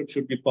manuscript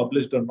should be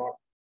published or not.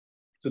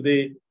 So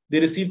they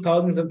receive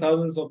thousands and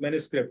thousands of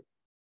manuscripts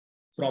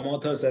from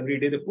authors every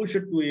day. They push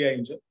it to AI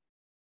engine.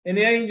 And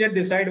AI engine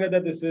decide whether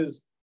this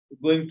is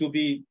going to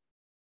be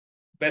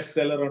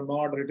bestseller or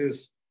not, or it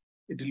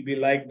will be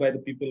liked by the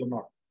people or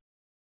not.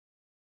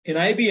 In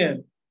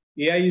IBM,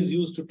 AI is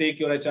used to take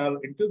your HR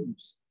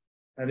interviews,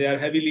 and they are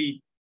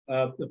heavily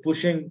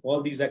pushing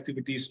all these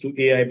activities to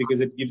AI because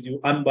it gives you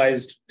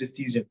unbiased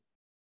decision.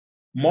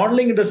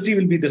 Modeling industry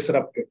will be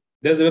disrupted.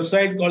 There's a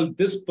website called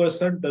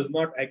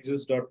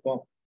thispersondoesnotexist.com.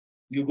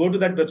 You go to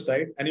that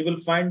website and you will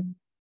find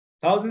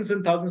thousands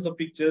and thousands of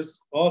pictures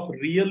of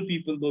real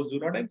people. Those do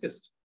not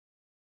exist.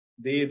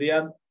 They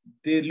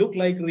look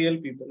like real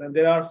people, and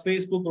there are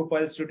Facebook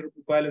profiles, Twitter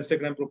profile,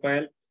 Instagram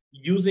profile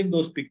using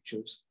those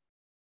pictures,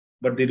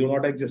 but they do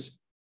not exist.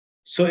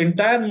 So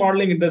entire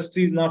modeling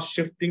industry is now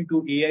shifting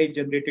to AI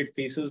generated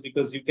faces,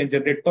 because you can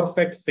generate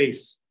perfect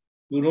face.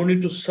 You don't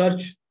need to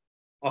search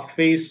a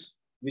face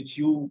which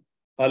you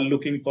are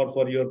looking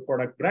for your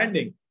product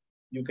branding.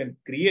 You can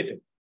create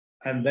it,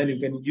 and then you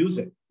can use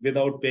it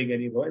without paying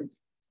any royalty.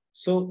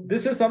 So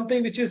this is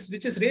something which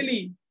is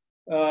really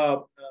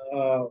will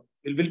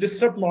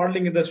disrupt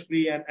modeling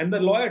industry and the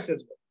lawyers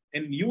as well.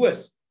 In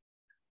US,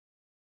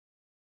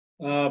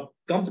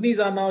 companies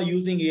are now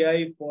using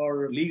AI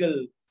for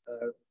legal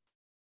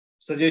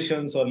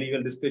suggestions or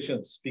legal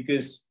discussions,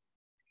 because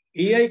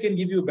AI can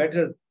give you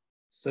better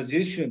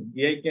suggestion.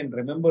 AI can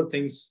remember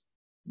things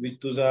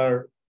which those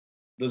are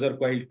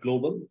quite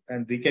global,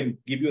 and they can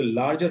give you a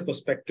larger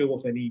perspective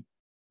of any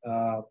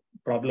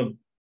problem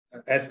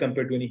as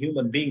compared to any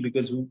human being,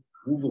 because who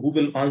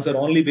will answer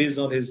only based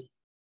on his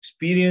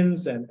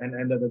experience and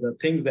the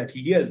things that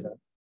he has done.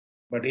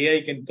 But AI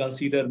can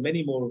consider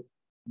many more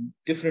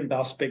different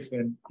aspects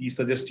when he's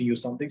suggesting you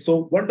something.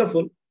 So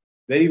wonderful,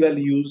 very well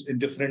used in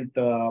different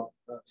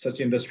such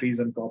industries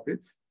and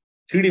corporates.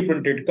 3D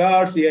printed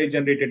cards, AI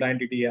generated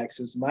identity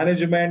access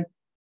management,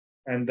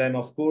 and then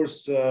of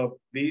course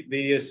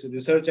various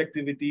research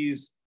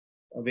activities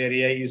where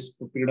AI is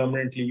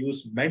predominantly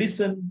used.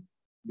 Medicine,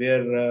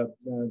 where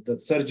the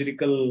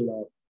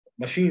surgical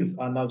machines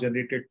are now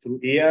generated through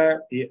AI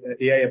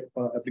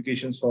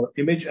applications for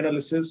image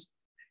analysis,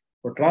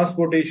 for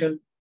transportation.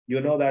 You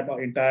know that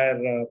our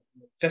entire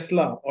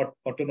Tesla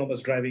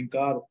autonomous driving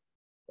car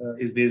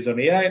is based on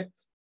AI.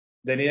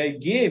 Then AI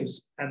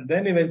games, and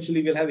then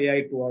eventually we'll have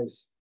AI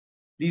toys.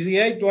 These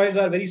AI toys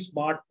are very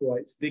smart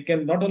toys. They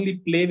can not only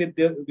play with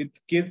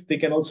kids, they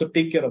can also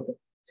take care of them.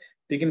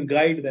 They can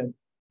guide them.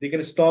 They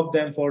can stop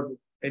them for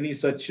any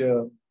such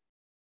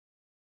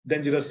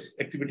dangerous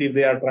activity if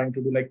they are trying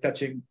to do, like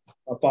touching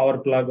a power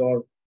plug,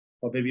 or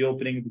maybe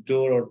opening the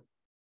door,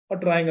 or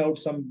trying out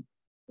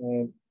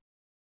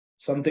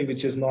something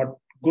which is not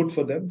good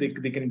for them. They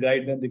can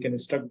guide them, they can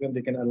instruct them,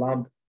 they can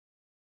alarm them.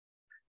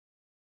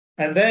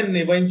 And then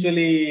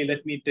eventually,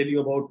 let me tell you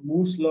about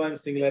Moore's law and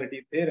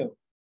singularity theorem.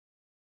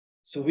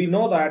 So we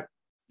know that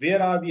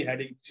where are we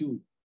heading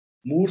to?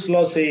 Moore's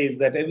law says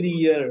that every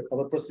year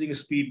our processing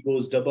speed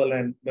goes double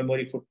and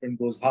memory footprint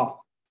goes half.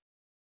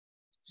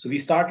 So we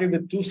started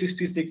with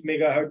 266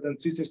 megahertz, then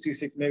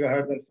 366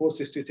 megahertz, then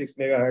 466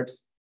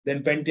 megahertz,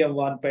 then Pentium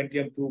 1,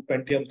 Pentium 2,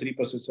 Pentium 3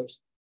 processors,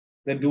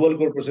 then dual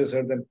core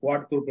processor, then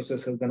quad core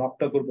processors, then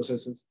octa core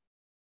processors.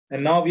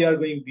 And now we are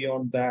going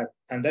beyond that.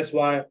 And that's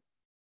why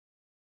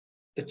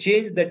the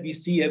change that we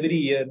see every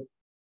year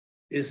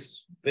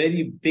is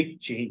very big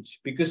change,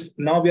 because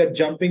now we are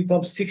jumping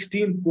from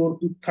 16 core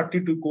to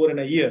 32 core in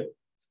a year,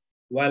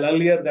 while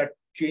earlier that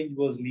change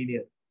was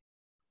linear.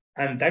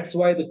 And that's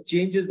why the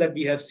changes that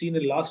we have seen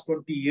in the last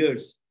 20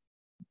 years,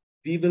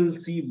 we will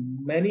see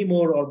many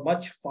more or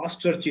much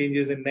faster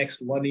changes in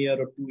next 1 year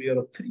or 2 year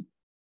or 3,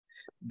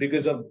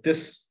 because of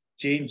this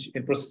change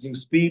in processing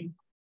speed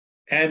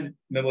and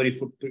memory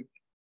footprint.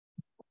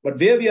 But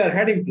where we are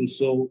heading to,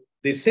 so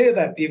they say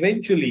that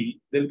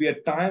eventually there'll be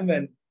a time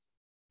when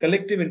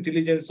collective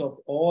intelligence of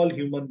all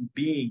human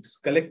beings,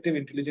 collective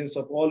intelligence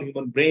of all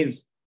human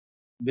brains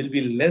will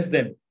be less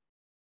than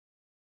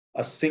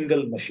a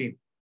single machine.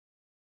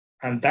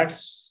 And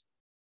that's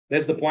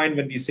the point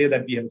when we say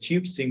that we have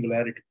achieved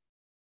singularity.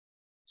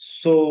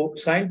 So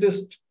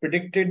scientists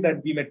predicted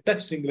that we may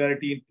touch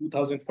singularity in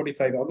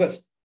 2045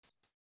 August.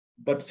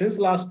 But since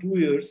last 2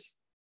 years,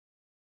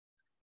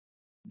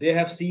 they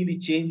have seen the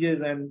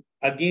changes and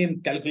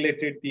again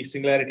calculated the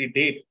singularity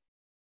date.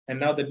 And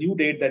now the new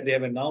date that they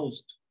have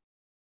announced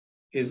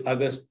is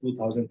August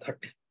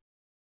 2030.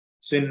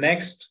 So in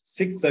next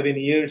 6-7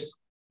 years,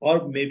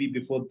 or maybe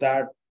before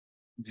that,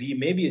 we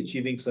may be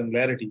achieving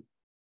singularity,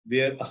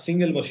 where a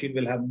single machine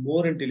will have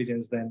more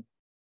intelligence than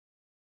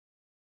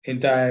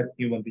entire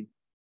human being.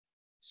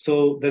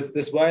 So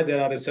that's why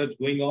there are research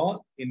going on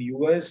in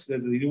US.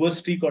 There's a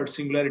university called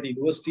Singularity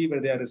University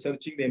where they are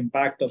researching the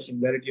impact of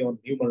singularity on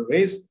human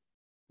race.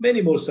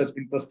 Many more such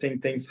interesting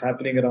things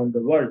happening around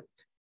the world.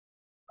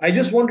 I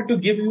just wanted to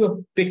give you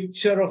a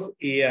picture of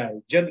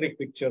AI, generic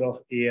picture of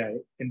AI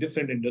in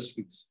different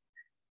industries.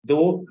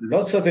 Though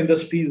lots of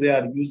industries, they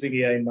are using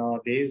AI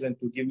nowadays, and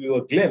to give you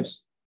a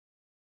glimpse,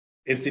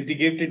 it's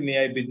integrated in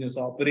AI business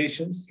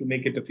operations to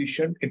make it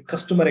efficient in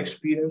customer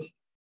experience.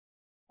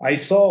 I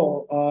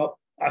saw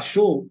a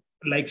show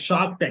like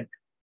Shark Tank,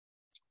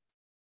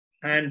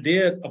 and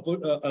there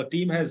a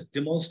team has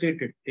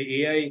demonstrated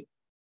a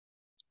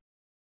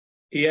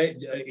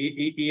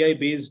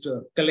AI-based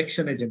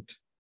collection agent.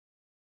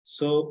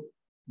 So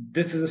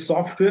this is a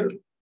software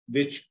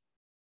which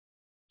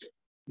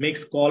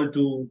makes call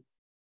to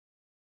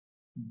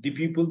the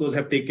people, those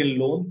have taken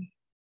loan,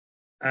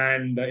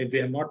 and if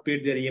they have not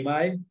paid their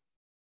EMI,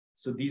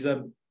 so these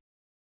are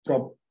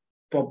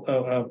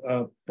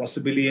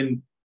possibly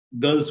in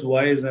girls'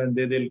 voice, and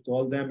they'll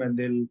call them and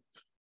they'll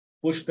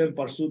push them,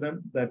 pursue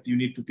them that you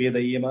need to pay the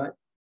EMI.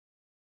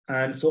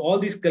 And so all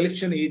these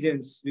collection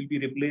agents will be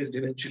replaced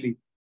eventually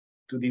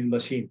to these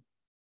machines.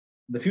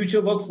 The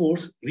future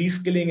workforce,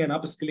 reskilling and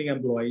upskilling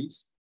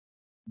employees,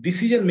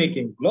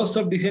 decision-making, lots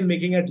of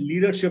decision-making at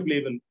leadership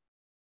level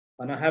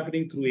are now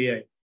happening through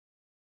AI.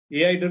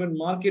 AI-driven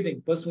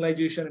marketing,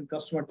 personalization, and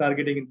customer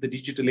targeting in the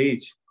digital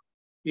age.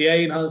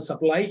 AI-enhanced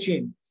supply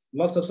chain,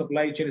 lots of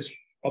supply chain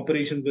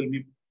operations will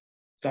be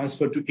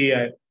transferred to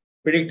AI.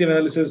 Predictive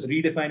analysis,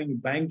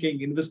 redefining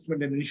banking,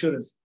 investment, and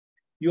insurance.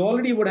 You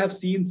already would have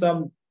seen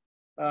some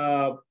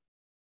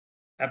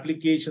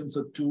applications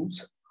or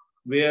tools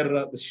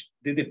where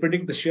they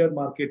predict the share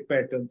market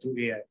pattern through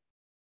AI.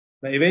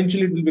 Now,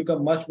 eventually, it will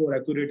become much more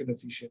accurate and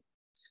efficient.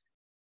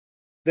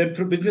 Then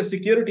for business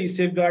security,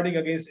 safeguarding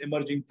against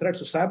emerging threats.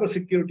 So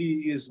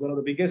cybersecurity is one of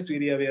the biggest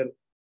area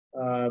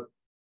where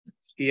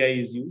AI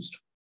is used.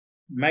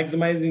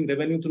 Maximizing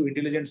revenue through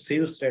intelligent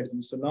sales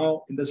strategies. So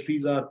now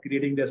industries are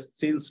creating their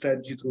sales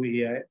strategy through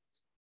AI.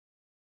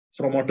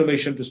 From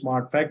automation to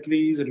smart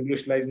factories,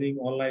 revolutionizing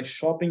online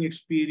shopping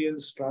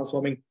experience,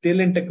 transforming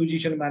talent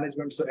acquisition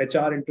management, so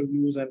HR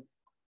interviews and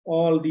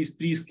all these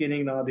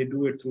pre-screening, now they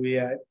do it through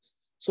AI.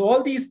 So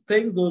all these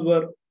things, those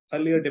were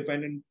earlier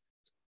dependent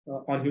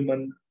on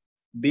human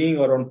being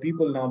or on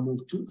people, now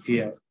move to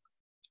AI.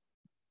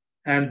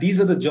 And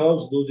these are the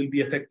jobs, those will be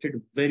affected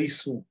very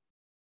soon.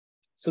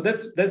 So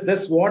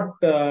that's what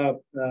I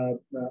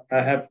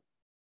have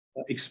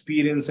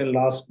experience in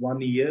last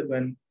 1 year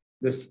when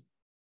this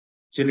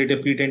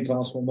generative pre-trained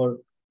transformer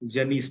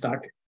journey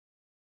started.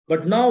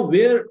 But now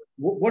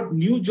what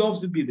new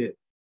jobs will be there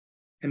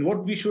and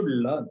what we should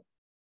learn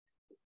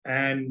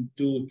and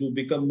to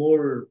become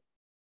more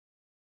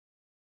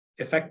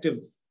effective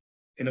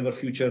in our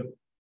future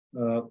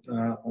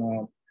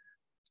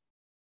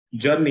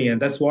journey.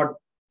 And that's what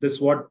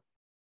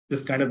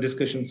this kind of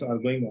discussions are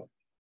going on.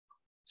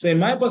 So in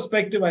my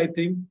perspective, I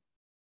think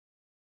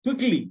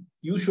quickly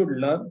you should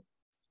learn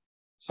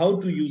how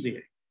to use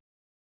AI.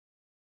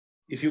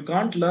 If you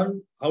can't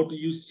learn how to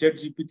use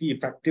ChatGPT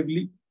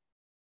effectively,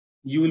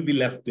 you will be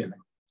left behind.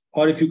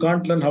 Or if you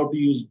can't learn how to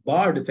use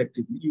Bard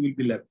effectively, you will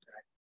be left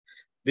behind.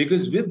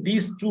 Because with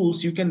these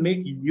tools, you can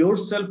make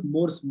yourself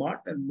more smart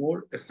and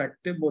more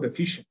effective, more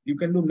efficient. You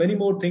can do many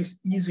more things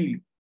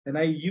easily. And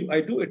I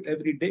do it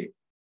every day.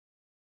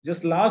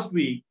 Just last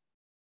week,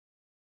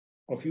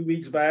 a few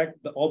weeks back,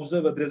 the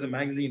Observer, there's a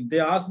magazine, they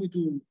asked me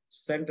to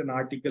send an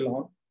article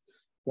on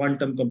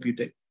quantum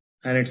computing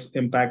and its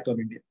impact on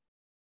India.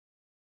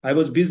 I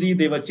was busy,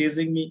 they were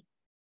chasing me,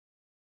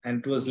 and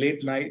it was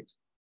late night.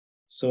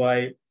 So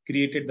I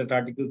created that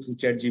article through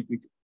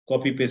ChatGPT,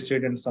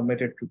 copy-pasted and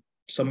submitted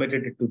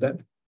it to them.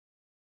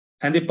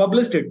 And they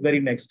published it very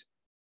next.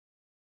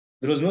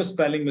 There was no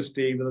spelling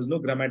mistake, there was no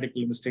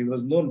grammatical mistake, there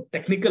was no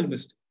technical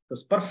mistake. It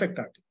was perfect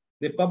article.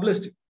 They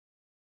published it.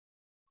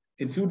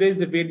 In few days,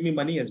 they paid me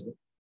money as well.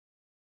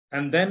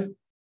 And then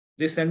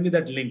they sent me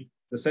that link.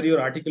 They said, your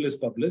article is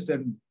published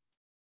and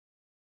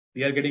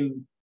we are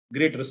getting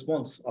great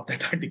response of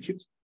that article.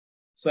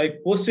 So I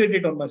posted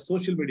it on my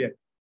social media.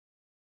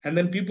 And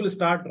then people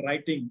start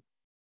writing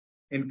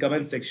in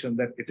comment section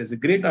that it is a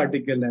great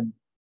article and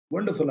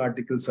wonderful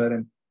article, sir,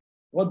 and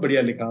bahut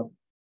badhiya likha.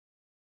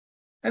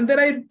 And then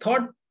I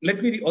thought,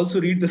 let me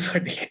also read this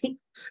article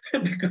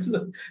because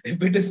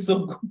if it is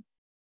so good.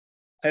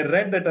 I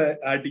read that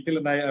article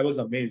and I was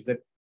amazed that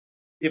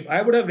if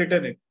I would have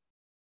written it,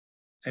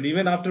 and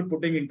even after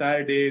putting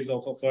entire days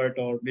of effort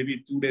or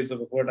maybe 2 days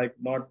of effort, I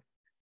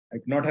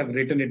could not have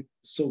written it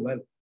so well.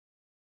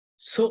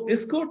 So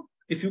it's good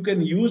if you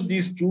can use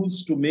these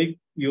tools to make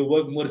your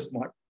work more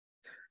smart.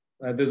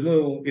 There's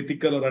no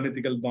ethical or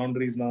unethical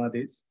boundaries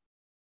nowadays.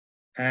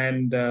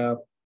 And to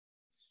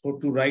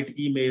write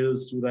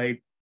emails, to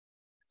write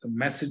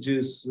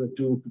messages,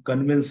 to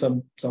convince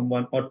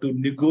someone or to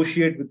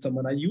negotiate with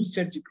someone, I use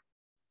ChatGPT.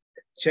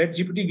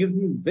 ChatGPT gives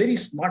me very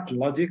smart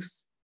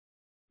logics,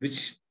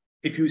 which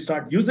if you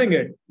start using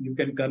it, you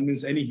can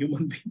convince any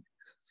human being.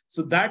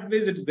 So that way,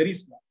 it's very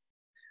smart.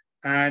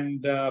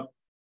 And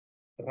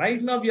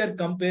right now, we are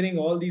comparing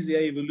all these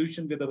AI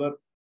evolution with our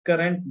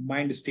current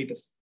mind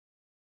status.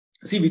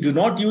 See, we do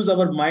not use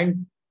our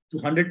mind to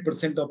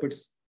 100% of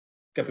its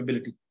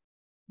capability.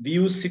 We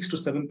use 6 to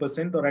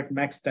 7% or at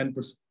max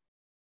 10%,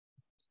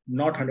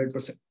 not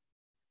 100%.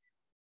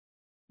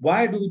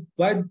 Why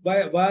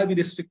are we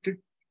restricted?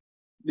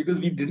 Because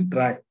we didn't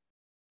try.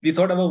 We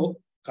thought about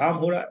काम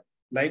हो रहा है,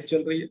 life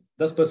चल रही है,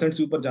 10%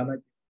 से ऊपर जाना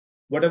है.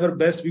 Whatever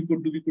best we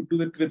could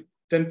do it with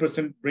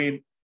 10%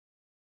 brain.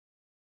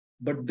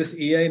 But this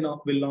AI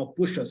will now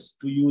push us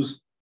to use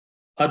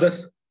other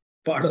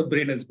part of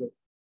brain as well.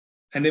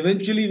 And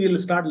eventually we'll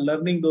start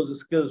learning those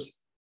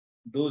skills.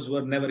 Those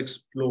were never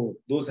explored.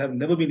 Those have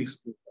never been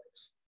explored by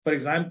us. For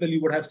example,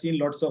 you would have seen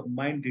lots of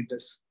mind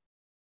readers.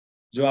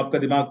 जो आपका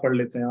दिमाग पढ़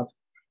लेते हैं, आप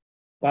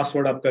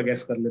password आपका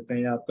gas कर लेते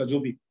हैं या आपका जो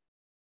भी.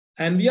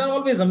 And we are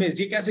always amazed,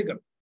 ये कैसे कर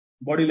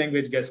बॉडी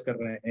लैंग्वेज गैस कर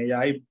रहे हैं या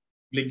आई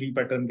ब्लिंकिंग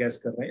पैटर्न गैस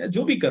कर रहे हैं या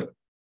जो भी कर रहे हैं.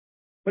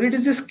 But it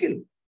is a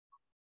skill.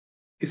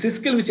 It's a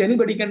skill which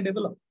anybody can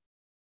develop.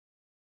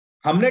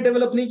 हमने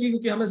डेवलप नहीं की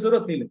क्योंकि हमें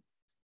जरूरत नहीं लगी.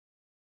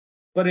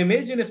 But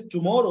imagine if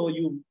tomorrow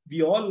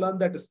we all learn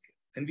that skill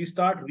and we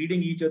start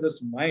reading each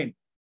other's mind.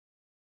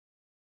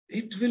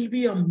 It will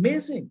be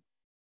amazing.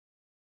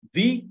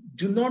 We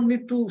do not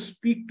need to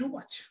speak too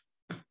much.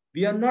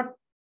 We are not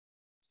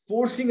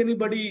forcing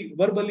anybody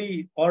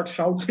verbally or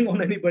shouting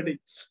on anybody.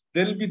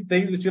 There will be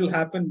things which will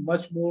happen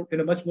in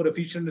a much more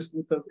efficient and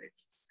smoother way.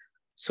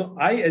 So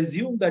I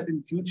assume that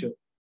in future,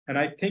 and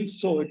I think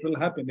so, it will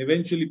happen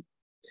eventually.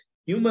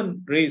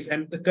 Human race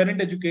and the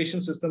current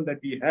education system that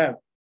we have.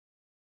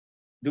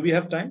 Do we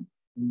have time?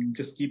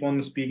 Just keep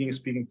on speaking.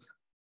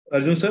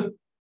 Arjun sir,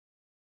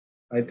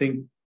 I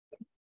think.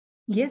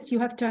 Yes, you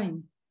have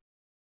time.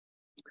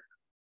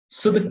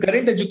 So the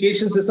current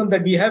education system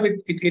that we have,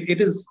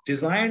 it is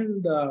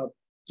designed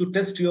to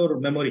test your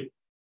memory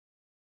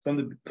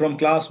from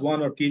class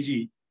 1 or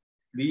KG.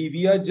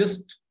 We are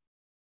just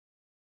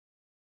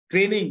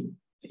training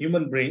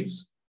human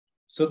brains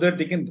so that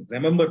they can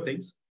remember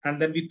things,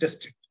 and then we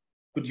test it.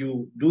 Could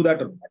you do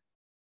that or not?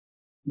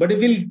 But if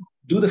we'll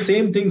do the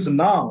same things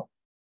now,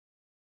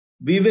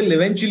 we will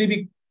eventually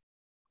be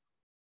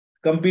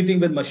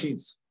competing with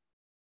machines.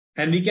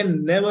 And we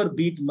can never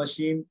beat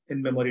machine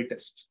in memory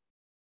test.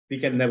 We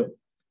can never.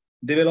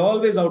 They will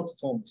always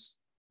outperform us.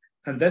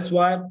 And that's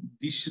why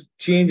we should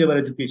change our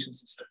education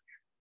system.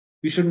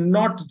 We should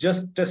not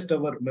just test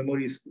our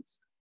memory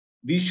skills.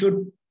 We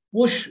should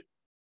push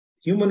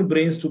human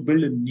brains to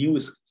build new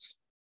skills.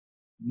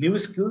 New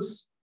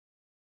skills,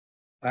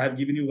 I have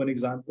given you one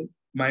example,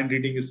 mind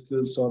reading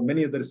skills or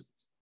many other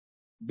skills,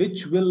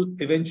 which will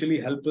eventually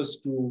help us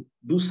to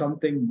do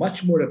something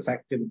much more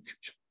effective in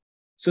future.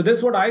 So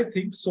that's what I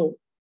think. So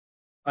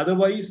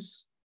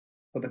otherwise,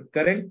 for the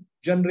current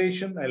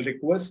generation, I'll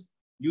request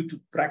you to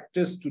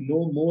practice to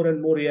know more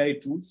and more AI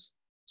tools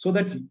so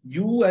that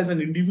you as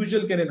an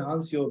individual can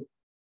enhance your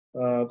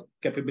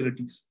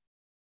capabilities.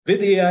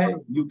 With AI,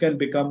 you can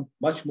become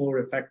much more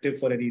effective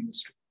for any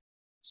industry.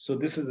 So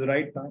this is the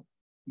right time.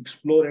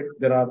 Explore it.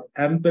 There are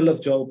ample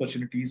of job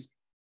opportunities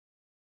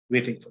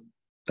waiting for you.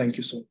 Thank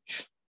you so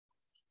much.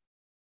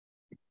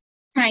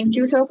 Thank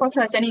you, sir, for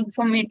such an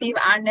informative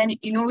and an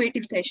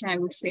innovative session, I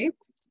would say.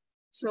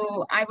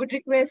 So I would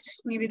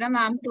request Nivedita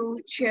ma'am to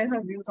share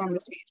her views on the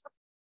same.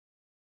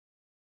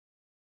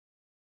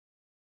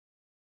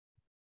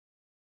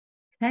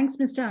 Thanks,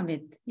 Mr.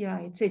 Amit. Yeah,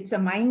 it's a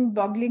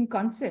mind-boggling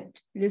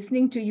concept.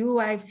 Listening to you,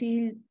 I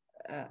feel,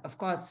 of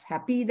course,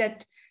 happy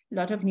that a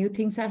lot of new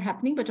things are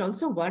happening, but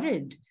also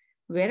worried.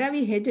 Where are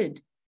we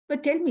headed?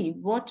 But tell me,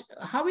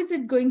 how is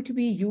it going to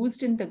be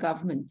used in the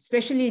government,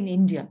 especially in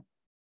India,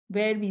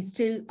 where we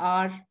still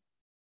are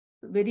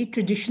very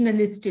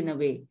traditionalist in a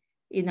way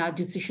in our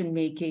decision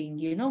making?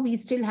 You know, we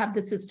still have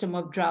the system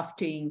of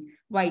drafting,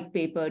 white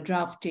paper,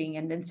 drafting,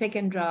 and then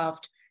second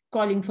draft,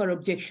 calling for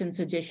objection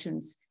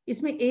suggestions.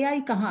 इसमें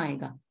AI कहाँ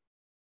आएगा?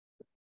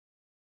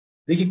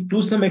 देखिए,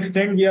 to some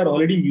extent we are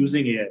already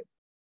using AI.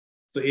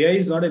 So AI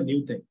is not a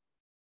new thing.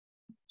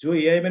 जो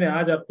AI मैंने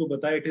आज आपको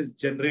बताया, it is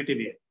generative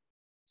AI.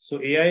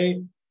 So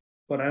AI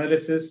for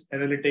analysis,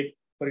 analytic,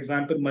 for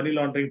example, money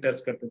laundering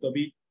test करते. तो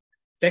अभी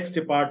टैक्स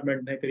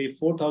डिपार्टमेंट ने करीब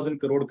 4,000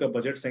 करोड़ का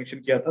बजट सैंक्शन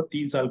किया था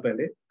 3 साल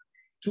पहले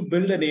to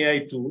build an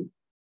AI tool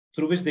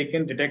through which they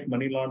can detect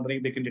money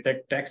laundering, they can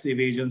detect tax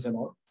evasions and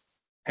all.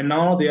 And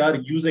now they are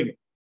using it.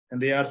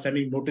 And they are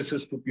sending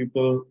notices to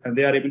people and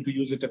they are able to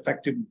use it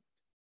effectively.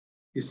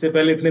 इससे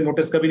पहले इतने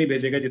notice कभी नहीं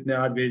भेजेगा जितने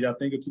आज भेजे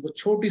जाते हैं, क्योंकि वो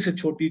छोटी से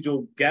छोटी जो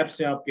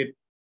गैप्स हैं आपके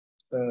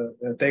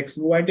टैक्स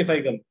वो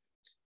आइडेंटिफाई कर,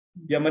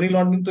 या मनी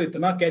लॉन्ड्रिंग तो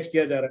इतना कैच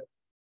किया जा रहा है,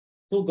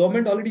 तो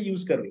गवर्नमेंट ऑलरेडी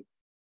यूज कर रही है.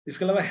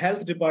 इसके अलावा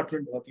हेल्थ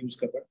डिपार्टमेंट बहुत यूज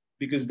कर रहा है,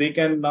 because they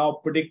can now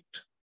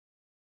predict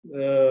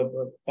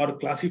और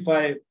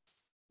क्लासीफाई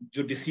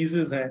जो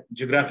डिसीजेज हैं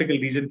जियोग्राफिकल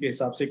रीजन के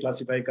हिसाब से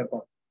क्लासीफाई कर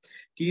पाते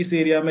कि इस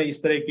एरिया में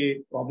इस तरह के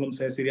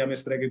प्रॉब्लम्स है, इस एरिया में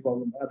इस तरह के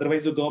प्रॉब्लम है.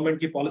 अदरवाइज जो गवर्नमेंट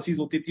की पॉलिसीज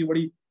होती थी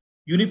बड़ी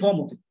यूनिफॉर्म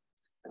होती थी.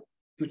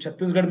 तो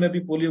छत्तीसगढ़ में भी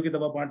पोलियो की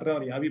दवा बांट रहे हैं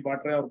और यहाँ भी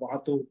बांट रहे हैं और वहां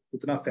तो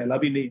उतना फैला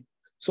भी नहीं.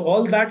 So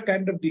all that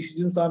kind of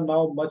decisions are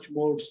now much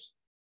more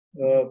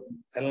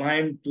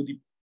aligned to the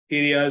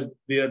areas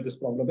where this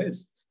problem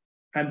is,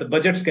 and the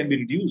budgets can be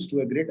reduced to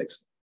a great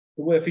extent.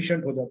 तो वो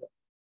efficient हो जाता है.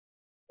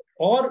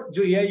 और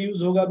जो AI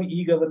यूज होगा अभी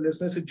e governance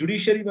में, से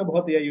जुडिशरी में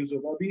बहुत AI यूज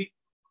होगा. अभी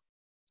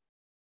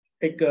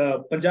एक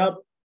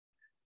पंजाब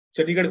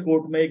चंडीगढ़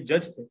कोर्ट में एक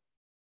जज थे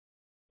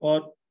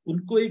और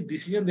उनको एक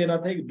डिसीजन देना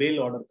था एक बेल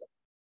ऑर्डर का.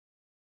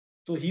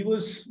 तो he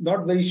was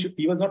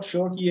not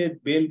sure कि ये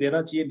बेल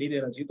देना चाहिए नहीं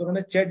देना चाहिए. तो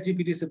उन्होंने चैट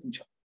जीपीटी से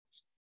पूछा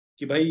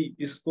कि भाई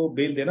इसको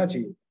बेल देना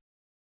चाहिए,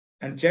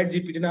 एंड चैट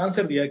जीपीटी ने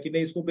आंसर दिया कि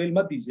नहीं, इसको बेल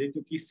मत दीजिए,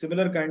 क्योंकि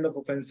सिमिलर काइंड ऑफ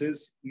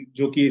ऑफेंसेस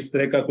जो कि इस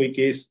तरह का कोई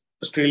केस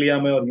ऑस्ट्रेलिया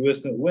में और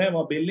यूएस में हुए हैं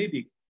वहां बेल नहीं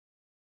दी.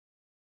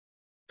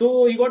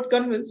 तो ही गॉट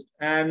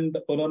कन्विंस्ड एंड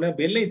उन्होंने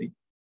बेल नहीं दी.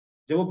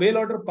 जब वो बेल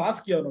ऑर्डर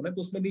पास किया उन्होंने,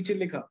 तो उसमें नीचे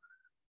लिखा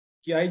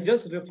कि I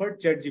just referred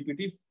chat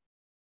GPT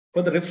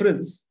for the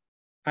reference,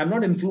 I am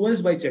not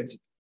influenced by chat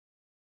GPT.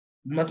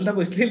 मतलब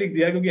इसलिए लिख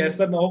दिया क्योंकि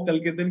ऐसा ना हो कल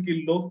के दिन कि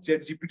लोग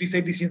चैट जीपीटी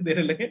से डिसीजन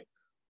देने लगे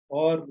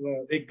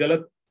और एक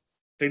गलत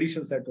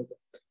ट्रेडिशन सेट होगा.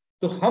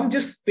 तो हम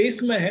जिस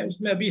फेस में है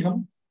उसमें अभी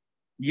हम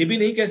ये भी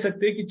नहीं कह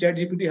सकते कि चैट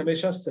जीपीटी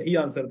हमेशा सही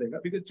आंसर देगा,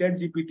 बिकॉज चैट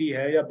जीपीटी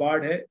है या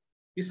बार्ड है,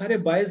 ये सारे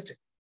बायस्ड है.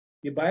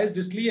 ये बायस्ड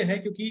इसलिए है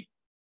क्योंकि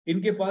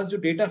इनके पास जो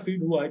डेटा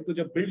फीड हुआ, इनको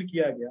जब बिल्ड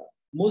किया गया,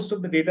 most of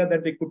the data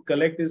that they could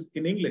collect is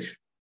in English.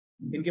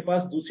 इनके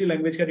पास दूसरी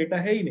लैंग्वेज का डेटा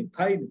है ही नहीं,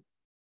 था ही नहीं.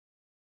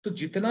 तो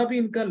जितना भी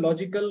इनका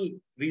लॉजिकल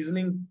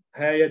रीजनिंग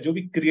है या जो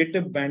भी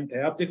क्रिएटिव बैंड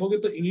है, आप देखोगे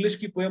तो इंग्लिश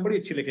की पोएम बड़ी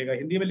अच्छी लिखेगा,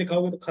 हिंदी में लिखा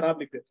होगा तो खराब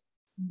लिख देता,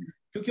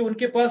 क्योंकि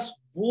उनके पास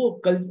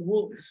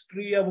वो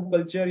हिस्ट्री या वो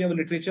कल्चर या वो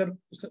लिटरेचर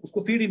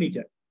उसको फीड ही नहीं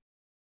किया.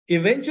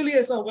 इवेंचुअली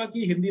ऐसा होगा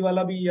कि हिंदी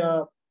वाला भी या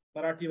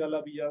मराठी वाला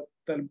भी या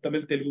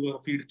तमिल तेलुगु का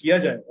फीड किया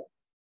जाएगा,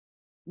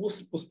 वो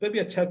उस पर भी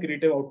अच्छा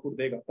क्रिएटिव आउटपुट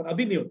देगा, पर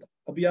अभी नहीं होता.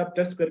 अभी आप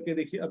टेस्ट करके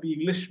देखिए, अभी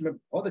इंग्लिश में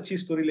बहुत अच्छी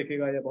स्टोरी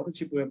लिखेगा या बहुत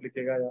अच्छी पोएम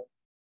लिखेगा, या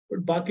बट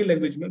बाकी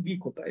लैंग्वेज में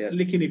वीक होता है या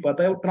लिख ही नहीं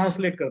पाता है, वो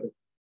ट्रांसलेट कर देता.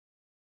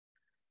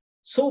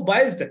 सो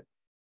बाइज्ड है,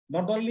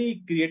 not only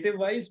creative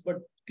wise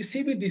but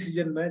किसी भी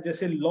डिसीजन में.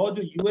 जैसे लॉ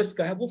जो यूएस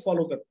का है वो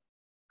फॉलो करता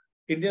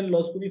है, इंडियन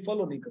लॉज को भी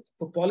फॉलो नहीं करता.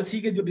 तो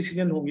पॉलिसी के जो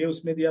डिसीजन होंगे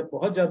उसमें भी आप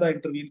बहुत ज्यादा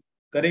इंटरवीन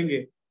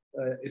करेंगे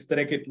इस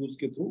तरह के टूल्स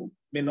के through,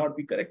 may not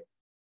be correct.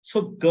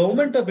 So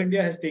government of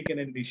India has taken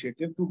an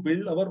initiative to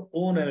build our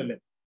own LLM.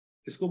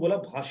 इसको बोला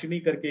भाषिनी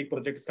करके एक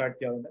प्रोजेक्ट स्टार्ट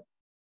किया उन्होंने.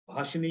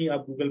 भाषिनी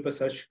आप गूगल पर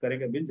सर्च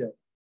करेंगे मिल जाए.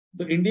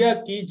 तो इंडिया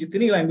की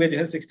जितनी लैंग्वेज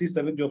है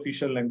 67 जो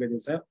ऑफिशियल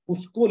लैंग्वेजेस हैं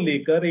उसको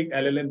लेकर एक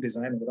एलएलएम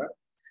डिजाइन हो रहा है.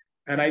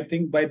 And I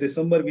think by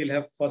December we'll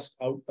have first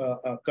out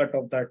cut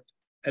of that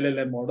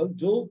LLM model.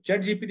 जो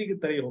ChatGPT की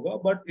तरह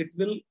होगा, but it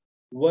will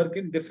work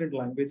in different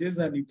languages,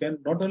 and you can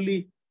not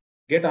only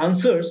get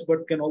answers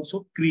but can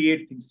also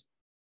create things.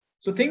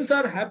 So things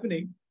are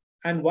happening,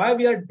 and why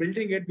we are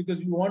building it, because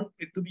we want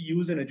it to be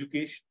used in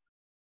education.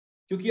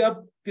 क्योंकि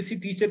आप किसी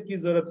teacher की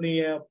जरूरत नहीं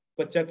है,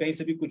 बच्चा कहीं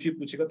से भी कुछ ही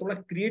पूछेगा तो बड़ा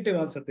क्रिएटिव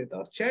आंसर देता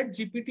है. और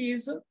ChatGPT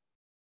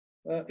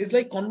is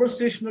like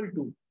conversational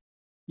tool.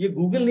 ये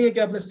गूगल नहीं है कि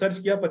आपने सर्च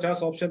किया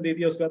 50 ऑप्शन दे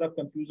दिया, उसके बाद आप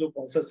कंफ्यूज हो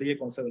कौन सा सही है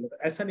कौन सा गलत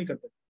है. ऐसा नहीं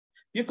करता.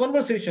 ये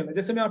कॉन्वर्सेशन है.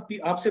 जैसे मैं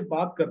आपसे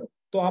बात कर रहा हूँ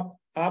तो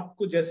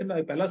आपको जैसे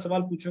मैं पहला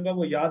सवाल पूछूंगा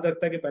वो याद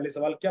रखता है कि पहले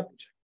सवाल क्या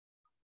पूछा.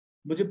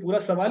 मुझे पूरा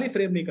सवाल ही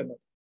फ्रेम नहीं करना.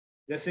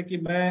 जैसे कि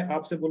मैं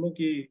आपसे बोलूं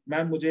कि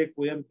मैम मुझे एक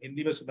पोएम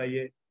हिंदी में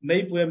सुनाइए,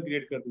 नई पोएम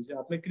क्रिएट कर दीजिए,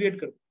 आपने क्रिएट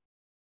कर दी.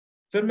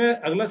 फिर मैं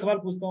अगला सवाल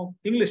पूछता हूँ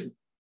इंग्लिश में,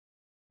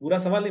 पूरा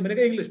सवाल नहीं, मैंने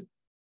कहा इंग्लिश में,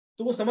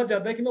 तो वो समझ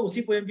जाता है कि मैं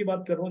उसी पोएम की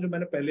बात कर रहा हूँ जो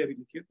मैंने पहले अभी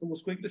लिखी है, तो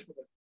उसको इंग्लिश में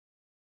कर.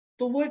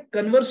 तो वो एक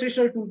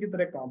कन्वर्सेशनल टूल की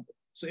तरह काम करता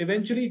है. सो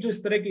इवेंचुअली जो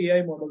इस तरह के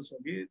एआई मॉडल्स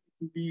होंगे, it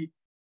will be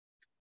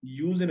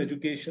used in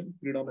education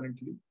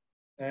predominantly,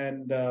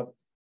 and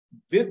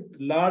with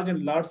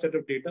large set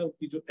of data,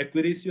 उनकी जो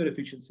accuracy और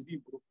efficiency भी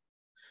improve.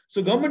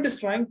 So government is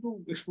trying to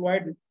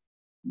exploit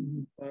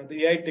the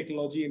AI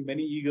technology in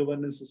many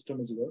e-governance system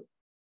as well.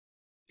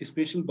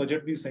 Special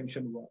budget भी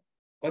sanction हुआ,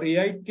 और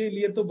AI के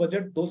लिए तो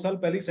बजट 2 साल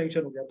पहले ही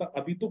सैंक्शन हो गया था.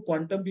 अभी तो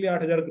क्वांटम के लिए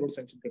 8,000 करोड़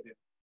सैंक्शन कर दिया.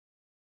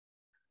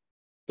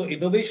 तो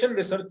इनोवेशन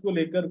रिसर्च को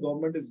लेकर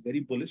government is very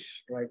bullish,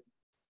 right.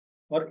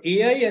 और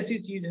AI ऐसी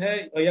चीज है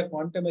या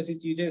क्वांटम ऐसी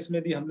चीज है,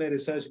 इसमें भी हमने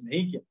रिसर्च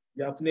नहीं किया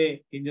या अपने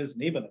इंजन्स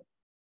नहीं बनाए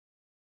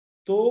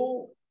तो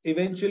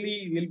eventually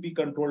will be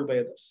controlled by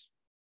others,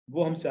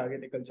 वो हमसे आगे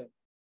निकल जाए.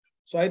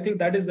 सो I think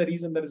that is the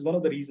reason, that is one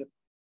of the reason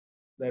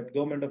that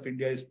government of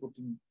India is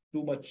putting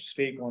too much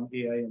stake on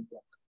AI and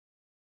block.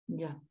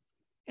 Yeah.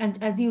 And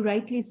as you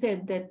rightly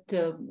said, that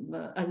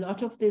a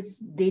lot of this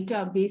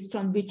data based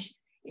on which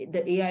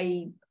the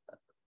AI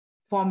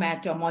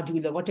format or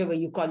module or whatever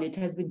you call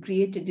it has been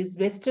created is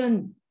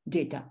Western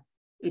data.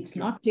 It's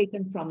not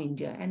taken from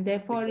India, and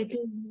therefore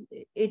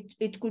exactly.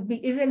 it could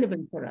be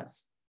irrelevant for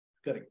us.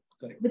 Correct.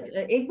 But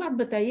एक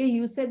बात बताइए,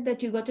 you said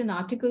that you got an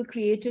article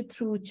created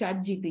through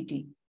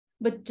ChatGPT,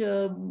 but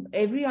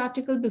every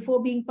article before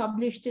being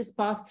published is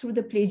passed through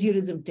the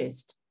plagiarism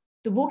test.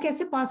 तो वो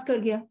कैसे पास कर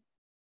गया?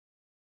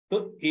 तो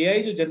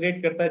AI जो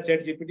जनरेट करता है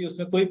ChatGPT,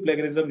 उसमें कोई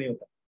प्लेगरिज्म नहीं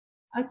होता.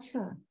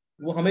 अच्छा.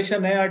 वो हमेशा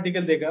नया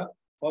आर्टिकल देगा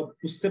और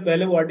उससे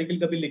पहले वो आर्टिकल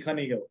कभी लिखा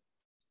नहीं गया.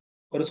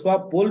 और उसको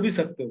आप बोल भी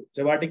सकते हो,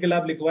 जब आर्टिकल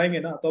आप लिखवाएंगे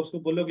ना तो उसको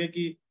बोलोगे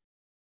कि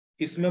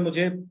इसमें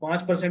मुझे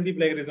 5% भी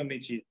प्लेगरिज्म नहीं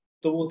चाहिए,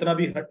 तो वो उतना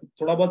भी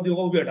थोड़ा बहुत भी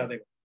होगा वो भी हटा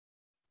देगा.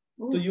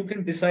 तो यू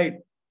कैन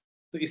डिसाइड.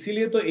 तो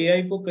इसीलिए तो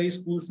AI को कई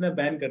स्कूल्स ने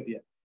बैन कर दिया,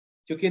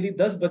 क्योंकि यदि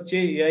 10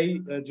 बच्चे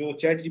AI जो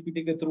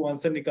ChatGPT के थ्रू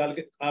आंसर निकाल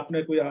के,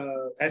 आपने कोई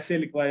ऐसे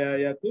लिखवाया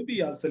या कोई भी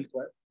आंसर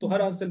लिखवाया तो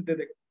हर आंसर दे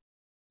देगा.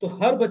 तो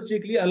हर बच्चे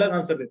के लिए अलग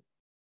आंसर देगा,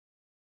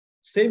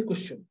 सेम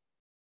क्वेश्चन.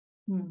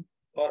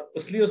 और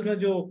इसलिए उसमें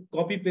जो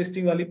कॉपी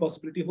पेस्टिंग वाली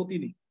पॉसिबिलिटी होती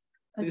नहीं.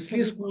 तो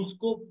इसलिए स्कूल्स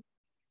को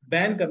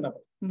बैन करना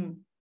पड़ा.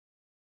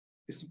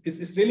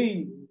 It's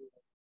really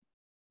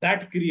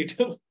that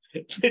creative.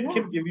 It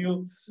can give you.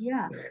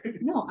 Yeah.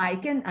 No, I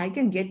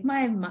can get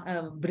my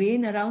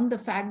brain around the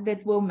fact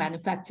that वो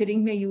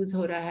manufacturing में use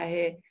हो रहा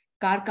है,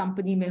 car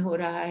company में हो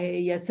रहा है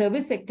या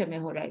service sector में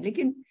हो रहा है.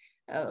 लेकिन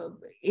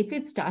if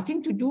it's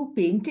starting to do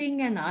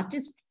painting and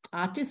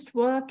artist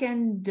work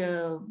and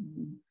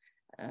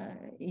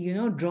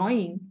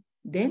drawing,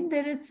 then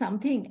there is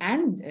something,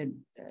 and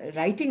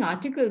writing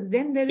articles,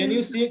 then there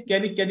is.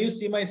 Can you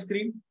see my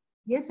screen?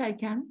 Yes, I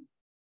can.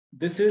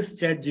 This is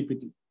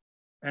ChatGPT,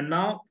 and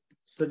now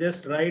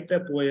suggest write a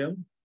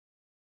poem.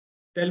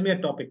 Tell me a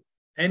topic,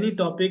 any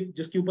topic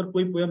जिसके ऊपर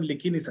कोई poem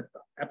लिख ही नहीं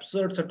सकता.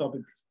 Absurd सा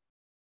topic.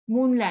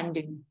 Moon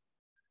landing.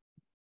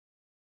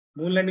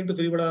 Moon landing तो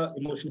फिर बड़ा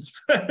emotional.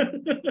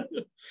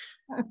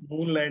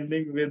 Moon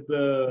landing with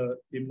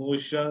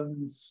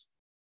emotions.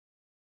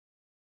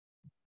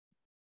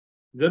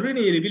 जरूरी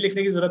नहीं, ये भी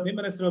लिखने की जरूरत नहीं,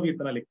 मैंने सिर्फ अभी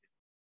इतना लिखा.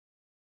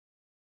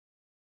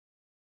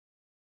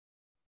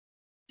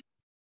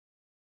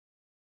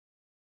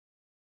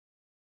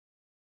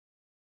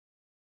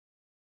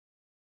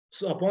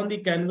 So upon the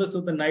canvas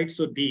of the night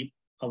so deep,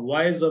 a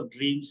voice of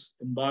dreams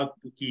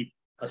embarked to keep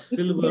a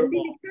silver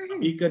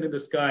beacon in the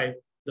sky.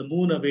 The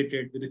moon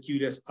awaited with a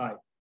curious eye.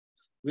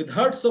 With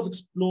hearts of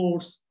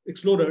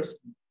explorers.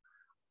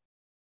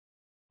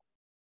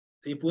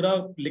 ये पूरा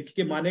लिख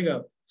के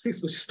मानेगा,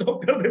 इसको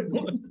stop कर देता.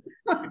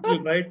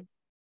 Right.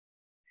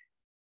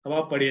 अब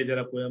आप पढ़िए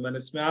जरा पोएम, मैंने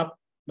इसमें आप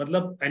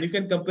मतलब, and you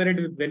can compare it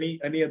with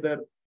any other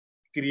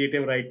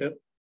creative writer.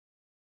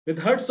 With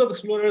hearts of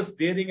explorers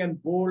daring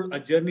and bold, a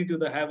journey to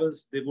the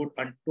heavens they would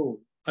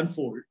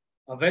unfold,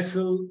 a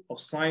vessel of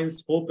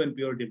science, hope, and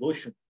pure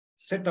devotion,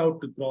 set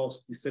out to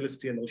cross the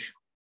celestial ocean.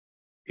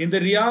 In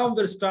the realm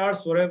where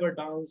stars forever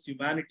dance,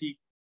 humanity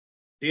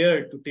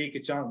dared to take a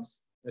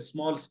chance, a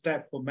small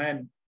step for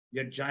man,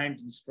 yet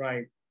giant in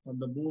stride. On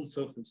the moon's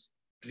surface,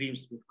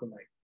 dreams would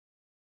collide.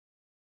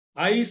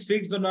 Eyes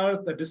fixed on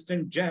earth, a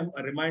distant gem,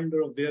 a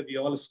reminder of where we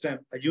all stand,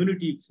 a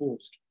unity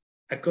forced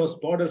across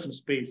borders and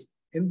space.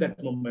 In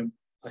that moment,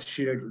 a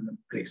shared human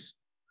grace.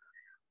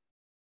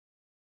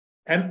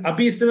 And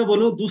अभी इससे मैं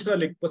बोलूं दूसरा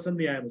लिख पसंद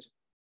नहीं आया मुझे.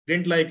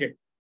 Didn't like it.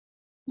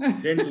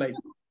 Didn't like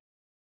it.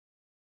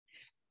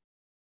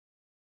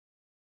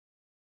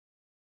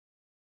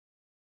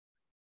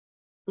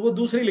 तो वो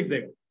दूसरी लिख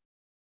देगा.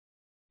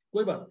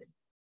 कोई बात नहीं,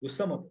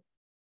 गुस्सा मत.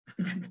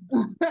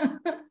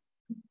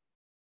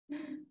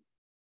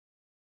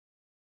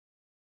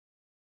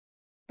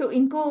 तो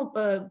इनको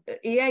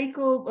एआई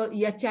को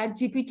या चैट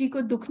जीपीटी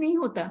को दुख नहीं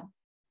होता?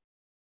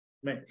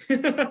 नहीं.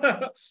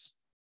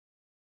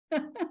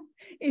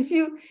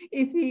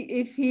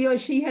 if he or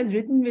she has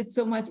written with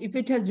so much, if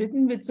it has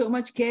written with so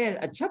much care,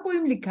 अच्छा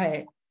पोएम लिखा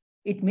है,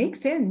 it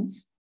makes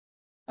sense.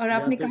 और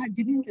आपने कहा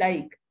didn't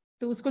like,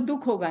 तो उसको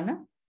दुख होगा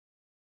ना?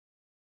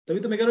 तभी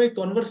तो मैं कह रहा हूँ एक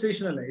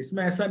कॉन्वर्सेशनल है.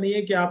 इसमें ऐसा नहीं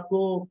है कि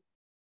आपको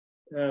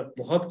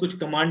बहुत कुछ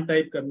कमांड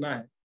टाइप करना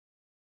है.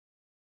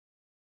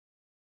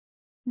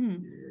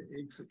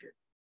 एक second.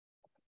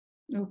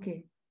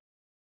 Okay.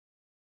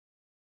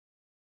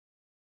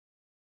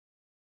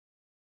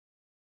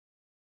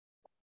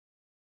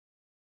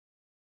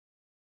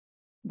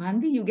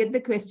 Bhandi, you get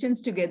the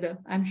questions together.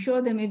 I'm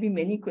sure there may be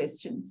many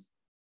questions.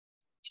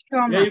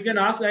 Sure, yeah, you can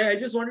ask. I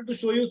just wanted to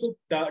show you so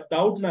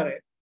doubt na rahe.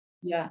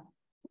 Yeah.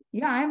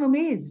 Yeah, I'm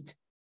amazed.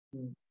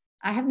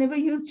 I have never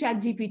used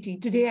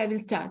ChatGPT. Today I will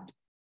start.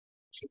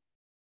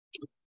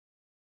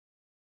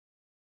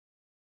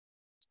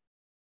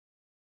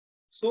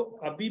 So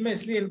अभी मैं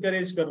इसलिए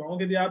encourage कर रहा हूँ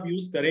कि यदि आप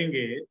use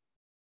करेंगे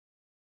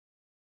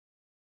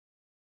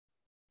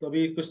तो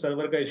अभी कुछ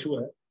सर्वर का इशू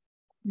है.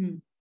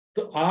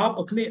 तो आप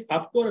अपने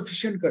आप को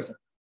एफिशिएंट कर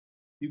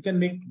सकते. You can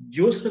make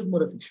yourself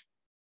more efficient.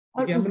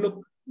 और हम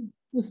लोग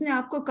उसने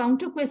आपको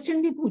काउंटर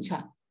क्वेश्चन भी पूछा.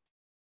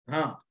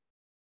 हाँ,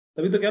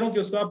 तभी तो कह रहा हूँ कि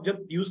उसको आप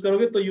जब यूज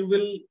करोगे तो you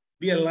will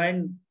be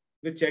aligned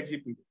with chat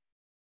GPT.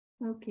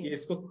 Okay. ये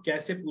इसको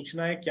कैसे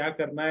पूछना है, क्या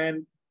करना है,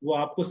 वो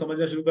आपको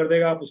समझना शुरू कर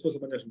देगा, आप उसको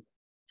समझना शुरू.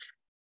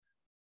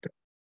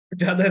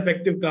 ज्यादा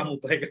इफेक्टिव काम हो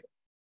पाएगा.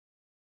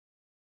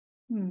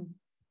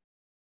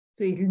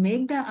 So it will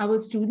make our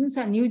students,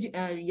 our new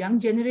young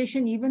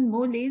generation, even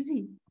more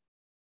lazy.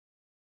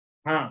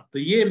 हाँ, तो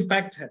ये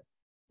इम्पैक्ट है.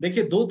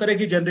 देखिए, दो तरह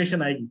की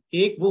जनरेशन आएगी.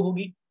 एक वो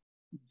होगी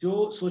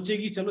जो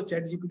सोचेगी चलो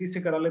चैट जीपीटी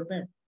से करा लेते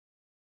हैं,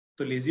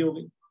 तो लेजी हो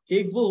गई.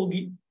 एक वो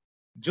होगी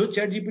जो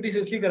चैट जीपीटी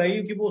से इसलिए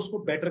कराएगी कि वो उसको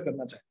बेटर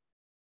करना चाहे.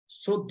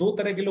 सो दो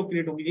तरह के लोग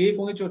क्रिएट होंगे. एक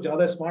होंगे जो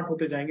ज्यादा स्मार्ट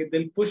होते जाएंगे, they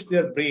will push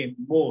their brain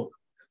मोर.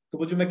 तो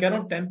वो जो मैं कह रहा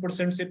हूँ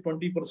 10% से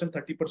 20%,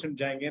 30%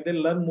 जाएंगे, दे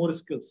लर्न मोर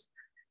स्किल्स.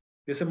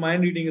 जैसे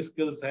माइंड रीडिंग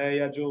स्किल्स है,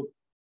 या जो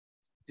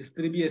जिस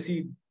तरह भी ऐसी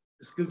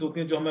स्किल्स होती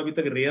हैं जो हमें अभी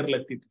तक रेयर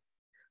लगती थी.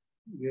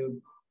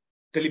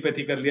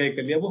 टेलीपैथी कर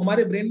लिया, वो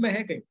हमारे ब्रेन में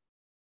है कहीं.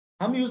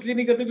 हम यूजली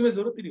नहीं करते क्योंकि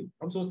जरूरत ही नहीं.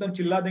 हम सोचते हैं हम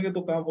चिल्ला देंगे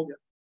तो काम हो गया,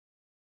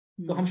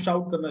 तो हम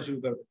शाउट करना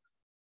शुरू कर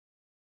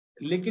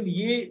देते. लेकिन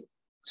ये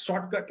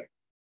शॉर्टकट है.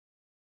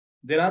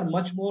 There are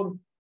much more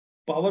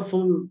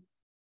powerful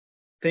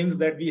things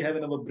that we have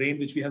in our brain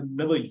which we have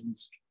never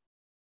used.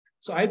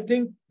 So I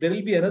think there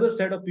will be another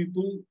set of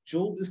people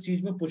जो इस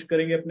चीज में पुश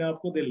करेंगे अपने आप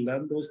को. They'll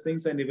learn those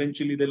things and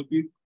eventually there will be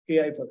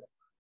AI for them.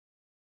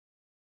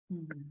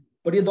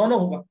 पर ये दोनों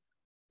होगा,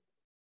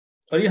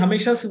 और ये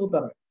हमेशा से होता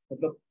रहा.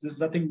 मतलब there's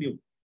nothing new.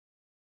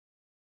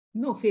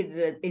 No,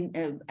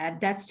 at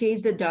that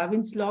stage the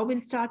Darwin's law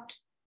will start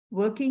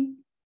working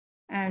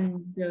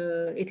and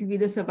it will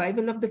be the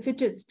survival of the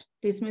fittest.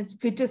 इसमें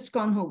fittest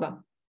कौन होगा?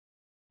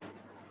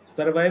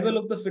 सर्वाइवल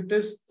ऑफ द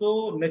फिटेस्ट तो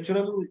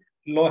नेचुरल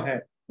लॉ है.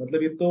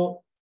 मतलब ये तो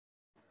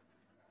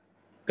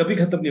कभी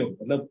खत्म नहीं होगा.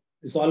 मतलब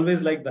it's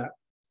always like that.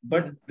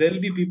 But there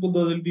will be people,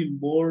 those will be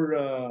more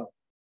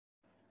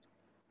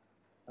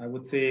I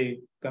would say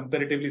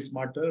comparatively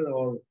smarter.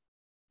 और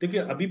देखिए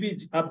अभी भी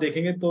आप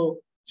देखेंगे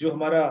तो जो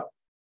हमारा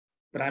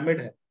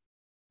पिरामिड है,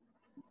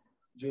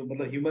 जो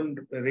मतलब ह्यूमन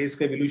रेस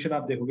का एवोल्यूशन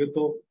आप देखोगे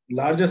तो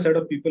larger set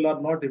of people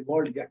are not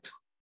evolved yet.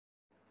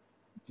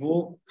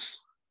 वो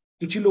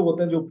कुछ ही लोग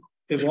होते हैं जो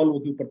इवॉल्व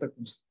होकर ऊपर तक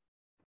पहुंचते.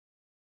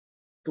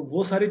 तो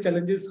वो सारे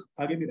चैलेंजेस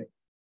आगे भी रहे.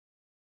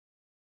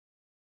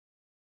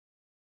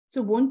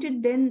 So won't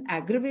it then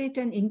aggravate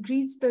and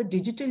increase the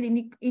digital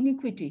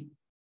inequity?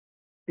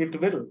 It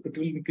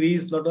will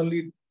increase not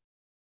only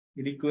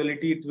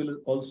inequality, it will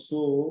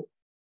also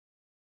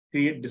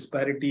create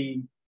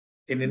disparity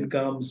in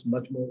incomes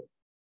much more.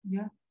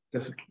 Yeah.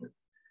 Definitely.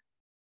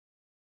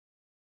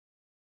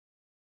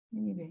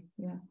 Anyway,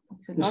 yeah.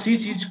 It's a lot. उसी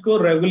चीज को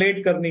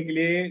regulate करने के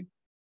लिए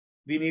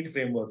we need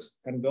frameworks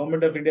and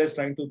government of India is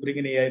trying to bring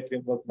in AI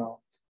framework now.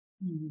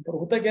 पर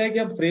होता क्या है कि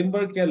अब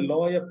फ्रेमवर्क या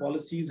लॉ या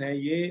पॉलिसीज हैं,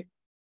 ये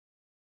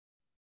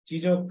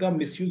चीजों का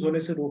मिसयूज होने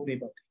से रोक नहीं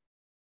पाती.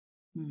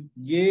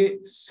 ये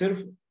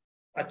सिर्फ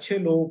अच्छे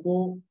लोगों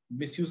को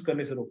मिसयूज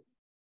करने से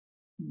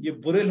रोकती, ये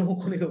बुरे लोगों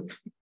को नहीं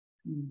रोकती.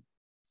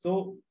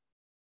 सो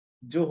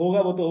जो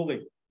होगा वो तो हो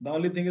गई. द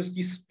ओनली थिंग इज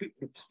उसकी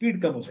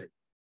स्पीड कम हो जाएगी.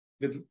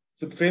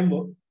 विद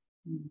फ्रेमवर्क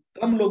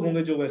कम लोग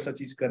होंगे जो वैसा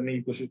चीज करने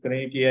की कोशिश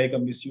करेंगे कि एआई का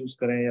मिसयूज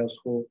करें या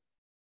उसको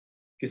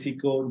किसी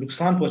को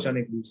नुकसान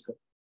पहुंचाने के लिए यूज कर,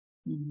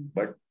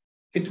 but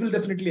it will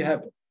definitely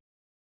happen.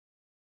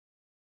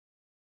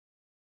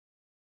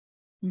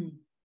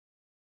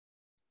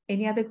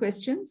 Any other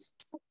questions?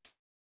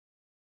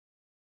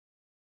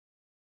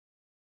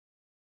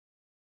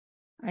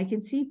 I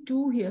can see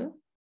two here.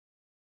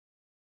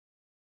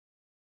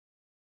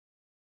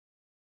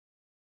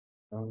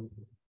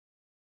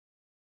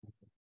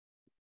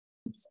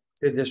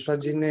 तेजस्वा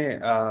जी ने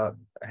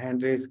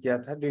हैंड रेज किया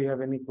था. Do you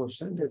have any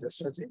question,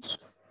 तेजस्वा ji?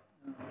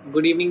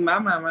 Good evening,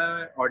 ma'am. Am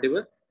I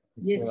audible?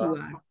 Yes, you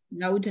are.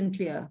 Loud and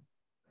clear.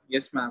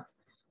 Yes, ma'am.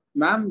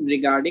 Ma'am,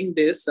 regarding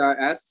this,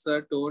 as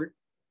sir told,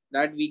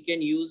 that we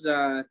can use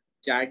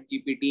Chat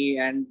GPT,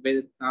 and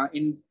with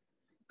in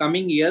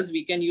coming years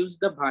we can use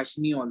the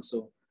Bhashini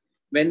also.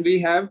 When we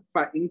have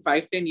in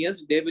 5-10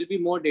 years, there will be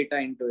more data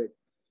into it.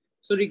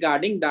 So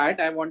regarding that,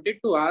 I wanted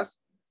to ask,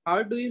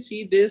 how do you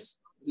see this?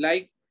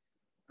 Like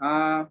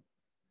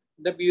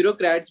the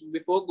bureaucrats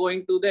before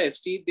going to the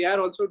FC, they are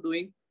also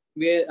doing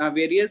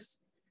various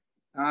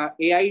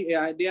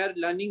AI. They are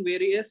learning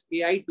various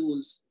AI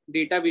tools,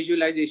 data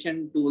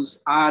visualization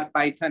tools, R,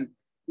 Python,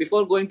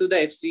 before going to the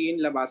FC in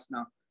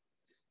Labasna.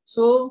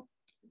 So,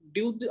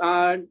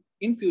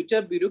 in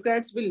future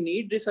bureaucrats will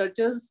need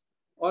researchers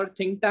or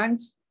think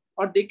tanks,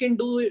 or they can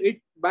do it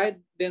by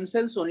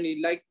themselves only,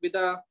 like with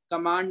a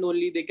command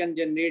only they can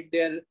generate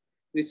their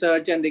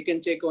research and they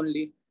can check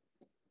only.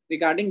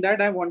 Regarding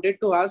that, I wanted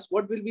to ask,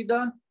 what will be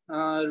the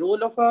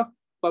role of a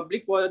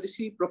public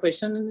policy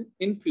profession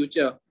in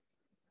future?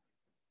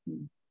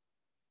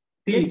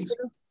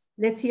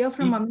 Let's hear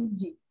from Amit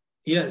ji.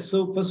 Yeah,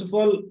 so first of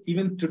all,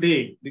 even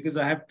today, because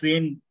I have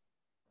trained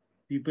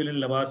people in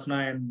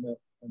Lavasna and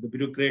the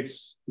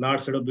bureaucrats,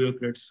 large set of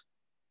bureaucrats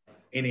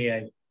in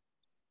AI,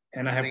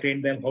 and I have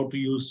trained them how to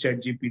use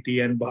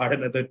ChatGPT and Bard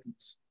and other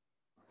tools.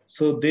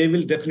 So they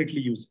will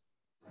definitely use it,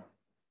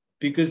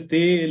 because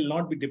they will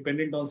not be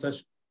dependent on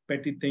such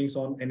petty things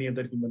on any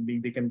other human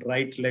being. They can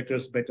write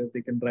letters better,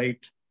 they can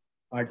write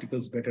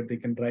articles better, they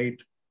can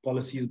write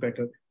policies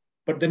better.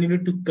 But then you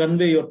need to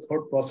convey your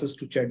thought process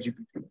to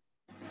ChatGPT.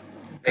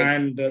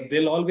 And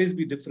there'll always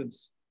be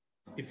difference.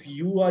 If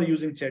you are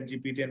using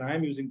ChatGPT and I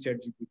am using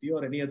ChatGPT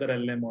or any other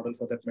LLM model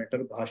for that matter,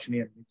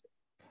 Bhashini,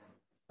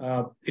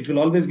 it will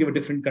always give a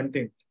different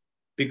content,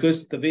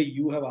 because the way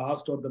you have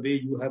asked or the way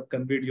you have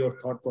conveyed your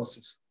thought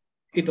process,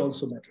 it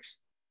also matters.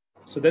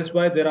 So that's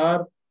why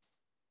there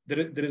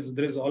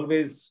is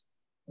always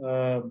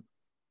there'll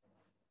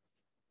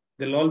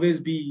always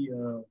be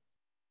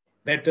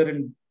better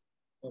and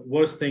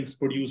worse things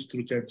produced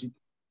through ChatGPT.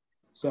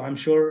 So I'm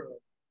sure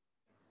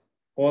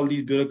all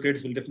these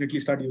bureaucrats will definitely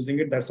start using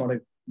it. That's not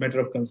a matter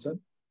of concern.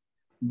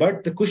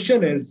 But the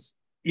question is,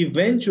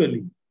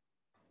 eventually,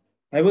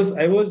 I was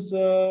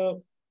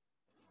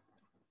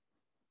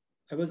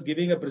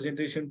giving a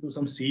presentation to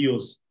some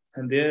CEOs,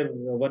 and there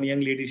one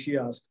young lady, she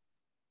asked,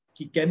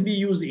 can we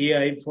use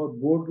AI for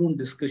boardroom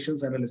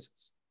discussions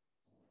analysis?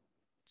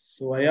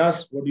 So I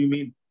asked, what do you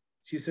mean?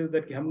 She says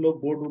that हम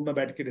लोग boardroom में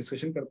बैठ के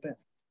discussion करते हैं,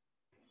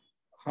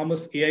 हम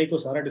उस AI को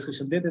सारा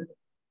discussion दे देते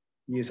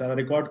हैं, ये सारा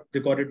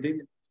recorded दे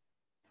दिया,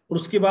 और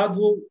उसके बाद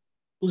वो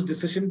उस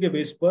डिसीजन के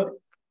बेस पर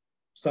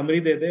समरी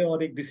दे दे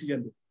और एक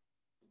डिसीजन दे.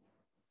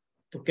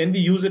 तो can we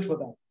use it for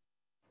that?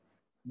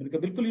 मैंने कहा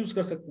बिल्कुल यूज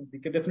कर सकते हैं. We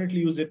can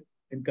definitely use it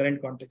in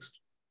current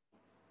context.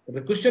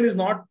 The question is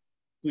not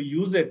to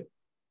use it,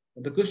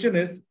 the question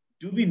is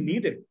do we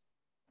need it?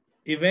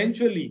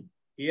 Eventually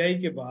AI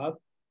के बाद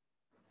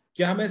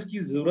क्या हमें इसकी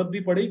जरूरत भी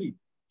पड़ेगी?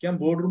 क्या हम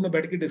बोर्ड रूम में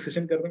बैठ के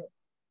डिस्कशन कर रहे हैं?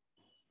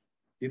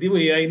 यदि वो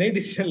एआई नहीं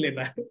डिसीजन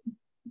लेना है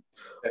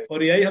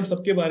और एआई हम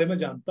सबके बारे में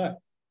जानता है,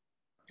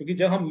 क्योंकि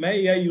जब मैं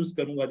एआई यूज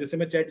करूंगा, जैसे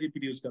मैं चैट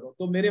जीपीटी यूज कर रहा हूं,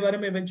 तो मेरे बारे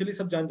में इवेंचुअली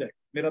सब जान जाएगा.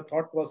 मेरा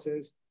थॉट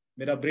प्रोसेस,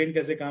 मेरा ब्रेन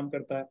कैसे काम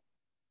करता है,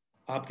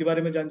 आपके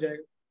बारे में जान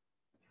जाएगा,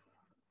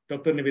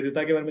 डॉक्टर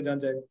निवेदिता के बारे में जान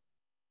जाएगा.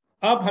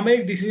 अब हमें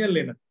एक डिसीजन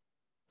लेना,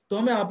 तो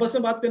हमें आपस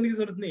में बात करने की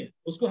जरूरत नहीं है.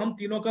 उसको हम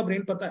तीनों का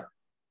ब्रेन पता है.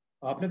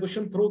 आपने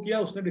क्वेश्चन थ्रो किया,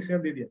 उसने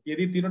डिसीजन दे दिया.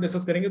 यदि तीनों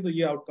डिस्कस करेंगे तो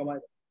ये आउटकम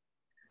आएगा,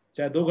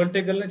 चाहे 2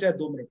 घंटे कर लें चाहे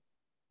 2 मिनट.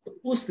 तो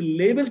उस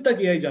लेवल तक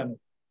एआई जाने.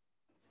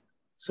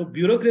 सो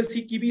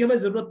ब्यूरोक्रेसी की भी हमें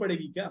जरूरत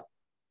पड़ेगी क्या?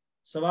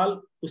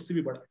 सवाल उससे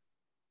भी बड़ा है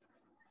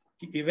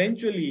कि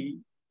इवेंचुअली,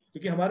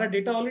 क्योंकि हमारा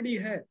डेटा ऑलरेडी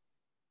है.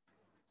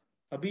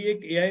 अभी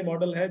एक एआई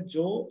मॉडल है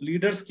जो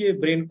लीडर्स के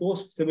ब्रेन को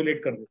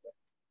सिमुलेट कर देता है.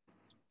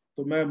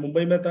 तो मैं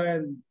मुंबई में था,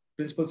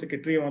 प्रिंसिपल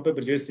सेक्रेटरी वहां पे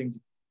ब्रजेश सिंह जी,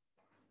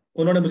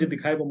 उन्होंने मुझे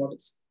दिखाया वो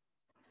मॉडल्स.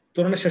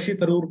 तो उन्होंने शशि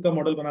थरूर का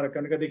मॉडल बना रखा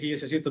है. उन्होंने कहा देखिए ये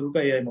शशि थरूर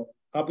का एआई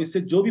मॉडल, आप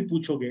इससे जो भी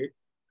पूछोगे,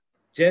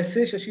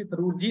 जैसे शशि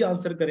थरूर जी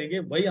आंसर करेंगे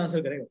वही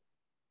आंसर करेगा.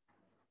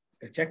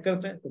 चेक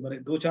करते हैं. तो मैंने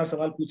 2-4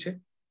 सवाल पूछे,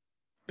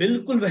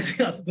 बिल्कुल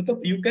वैसे आंसर,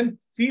 मतलब यू कैन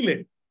फील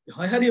इट,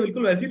 हाँ यार ये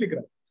बिल्कुल वैसे ही लिख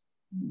रहा है.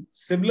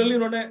 सिमिलरली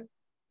उन्होंने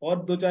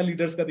और 2-4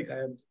 लीडर्स का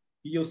दिखाया मुझे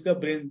कि ये उसका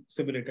ब्रेन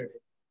सिमुलेटेड है.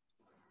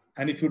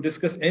 And if you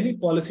discuss any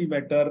policy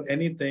matter,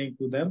 anything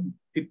to them,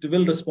 it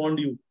will respond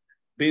you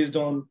based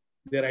on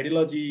their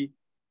ideology,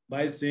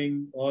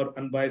 biasing और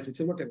अनबायस्ड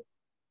नेचर, व्हाटएवर.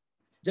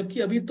 जबकि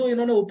अभी तो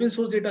इन्होंने ओपन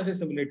सोर्स डेटा से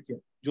सिमुलेट किया.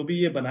 जो भी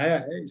ये बनाया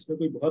है इसमें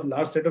कोई बहुत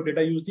large set of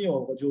data use नहीं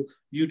होगा, जो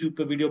यूट्यूब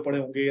पे वीडियो पड़े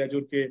होंगे या जो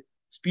उनके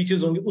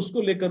स्पीचेस होंगे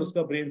उसको लेकर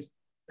उसका ब्रेन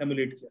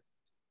एमुलेट किया।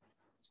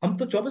 हम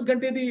तो 24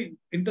 घंटे यदि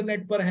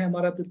इंटरनेट पर है,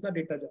 हमारा तो इतना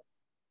डेटा जा।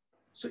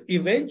 So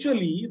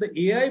eventually the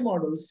AI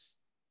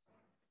models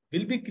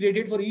will be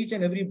created for each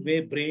and every way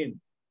brain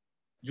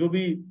जो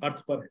भी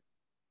अर्थ पर है,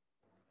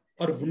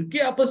 और उनके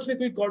आपस में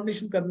कोई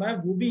कोऑर्डिनेशन करना है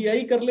वो भी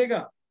एआई कर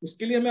लेगा।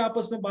 उसके लिए हमें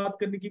आपस में बात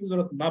करने की भी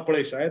जरूरत ना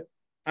पड़े शायद।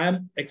 I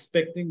am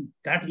expecting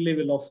that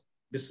level of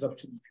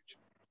disruption in future.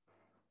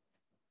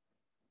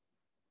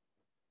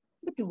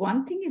 But one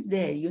thing is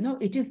there, you know,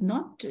 it is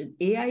not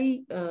AI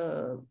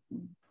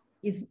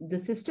is the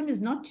system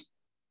is not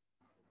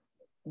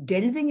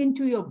delving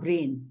into your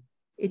brain.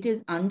 It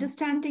is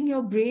understanding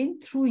your brain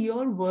through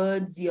your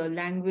words, your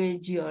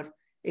language, your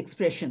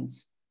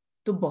expressions.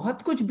 तो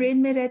बहुत कुछ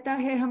brain में रहता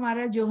है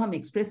हमारा जो हम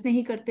express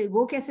नहीं करते,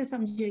 वो कैसे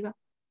समझेगा?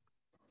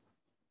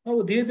 हाँ,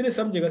 वो धीरे धीरे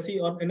समझेगा। सी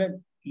और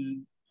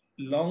इन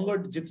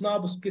लॉन्गर जितना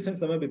आप उसके संग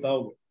समय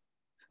बिताओगे,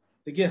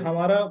 देखिए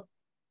हमारा,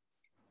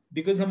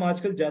 बिकॉज हम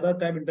आजकल ज्यादा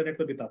टाइम इंटरनेट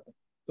पर बिताते हैं,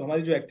 तो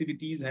हमारी जो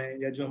एक्टिविटीज हैं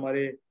या जो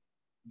हमारे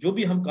जो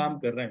भी हम काम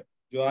कर रहे हैं,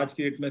 जो आज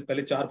की डेट में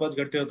पहले 4-5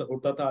 घंटे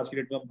होता था, आज की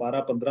डेट में हम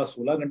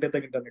 12-15-16 घंटे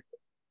तक इंटरनेट पर।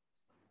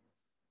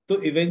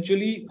 तो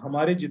इवेंचुअली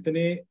हमारे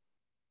जितने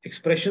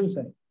एक्सप्रेशंस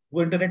हैं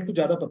वो इंटरनेट को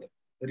ज्यादा पता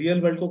है,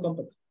 रियल वर्ल्ड को कम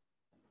पता है।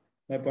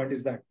 माय पॉइंट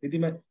इज दैट यदि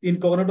मैं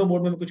इनकॉग्निटो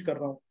मोड में कुछ कर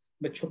रहा हूँ,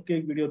 मैं छुप के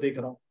एक वीडियो देख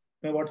रहा हूँ,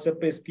 मैं व्हाट्सएप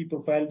पे इसकी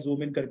प्रोफाइल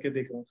जूम इन करके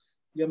देख रहा हूँ,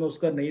 या मैं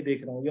उसका नहीं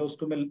देख रहा हूँ, या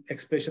उसको मैं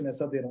एक्सप्रेशन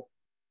ऐसा दे रहा हूँ,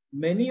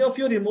 मेनी ऑफ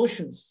योर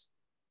इमोशंस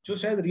जो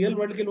शायद रियल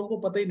वर्ल्ड के लोगों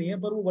को पता ही नहीं है,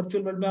 पर वो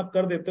वर्चुअल वर्ल्ड में आप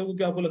कर देते हो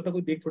क्योंकि आपको लगता है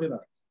कोई देख थोड़े ना,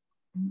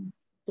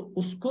 तो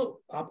उसको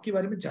आपके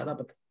बारे में ज्यादा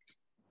पता है।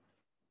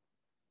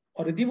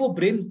 और यदि वो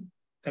ब्रेन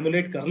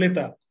एमुलेट कर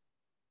लेता है,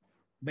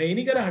 मैं ये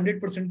नहीं कह रहा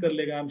 100% कर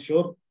लेगा, आई एम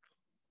श्योर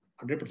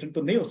 100%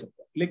 तो नहीं हो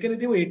सकता, लेकिन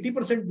यदि वो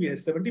 80% भी है,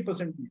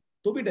 70% भी है,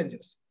 तो भी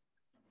डेंजरस।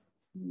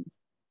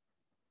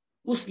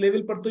 उस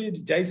लेवल पर तो ये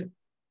जा ही सकता।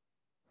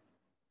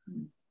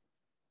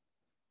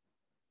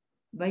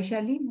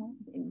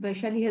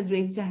 Vaishali has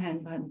raised her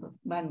hand,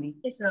 Banvi.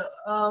 Yes, sir.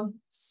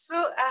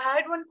 So I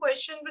had one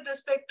question with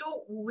respect to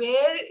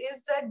where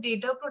is that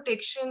data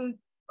protection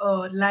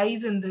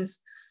lies in this?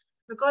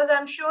 Because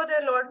I'm sure there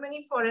are a lot many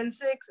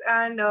forensics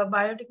and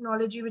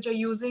biotechnology which are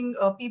using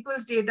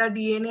people's data,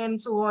 DNA, and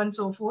so on and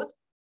so forth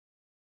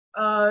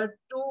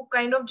to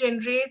kind of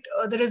generate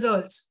the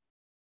results.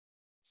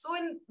 So,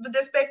 with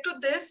respect to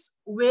this,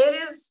 where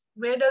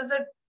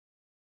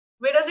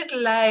does it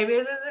lie?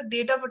 Where does the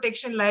data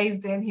protection lies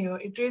then here?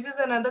 It raises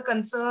another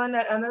concern,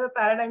 another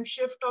paradigm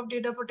shift of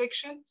data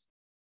protection.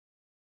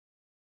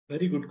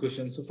 Very good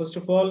question. So first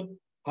of all,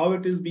 how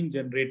it is being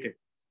generated.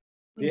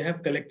 They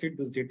have collected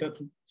this data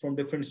from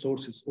different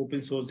sources,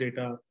 open source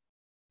data,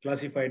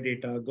 classified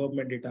data,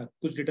 government data.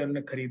 कुछ data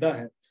उन्होंने खरीदा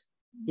है,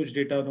 कुछ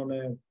data उन्होंने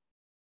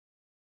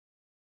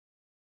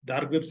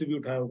dark web से भी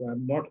उठाया होगा.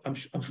 I'm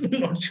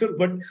not sure,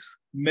 but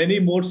many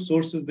more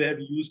sources they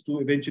have used to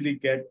eventually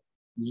get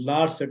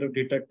large set of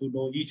data to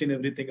know each and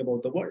everything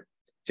about the world.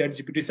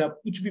 ChatGPT से आप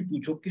कुछ भी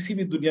पूछो, किसी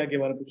भी दुनिया के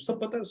बारे में पूछो, सब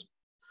पता है उसको.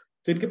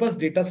 तो इनके पास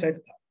डेटा सेट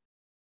था,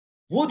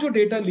 वो जो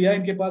डेटा लिया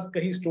इनके पास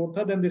कहीं स्टोर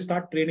था, then they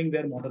start training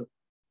their model.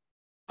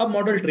 अब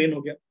मॉडल ट्रेन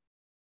हो गया.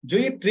 जो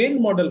ये ट्रेन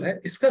मॉडल है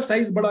इसका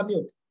साइज बड़ा नहीं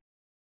होता.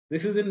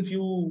 This is in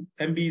few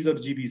MBs और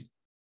GBs.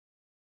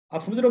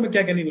 आप समझ रहे हो मैं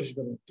क्या कहने की कोशिश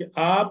कर रहा हूँ कि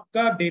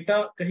आपका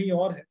डेटा कहीं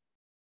और है,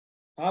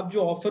 आप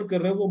जो ऑफर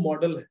कर रहे हो वो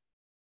मॉडल है.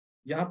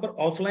 यहाँ पर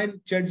ऑफलाइन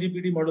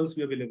ChatGPT मॉडल्स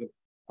भी अवेलेबल.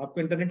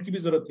 आपको इंटरनेट की भी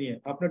जरूरत नहीं है,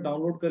 आपने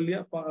डाउनलोड कर लिया,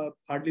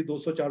 हार्डली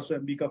 200-400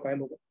 MB का फाइल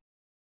होगा,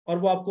 और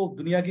वो आपको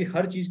दुनिया की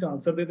हर चीज का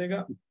आंसर दे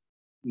देगा,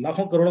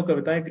 लाखों करोड़ों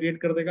कविताएं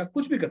क्रिएट कर देगा,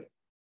 कुछ भी कर देगा.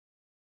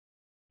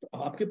 तो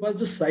आपके पास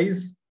जो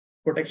साइज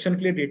प्रोटेक्शन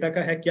के लिए डेटा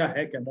का है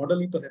क्या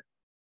मॉडल ही तो है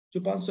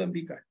जो 500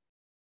 MB का है.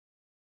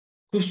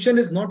 Question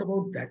is not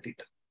about that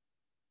data.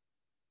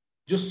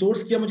 जो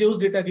सोर्स किया मुझे उस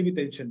डेटा की भी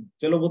टेंशन नहीं,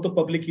 चलो वो तो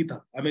पब्लिक ही था.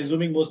 I am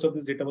assuming most of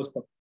this data was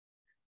public.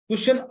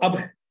 Question अब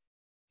है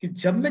कि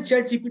जब मैं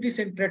ChatGPT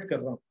से इंटरेक्ट कर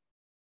रहा हूं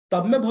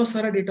तब मैं बहुत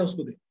सारा डेटा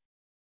उसको दे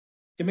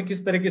कि मैं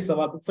किस तरह के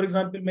सवाल. फॉर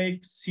एग्जाम्पल मैं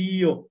एक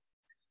CEO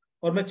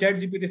और मैं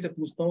ChatGPT से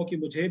पूछता हूँ कि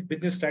मुझे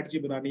बिजनेस स्ट्रैटेजी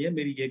बनानी है,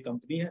 मेरी ये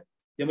कंपनी है,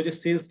 या मुझे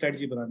सेल्स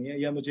स्ट्रैटेजी बनानी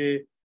है, या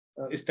मुझे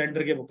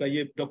स्टैंडर्ड के का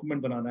ये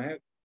डॉक्यूमेंट बनाना है,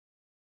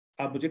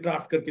 आप मुझे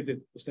ड्राफ्ट करके दे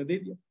दो. उसने दे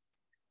दिया.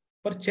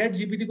 पर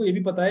ChatGPT को ये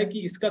भी पता है कि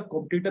इसका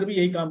कॉम्पिटिटर भी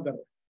यही काम कर रहा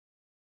है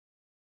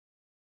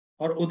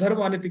और उधर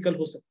वो अनएथिकल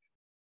हो सकता है.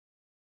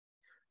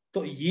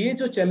 तो ये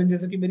जो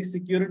चैलेंजेस है कि मेरी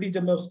सिक्योरिटी,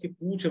 जब मैं उसके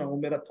पूछ रहा हूँ,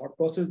 मेरा थॉट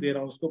प्रोसेस दे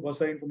रहा हूँ, उसको बहुत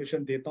सारी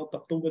इन्फॉर्मेशन देता हूँ,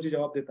 तब तो मुझे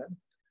जवाब देता है.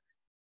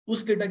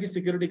 उस डेटा की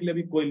सिक्योरिटी के लिए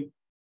भी कोई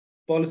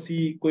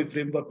पॉलिसी, कोई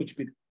फ्रेमवर्क कुछ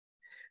भी नहीं,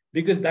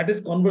 because that is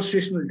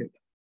conversational data.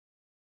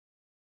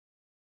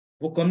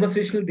 वो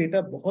कॉन्वर्सेशनल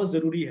डेटा बहुत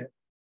जरूरी है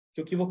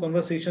क्योंकि वो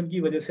कॉन्वर्सेशन की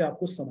वजह से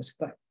आपको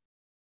समझता है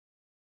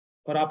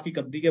और आपकी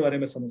कंपनी के बारे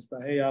में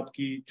समझता है, या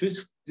आपकी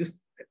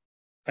जिस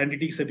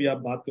एंटिटी से भी आप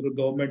बात करो,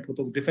 गवर्नमेंट हो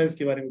तो डिफेंस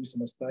के बारे में भी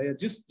समझता है, या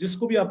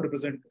जिसको भी आप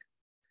रिप्रेजेंट करो,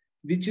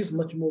 which is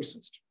much more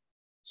sensitive.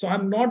 So I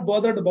am not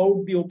bothered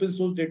about the open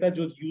source data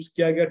जो यूज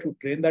किया गया to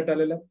train that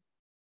LLM.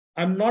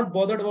 I'm not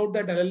bothered about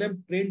that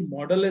LLM trained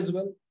model as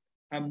well.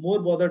 I'm more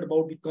bothered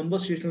about the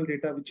conversational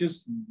data, which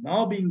is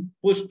now being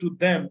pushed to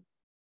them,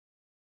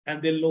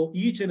 and they'll know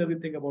each and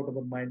everything about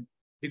our mind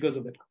because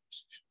of that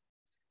conversation.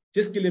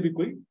 जिसके लिए भी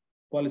कोई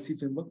policy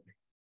framework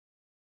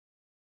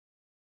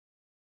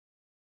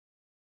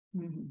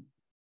Mhm.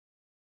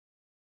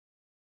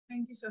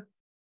 Thank you, sir.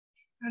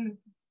 And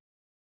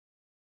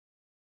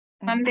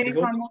there is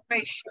one more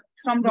question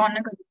from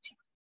Ronak.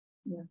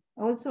 Yeah.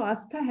 Also,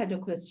 Astha had a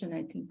question,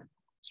 I think.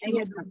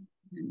 Yes, ma'am.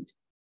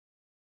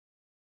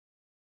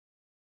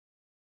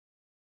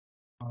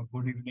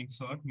 Good evening,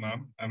 sir.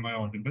 Ma'am, am I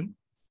audible?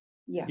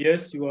 Yeah.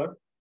 Yes, you are.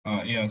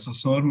 Yeah, so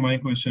sir, my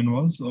question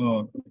was,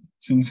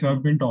 since you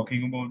have been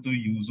talking about the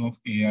use of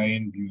AI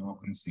in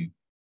bureaucracy,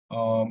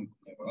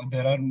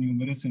 there are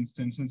numerous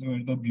instances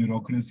where the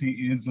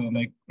bureaucracy is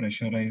like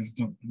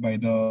pressurized by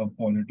the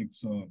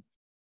politics,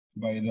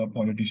 by the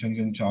politicians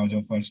in charge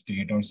of our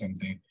state or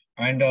something.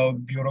 And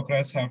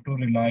bureaucrats have to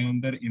rely on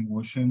their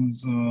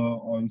emotions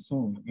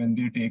also when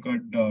they take a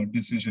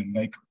decision,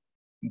 like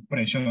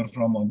pressure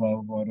from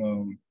above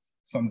or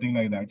something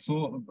like that.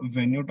 So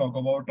when you talk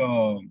about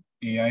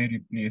AI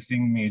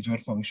replacing major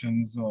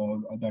functions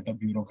that a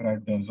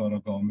bureaucrat does or a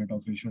government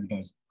official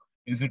does,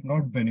 is it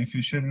not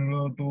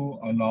beneficial to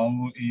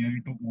allow AI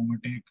to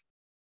overtake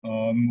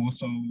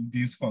most of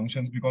these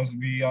functions, because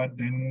we are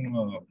then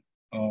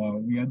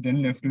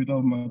left with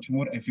a much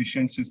more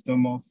efficient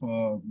system of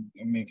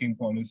making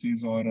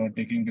policies or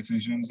taking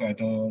decisions at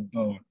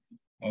the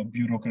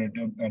bureaucratic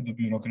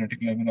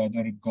level or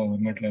the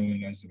government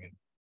level as well?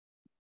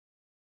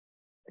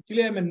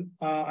 Actually,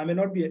 I may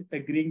not be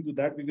agreeing to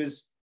that,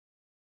 because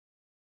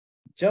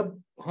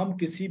जब हम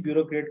किसी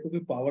bureaucrat को कोई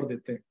power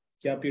देते हैं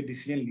कि आप ये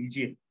डिसीजन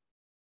लीजिए,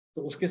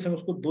 तो उसके संग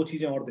उसको दो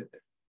चीजें और देते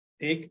हैं.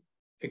 एक,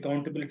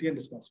 अकाउंटेबिलिटी एंड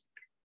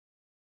रिस्पॉन्सिबिलिटी.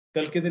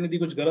 कल के दिन यदि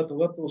कुछ गलत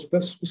होगा तो उस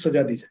पर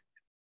सजा दी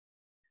जाएगी.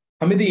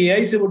 हम यदि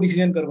एआई से वो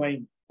डिसीजन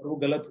करवाएंगे और वो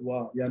गलत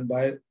हुआ या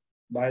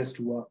बायस्ड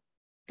हुआ,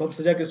 तो हम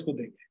सजा किसको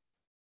देंगे?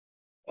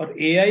 और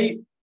एआई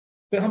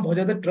पे हम बहुत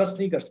ज्यादा ट्रस्ट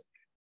नहीं कर सकते.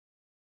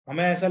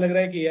 हमें ऐसा लग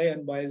रहा है कि एआई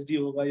अनबायस्ड ही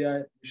होगा या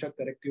हमेशा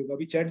करेक्ट ही होगा.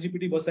 अभी चैट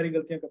जीपीटी बहुत सारी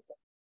गलतियां करता है.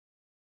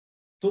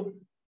 तो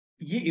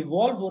ये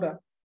इवॉल्व हो रहा है,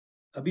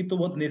 अभी तो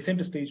बहुत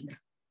नेसेंट स्टेज में.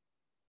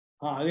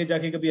 हाँ, आगे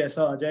जाके कभी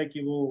ऐसा आ जाए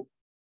कि वो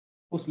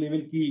उस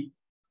लेवल की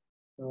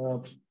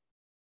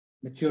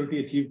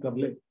मैच्योरिटी अचीव कर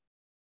ले,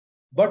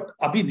 बट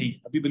अभी नहीं,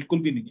 अभी बिल्कुल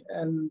भी नहीं.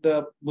 एंड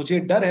मुझे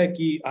डर है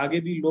कि आगे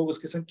भी लोग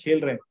उसके संग खेल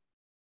रहे हैं,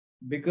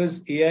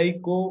 बिकॉज एआई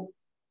को,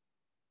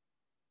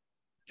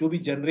 जो भी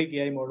जेनरिक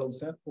एआई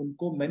मॉडल्स हैं,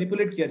 उनको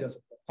मैनिपुलेट किया जा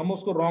सकता है. हम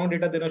उसको रॉन्ग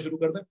डेटा देना शुरू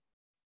कर दें,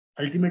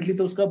 अल्टीमेटली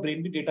तो उसका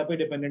ब्रेन भी डेटा पे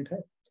डिपेंडेंट है.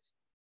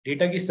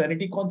 डेटा की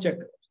सैनिटी कौन चेक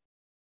करे?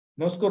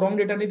 मैं उसको रॉन्ग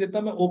डेटा नहीं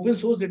देता, मैं ओपन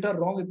सोर्स डेटा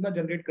रॉन्ग इतना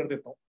जनरेट कर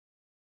देता हूँ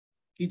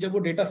कि जब वो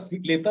डेटा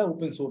लेता है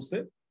ओपन सोर्स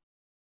से,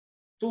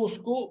 तो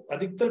उसको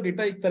अधिकतर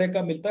डेटा एक तरह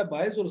का मिलता है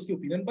बायस, और उसकी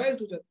ओपिनियन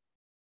बायस्ड हो जाती है.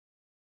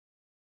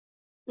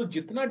 तो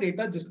जितना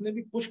डेटा जिसने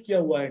भी पुश किया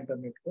हुआ है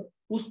इंटरनेट पर,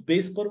 उस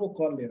बेस पर वो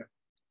कॉल ले रहा है.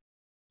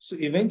 सो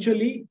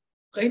इवेंचुअली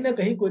कहीं ना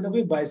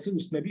कोई बायसिंग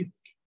उसमें भी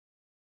होगी.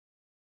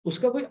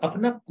 उसका कोई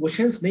अपना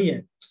क्वेश्चंस नहीं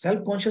है,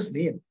 सेल्फ कॉन्शियस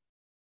नहीं है.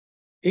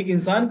 एक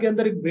इंसान के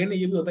अंदर एक ब्रेन है,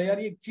 ये भी होता है यार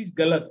ये एक चीज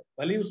गलत है,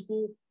 भले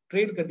उसको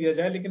ट्रेन कर दिया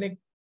जाए, लेकिन एक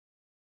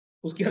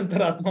उसकी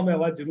अंतरात्मा में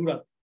आवाज जरूर आती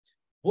है.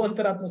 वो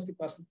अंतरात्मा उसके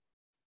पास नहीं,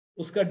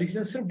 उसका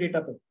डिसीजन सिर्फ डेटा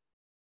पर,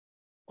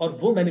 और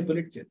वो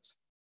मैनिपुलेट किया जा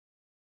सकता.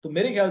 तो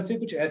मेरे ख्याल से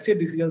कुछ ऐसे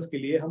डिसीजंस के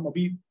लिए हम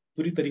अभी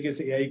पूरी तरीके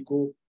से एआई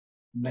को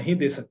नहीं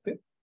दे सकते.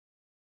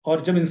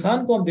 और जब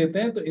इंसान को हम देते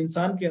हैं, तो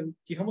इंसान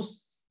की हम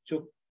उस जो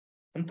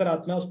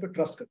अंतरात्मा है उस पर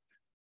ट्रस्ट करते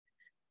हैं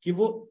कि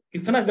वो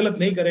इतना गलत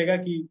नहीं करेगा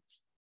कि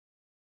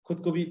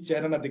खुद को भी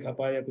चेहरा ना दिखा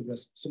पाए या कुछ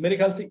वैसा. सो मेरे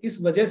ख्याल से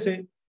इस वजह से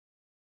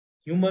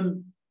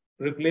ह्यूमन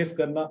रिप्लेस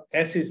करना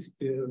ऐसे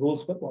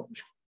रोल्स पर बहुत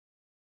मुश्किल.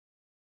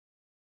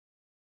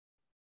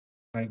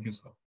 Thank you,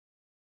 sir.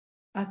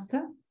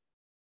 Astha?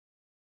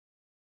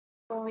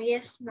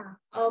 Yes, ma'am.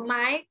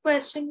 My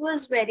question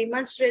was very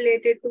much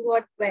related to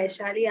what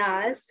Vaishali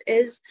asked,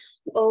 is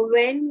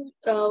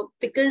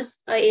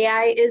because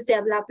AI is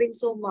developing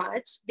so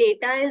much,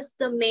 data is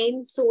the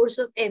main source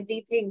of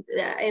everything,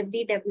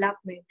 every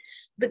development.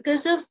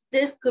 Because of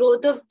this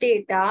growth of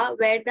data,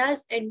 where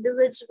does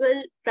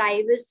individual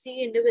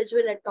privacy,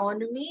 individual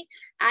autonomy,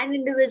 and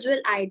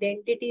individual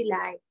identity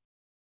lie?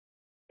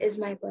 Is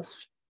my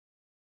question.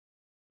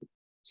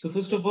 So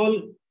first of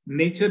all,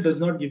 nature does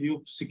not give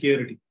you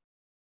security.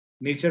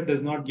 Nature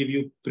does not give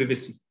you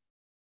privacy.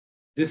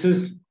 This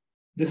is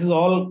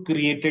all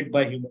created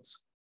by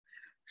humans.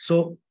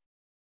 So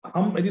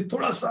हम यदि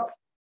थोड़ा सा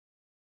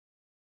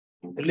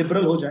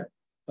liberal हो जाए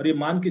और ये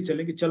मान के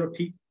चले कि चलो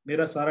ठीक,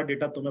 मेरा सारा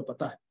डेटा तुम्हें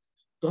पता है,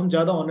 तो हम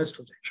ज्यादा ऑनेस्ट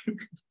हो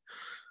जाएंगे.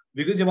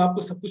 बिकॉज जब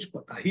आपको सब कुछ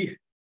पता ही है,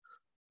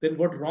 then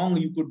what wrong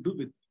you could do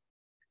with it?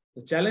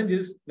 The challenge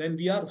is when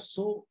we are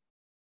so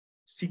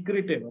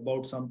secretive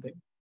about something,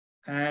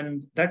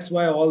 and that's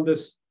why all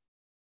this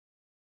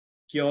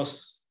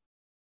chaos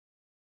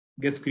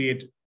gets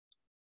created.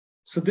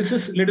 So this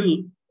is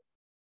little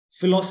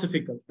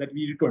philosophical that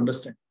we need to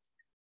understand.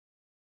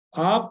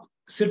 आप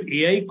सिर्फ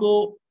AI को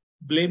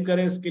blame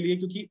करें इसके लिए,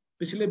 क्योंकि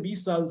पिछले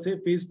 20 साल से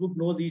Facebook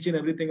knows each and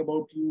everything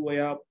about you,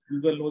 या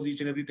Google knows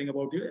each and everything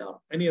about you, या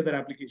any other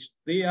application.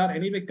 They are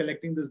anyway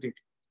collecting this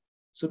data.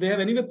 So they have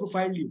anyway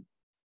profiled you.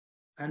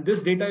 And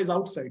this data is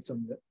outside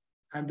somewhere.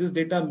 And this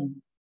data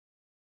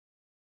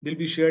will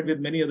be shared with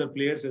many other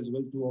players as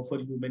well to offer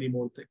you many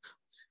more things.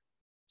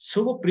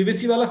 So वो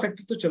privacy वाला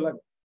factor तो चला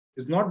गया.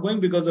 Is not going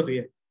because of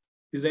AI.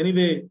 Is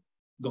anyway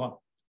gone.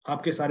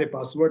 आपके सारे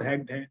password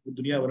hacked हैं,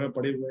 दुनिया भर में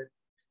पड़े हुए हैं.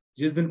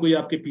 जिस दिन कोई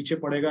आपके पीछे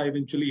पड़ेगा,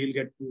 eventually he'll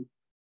get to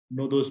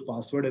know those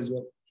password as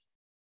well.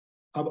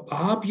 अब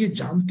आप ये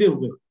जानते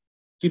हुए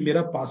कि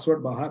मेरा पासवर्ड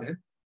बाहर है,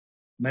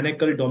 मैंने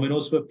कल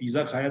डोमिनोज पर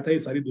पिज्जा खाया था, ये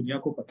सारी दुनिया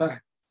को पता है.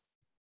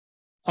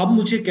 अब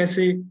मुझे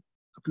कैसे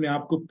अपने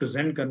आप को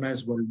प्रेजेंट करना है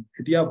इस वर्ल्ड में,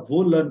 यदि आप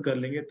वो लर्न कर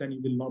लेंगे, then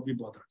you will not be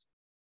bothered.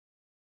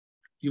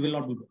 You will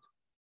not be bothered.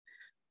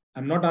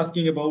 I'm not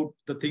asking about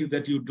the things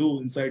that you do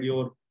inside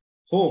your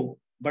home,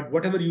 but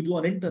whatever you do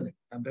on internet,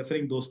 I'm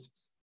referring those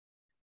things.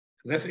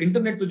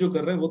 Internet पे जो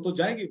कर रहे हैं वो तो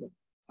जाएगी बात,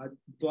 आज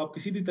तो आप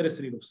किसी भी तरह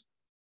से नहीं रोक सकते.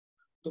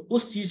 तो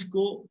उस चीज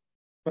को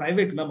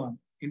प्राइवेट ना मान.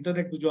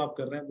 इंटरनेट पे जो आप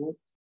कर रहे हैं वो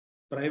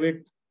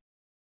प्राइवेट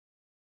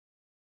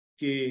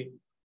के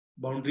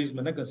बाउंड्रीज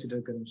में ना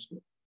कंसीडर करें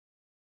उसको.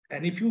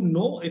 एंड इफ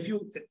यू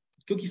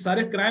क्योंकि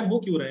सारे क्राइम हो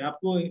क्यों रहे हैं,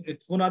 आपको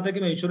एक फोन आता है कि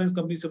मैं इंश्योरेंस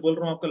कंपनी से बोल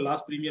रहा हूँ, आपका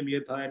लास्ट प्रीमियम ये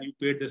था and you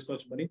paid this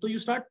much money, तो you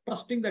start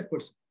trusting that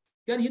person.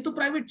 यार ये तो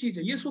प्राइवेट चीज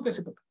है, ये इसको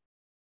कैसे पता.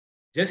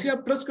 जैसे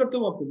आप ट्रस्ट करते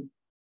हो आपको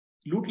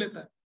लूट लेता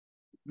है.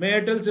 मैं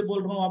एयरटेल से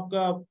बोल रहा हूँ,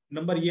 आपका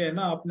नंबर ये है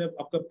ना, आपने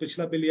आपका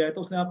पिछला बिल आया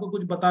था, उसने आपको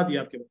कुछ बता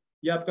दिया आपके बारे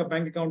में, या आपका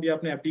बैंक अकाउंट या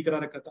आपने एफडी करा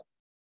रखा था.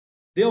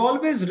 They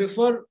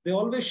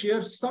always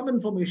share some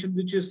information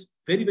which is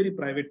very, very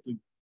private to you.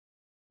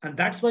 And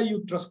that's why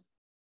you trust.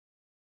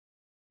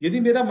 यदि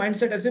मेरा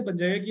माइंडसेट ऐसे बन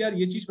जाएगा कि यार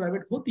ये चीज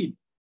प्राइवेट होती नहीं,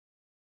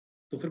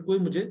 तो फिर कोई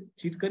मुझे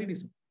चीट कर ही नहीं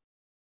सकता.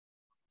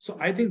 So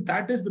I think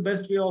that is the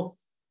best way of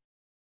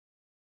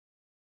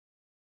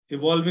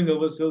evolving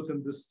ourselves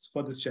in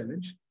for this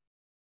challenge.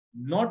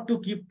 Not to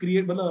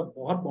create मतलब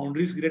बहुत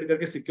बाउंड्रीज क्रिएट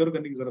करके सिक्योर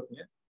करने की जरूरत नहीं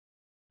है.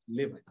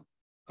 ले भाई,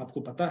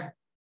 आपको पता है,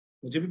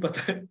 मुझे भी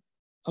पता है,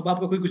 अब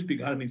आपका कोई कुछ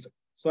बिगाड़ नहीं सकता.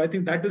 So I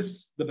think that is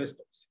the best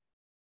policy.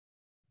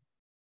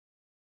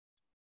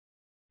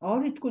 Or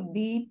it could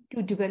be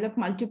to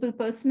develop multiple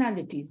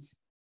personalities.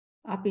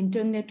 आप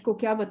इंटरनेट को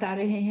क्या बता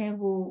रहे हैं,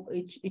 वो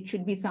it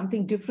should be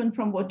something different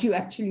from what you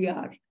actually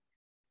are.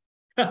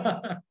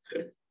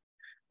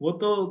 वो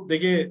तो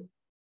देखिए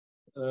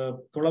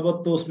थोड़ा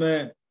बहुत तो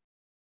उसमें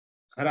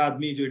हर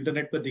आदमी जो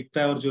इंटरनेट पे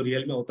दिखता है और जो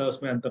रियल में होता है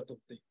उसमें अंतर तो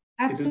होता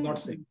है. It is not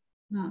same.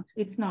 हाँ,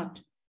 it's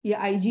not. ये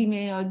IG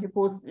में और जो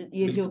पोस्ट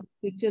ये जो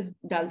पिक्चर्स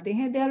डालते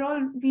हैं, they are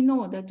all, we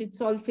know that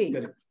it's all fake.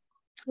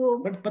 So,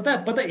 but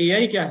पता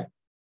AI क्या है.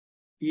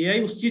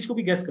 AI उस चीज को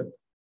भी गैस करता है.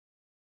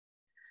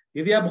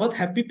 यदि आप बहुत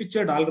हैप्पी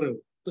पिक्चर डाल रहे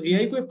हो तो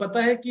AI को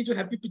पता है कि जो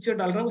हैप्पी पिक्चर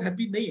डाल रहा है वो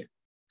हैप्पी नहीं है.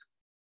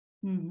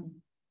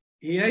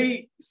 AI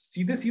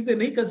सीधे सीधे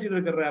नहीं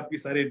कंसीडर कर रहा है आपकी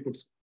सारे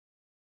इनपुट्स.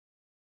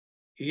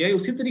 AI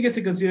उसी तरीके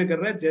से कंसीडर कर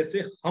रहा है जैसे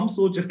हम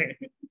सोच रहे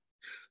हैं.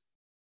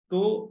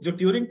 तो जो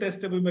ट्यूरिंग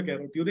टेस्ट है, अभी मैं कह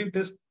रहा हूँ, Turing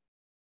test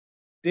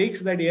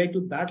takes that AI to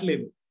that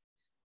level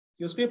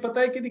कि उसको ये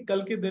पता है कि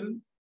कल के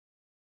दिन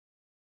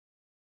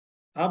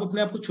आप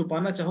अपने आप को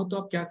छुपाना चाहो तो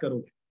आप क्या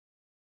करोगे.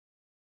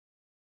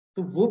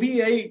 तो वो भी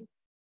AI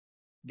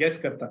गैस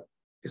करता है.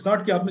 इट्स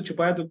नॉट कि आपने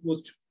छुपाया तो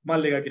वो मान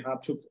लेगा कि हाँ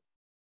आप छुप.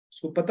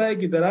 उसको पता है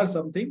कि there are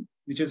something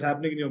which is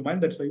happening in your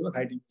mind, that's why you are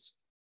hiding.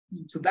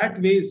 So that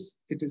ways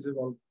it is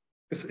evolve.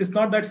 It's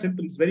not that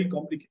simple. It's very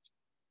complicated.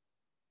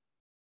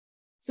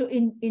 So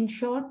in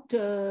short,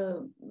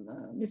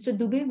 Mr.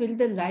 Dubey, will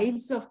the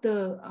lives of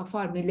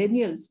our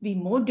millennials be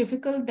more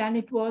difficult than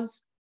it was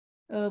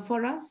for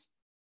us,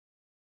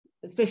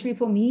 especially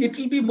for me? It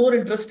will be more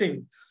interesting.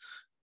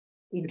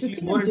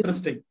 Interesting. More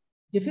interesting.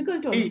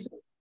 Difficult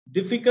also.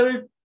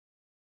 Difficult.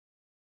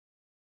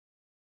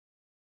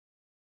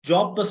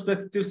 Job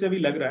perspective से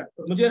भी लग रहा है,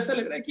 पर मुझे ऐसा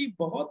लग रहा है कि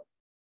बहुत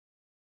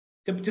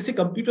जब जैसे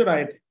कंप्यूटर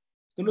आए थे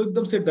तो लोग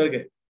एकदम से डर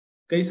गए.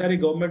 कई सारी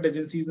गवर्नमेंट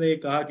एजेंसीज ने ये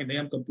कहा कि नहीं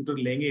हम कंप्यूटर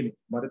लेंगे ही नहीं,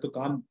 हमारे तो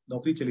काम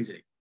नौकरी चली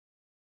जाएगी.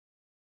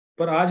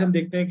 पर आज हम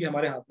देखते हैं कि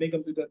हमारे हाथ में ही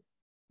कंप्यूटर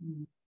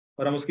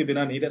और हम उसके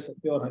बिना नहीं रह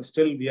सकते, और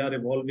still we are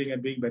evolving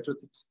and doing better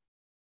things.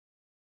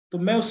 तो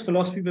मैं उस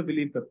फिलॉसफी पे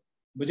बिलीव करता हूँ.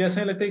 मुझे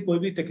ऐसा लगता है कि कोई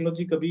भी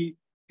टेक्नोलॉजी कभी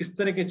इस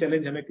तरह के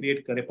चैलेंज हमें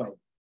क्रिएट कर पाए.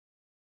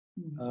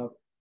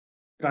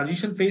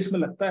 ट्रांजिशन फेज में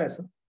लगता है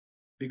ऐसा,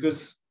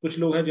 बिकॉज कुछ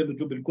लोग हैं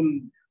जो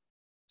बिल्कुल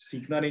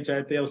सीखना नहीं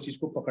चाहते या उस चीज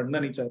को पकड़ना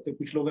नहीं चाहते.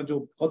 कुछ लोग हैं जो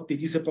बहुत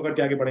तेजी से पकड़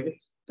के आगे बढ़ेंगे,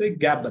 तो एक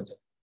गैप बन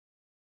जाता है.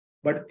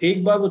 बट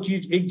एक बार वो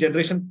चीज, एक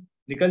जनरेशन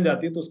निकल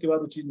जाती है तो उसके बाद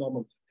वो चीज नॉर्मल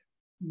हो जाती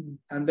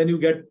है. And then you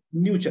get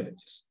new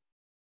challenges.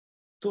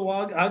 तो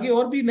आगे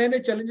और भी नए नए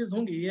चैलेंजेस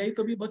होंगे. AI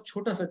तो भी बहुत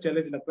छोटा सा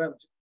चैलेंज लग रहा है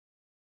मुझे.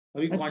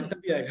 अभी क्वांटम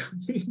भी आएगा.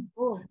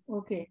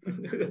 Okay.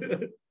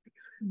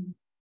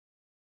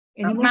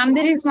 Ma'am,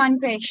 there is one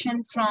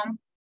question from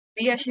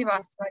Diya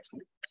Srivastava.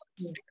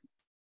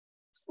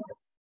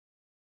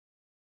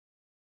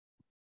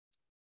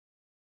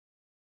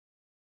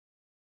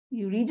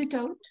 You read it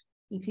out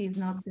if he is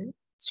not there.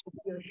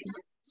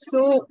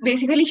 So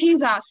basically, she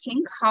is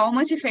asking how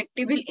much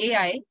effective will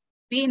AI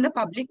be in the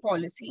public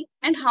policy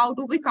and how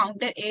do we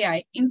counter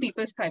AI in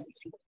people's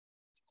privacy?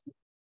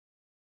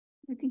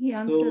 I think he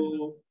answered.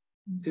 So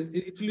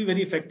it will be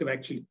very effective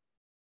actually.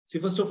 See,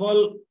 first of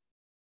all,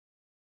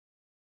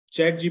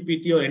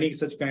 ChatGPT or any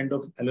such kind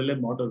of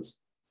LLM models,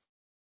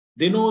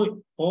 they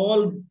know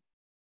all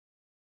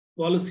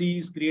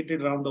policies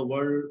created around the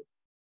world,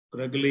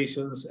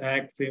 regulations,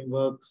 act,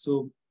 framework,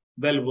 so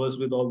well versed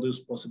with all those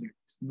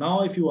possibilities.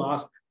 Now, if you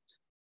ask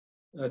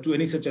to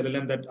any such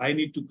LLM that I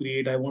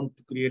want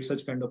to create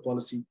such kind of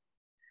policy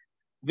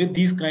with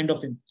these kind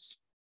of inputs,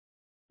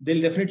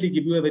 they'll definitely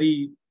give you a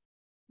very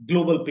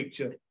global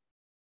picture.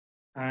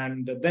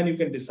 And then you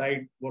can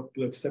decide what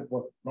to accept,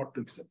 what not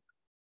to accept.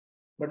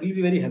 But it will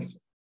be very helpful.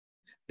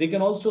 They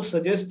can also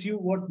suggest you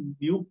what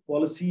new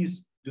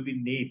policies do we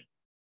need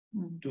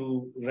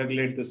to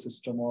regulate the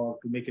system or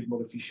to make it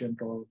more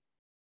efficient or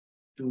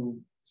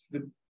to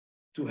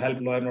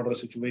help law and order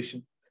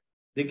situation.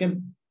 They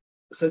can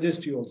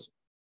suggest you also.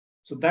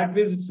 So that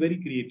way it's very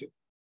creative.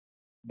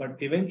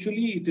 But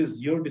eventually it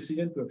is your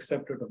decision to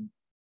accept it or not.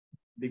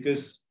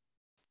 Because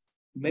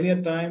many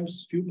a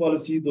times, few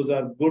policies, those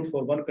are good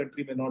for one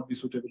country may not be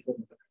suitable for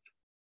another country.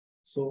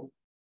 So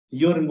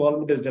your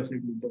involvement is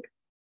definitely important.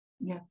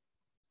 Yeah.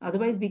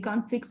 Otherwise, we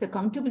can't fix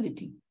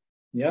accountability.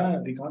 Yeah,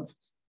 we can't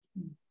fix.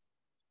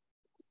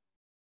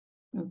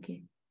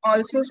 Okay.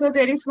 Also, so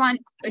there is one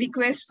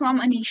request from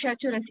Anisha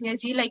Chaurasia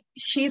ji, like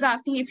she's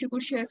asking if you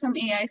could share some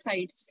AI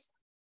sites.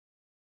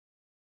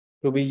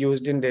 To be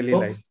used in daily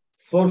life.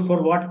 For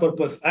what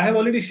purpose? I have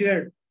already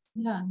shared.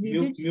 Yeah,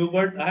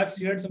 Mubird, I have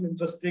shared some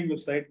interesting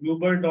website.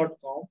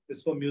 Mubird.com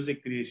is for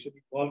music creation.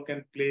 You all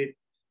can play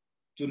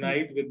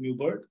tonight with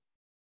Mubird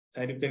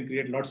and you can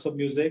create lots of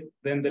music.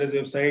 Then there is a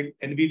website,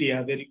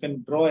 NVIDIA, where you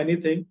can draw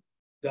anything,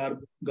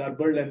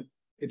 garbled, and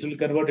it will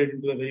convert it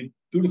into a very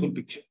beautiful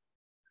picture.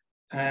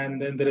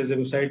 And then there is a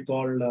website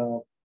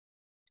called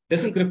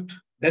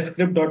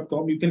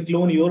Descript.com. You can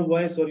clone your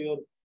voice or your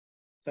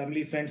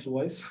family friend's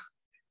voice,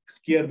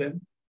 scare them,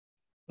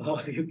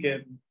 or you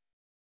can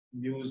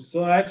use.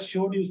 So I've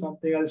showed you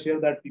something. I'll share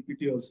that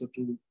PPT also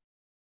to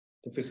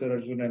Professor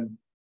Arjun, and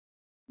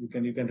you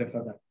can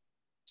refer that.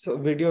 So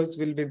videos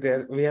will be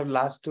there. We have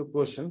last two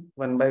questions,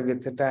 one by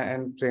Vidita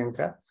and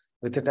Priyanka.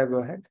 Vidita, go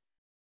ahead.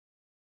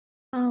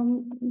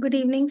 Good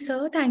evening,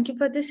 sir. Thank you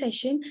for the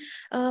session.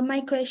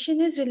 My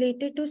question is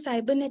related to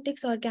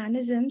cybernetics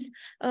organisms.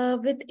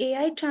 With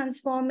AI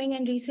transforming,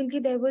 and recently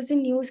there was a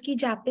news that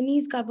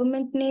Japanese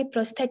government ne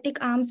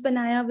prosthetic arms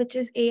banaya, which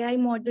is AI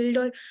modeled,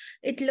 or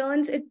it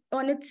learns it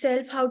on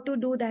itself how to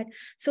do that.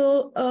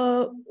 So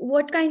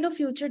what kind of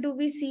future do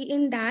we see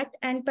in that?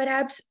 And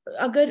perhaps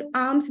agar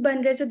arms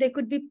ban rahe, so there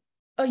could be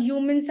a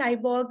human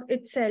cyborg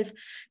itself.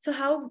 So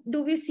how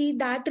do we see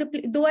that?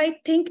 Though I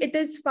think it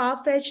is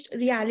far-fetched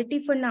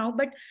reality for now,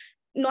 but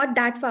not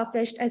that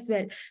far-fetched as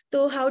well.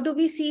 So how do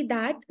we see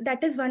that?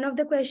 That is one of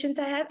the questions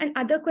I have. And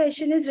other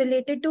question is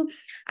related to,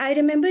 I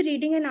remember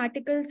reading an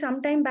article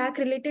sometime back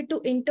related to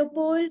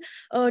Interpol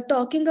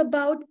talking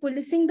about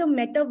policing the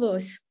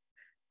metaverse.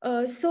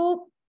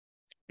 So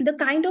the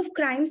kind of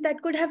crimes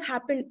that could have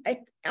happened,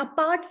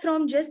 apart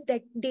from just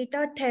that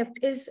data theft,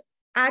 is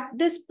at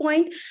this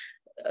point,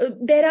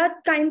 there are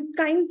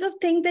kinds of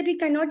things that we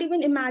cannot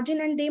even imagine,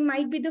 and they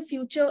might be the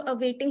future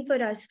awaiting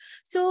for us.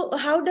 So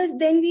how does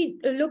then we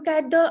look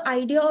at the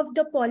idea of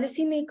the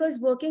policymakers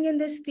working in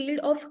this field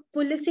of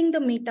policing the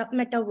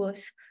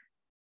metaverse?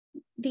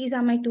 These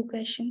are my two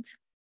questions.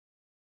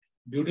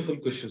 Beautiful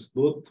questions.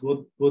 Both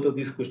of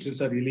these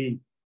questions are really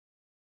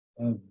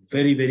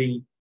very,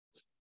 very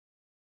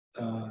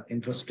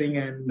interesting.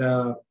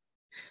 And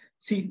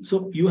see,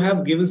 so you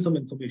have given some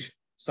information,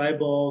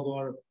 cyborg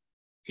or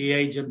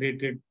AI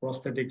generated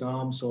prosthetic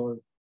arms, or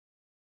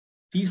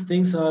these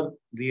things are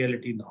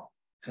reality now,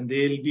 and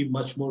they'll be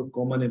much more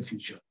common in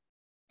future.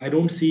 I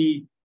don't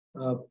see,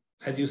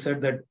 as you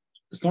said, that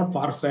it's not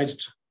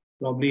far-fetched.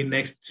 Probably in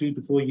next 3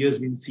 to 4 years,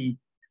 we'll see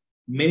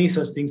many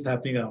such things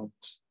happening around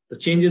us. The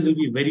changes will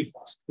be very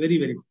fast, very,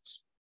 very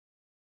fast.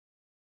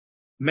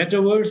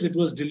 Metaverse, it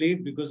was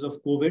delayed because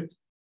of COVID,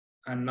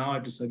 and now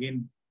it is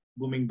again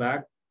booming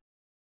back.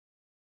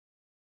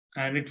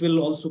 And it will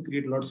also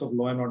create lots of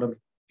law and order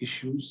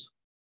issues.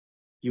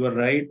 You are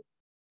right,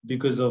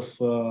 because of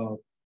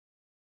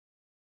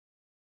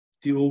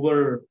the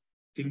over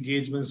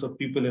engagements of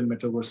people in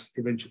metaverse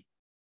eventually.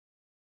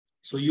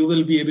 So you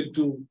will be able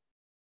to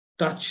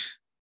touch,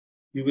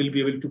 you will be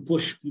able to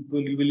push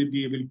people, you will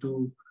be able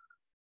to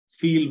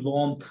feel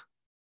warmth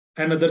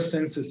and other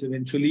senses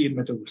eventually in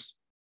metaverse.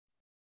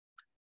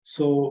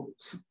 So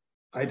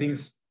I think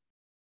a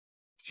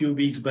few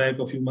weeks back,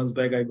 a few months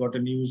back, I got a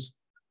news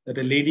that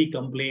a lady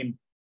complained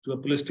to a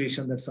police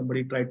station that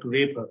somebody tried to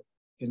rape her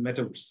in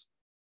metaverse.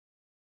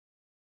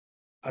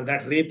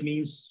 That rape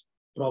means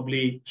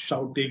probably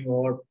shouting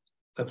or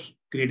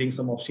creating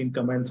some obscene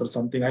comments or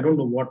something. I don't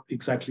know what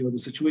exactly was the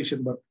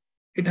situation, but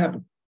it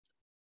happened.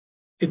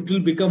 It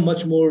will become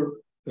much more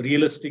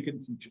realistic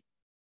in future.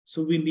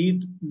 So we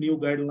need new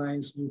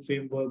guidelines, new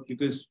framework,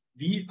 because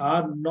we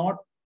are not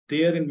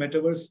there in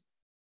metaverse.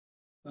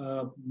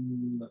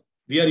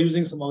 We are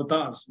using some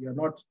avatars. We are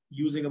not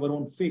using our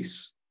own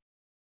face.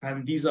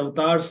 And these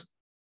avatars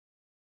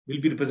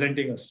will be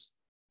representing us.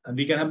 And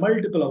we can have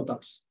multiple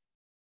avatars.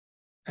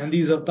 And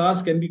these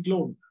avatars can be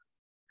cloned,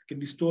 can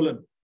be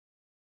stolen.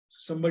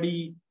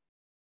 Somebody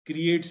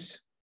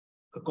creates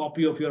a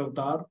copy of your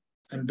avatar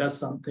and does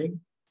something,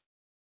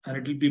 and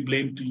it will be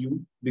blamed to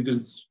you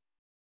because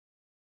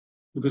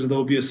of the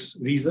obvious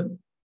reason.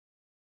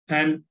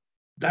 And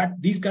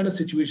that these kind of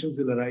situations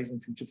will arise in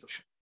future for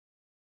sure.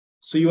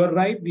 So you are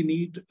right, we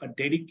need a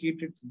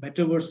dedicated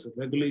metaverse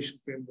regulation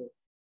framework,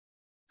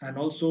 and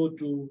also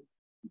to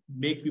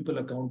make people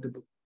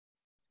accountable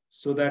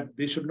so that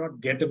they should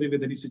not get away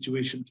with any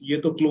situation.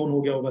 ये तो clone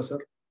हो गया होगा sir,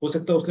 हो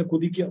सकता है उसने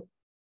खुद ही किया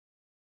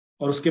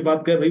और उसके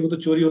बाद कहे भाई वो तो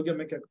चोरी हो गया,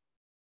 मैं क्या करूं?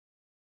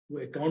 वो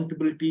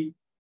accountability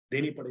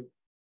देनी पड़ेगी.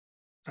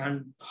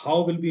 And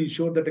how will we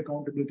ensure that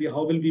accountability?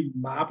 How will we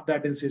map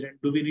that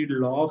incident? Do we need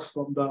logs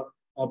from the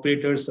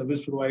operators,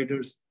 service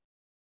providers,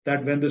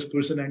 that when this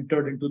person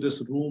entered into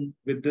this room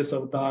with this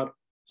avatar,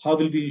 how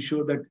will we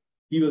ensure that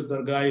he was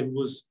the guy who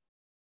was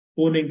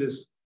owning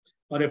this,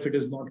 or if it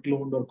is not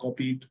cloned or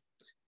copied?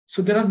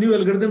 So there are new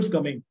algorithms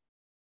coming.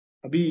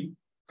 Abhi,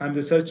 I'm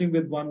researching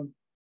with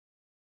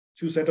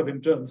few set of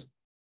interns,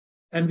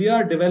 and we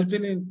are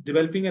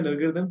developing an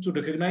algorithm to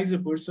recognize a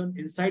person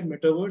inside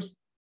metaverse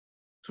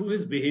through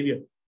his behavior,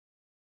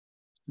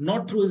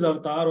 not through his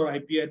avatar or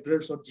IP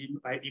address or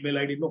email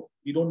ID. No,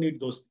 we don't need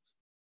those things.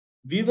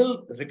 We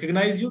will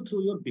recognize you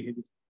through your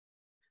behavior,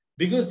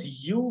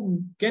 because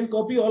you can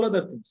copy all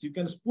other things. You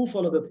can spoof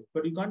all other things,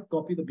 but you can't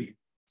copy the behavior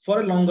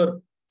for a longer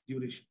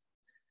duration.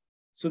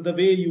 So the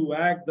way you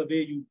act, the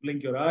way you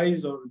blink your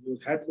eyes or your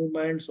head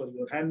movements or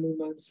your hand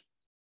movements,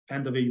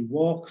 and the way you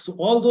walk. So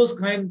all those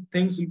kind of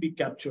things will be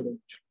captured.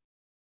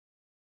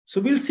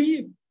 So we'll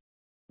see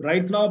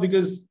right now,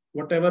 because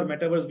whatever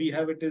metaverse we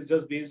have, it is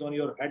just based on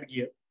your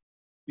headgear.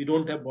 We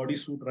don't have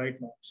bodysuit right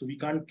now. So we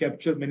can't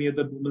capture many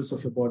other movements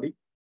of your body.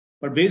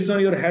 But based on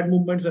your head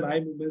movements and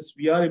eye movements,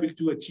 we are able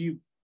to achieve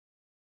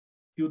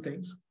few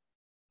things.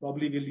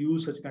 Probably we'll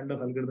use such kind of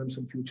algorithms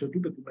in future to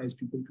recognize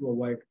people, to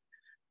avoid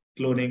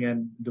cloning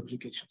and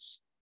duplications.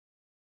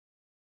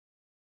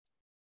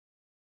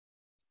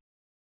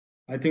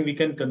 I think we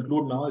can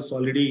conclude now. It's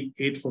already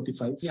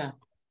 8:45. Yeah.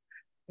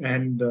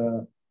 And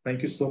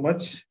thank you so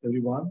much,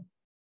 everyone,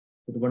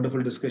 for the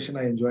wonderful discussion.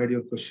 I enjoyed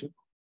your question.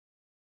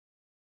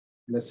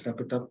 Let's wrap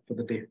it up for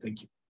the day.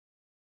 Thank you.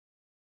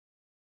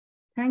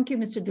 Thank you,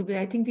 Mr. Dubey.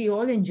 I think we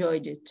all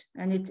enjoyed it,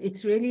 and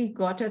it's really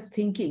got us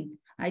thinking.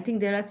 I think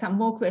there are some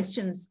more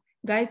questions.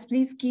 Guys,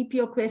 please keep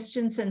your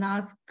questions and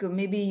ask.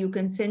 Maybe you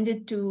can send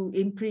it to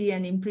IMPRI,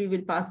 and IMPRI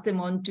will pass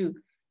them on to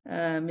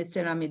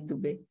Mr. Amit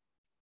Dubey.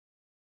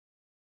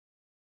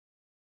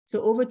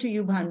 So over to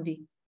you,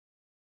 Bhanvi.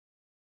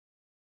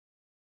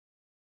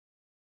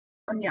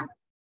 Yeah.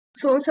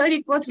 So, sir,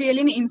 it was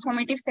really an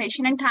informative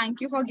session, and thank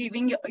you for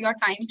giving your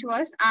time to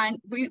us. And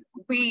we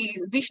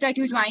wish that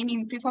you join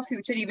IMPRI for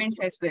future events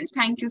as well.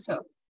 Thank you, sir.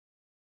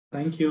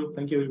 Thank you.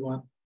 Thank you,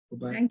 everyone.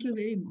 Bye-bye. Thank you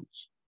very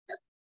much.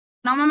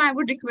 Now, ma'am, I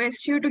would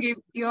request you to give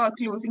your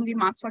closing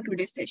remarks for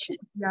today's session.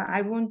 Yeah,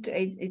 I won't.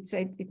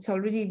 It's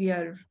already, we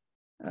are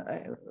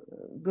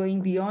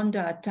going beyond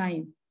our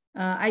time.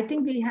 I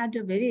think we had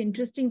a very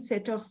interesting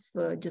set of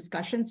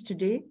discussions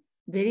today.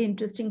 Very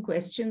interesting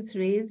questions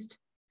raised.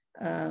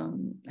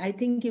 I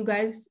think you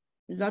guys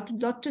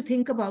lot to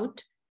think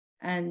about,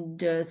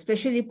 and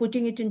especially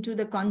putting it into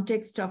the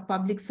context of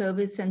public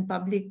service and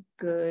public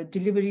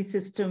delivery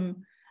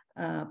system,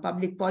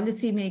 public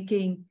policy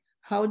making.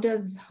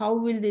 How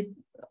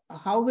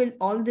will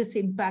all this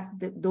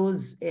impact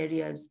those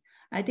areas?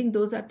 I think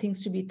those are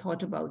things to be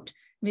thought about.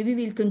 Maybe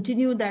we'll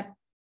continue that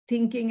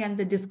thinking and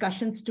the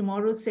discussions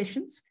tomorrow's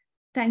sessions.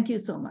 Thank you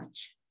so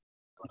much.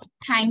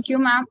 Thank you,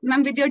 ma'am.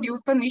 Ma'am, with your due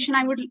permission,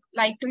 I would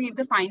like to give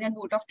the final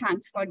vote of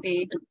thanks for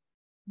day 2.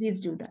 Please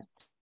do that.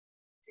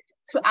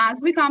 So as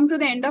we come to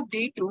the end of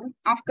day 2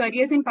 of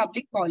Careers in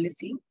Public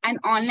Policy, an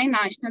online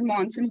national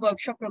Monsoon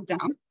workshop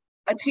program,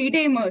 a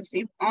 3-day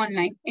immersive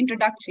online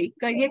introductory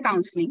career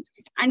counseling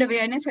and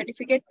awareness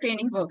certificate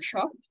training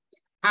workshop,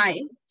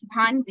 I,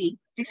 Bhanvi,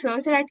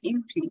 researcher at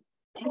IMPRI,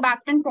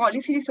 Impact and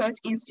Policy Research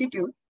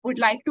Institute, would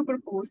like to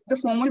propose the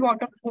formal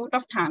vote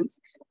of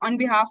thanks on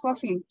behalf of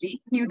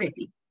IMPRI, New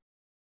Delhi.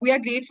 We are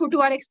grateful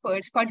to our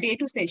experts for day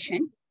 2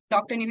 session,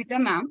 Dr.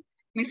 Nivedita ma'am,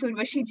 Ms.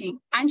 Urvashi ji,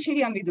 and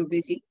Shri Amit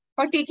Dubey ji,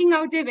 for taking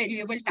out their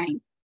valuable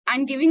time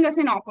and giving us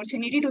an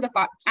opportunity to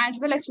as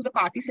well as to the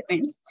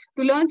participants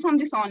to learn from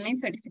this online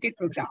certificate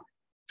program.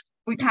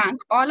 We thank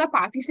all our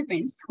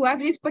participants who have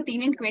raised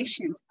pertinent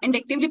questions and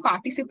actively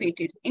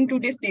participated in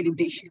today's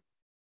deliberation.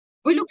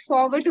 We look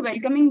forward to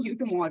welcoming you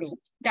tomorrow,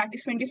 that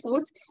is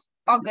 24th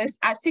August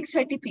at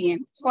 6:30 p.m.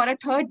 for a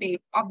 3rd day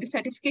of the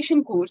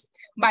certification course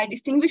by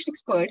distinguished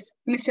experts,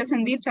 Mr.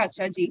 Sandeep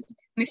Chachra ji,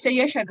 Mr.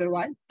 Yash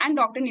Agarwal, and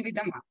Dr.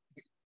 Nivedita ma'am.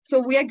 So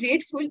we are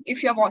grateful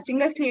if you're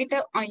watching us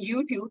later on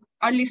YouTube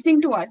or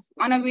listening to us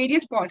on our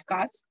various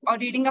podcasts or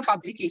reading our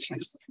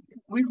publications.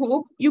 We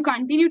hope you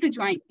continue to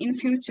join in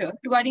future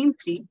to our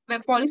IMPRI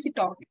Web Policy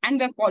Talk and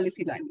Web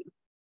Policy Learning.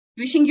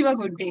 Wishing you a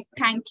good day.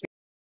 Thank you.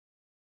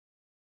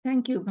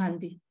 Thank you,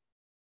 Bhanvi.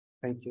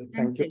 Thank you.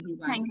 Thanks, Thank you. everyone.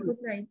 Thank you. Good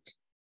night.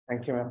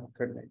 Thank you, ma'am.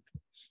 Good night.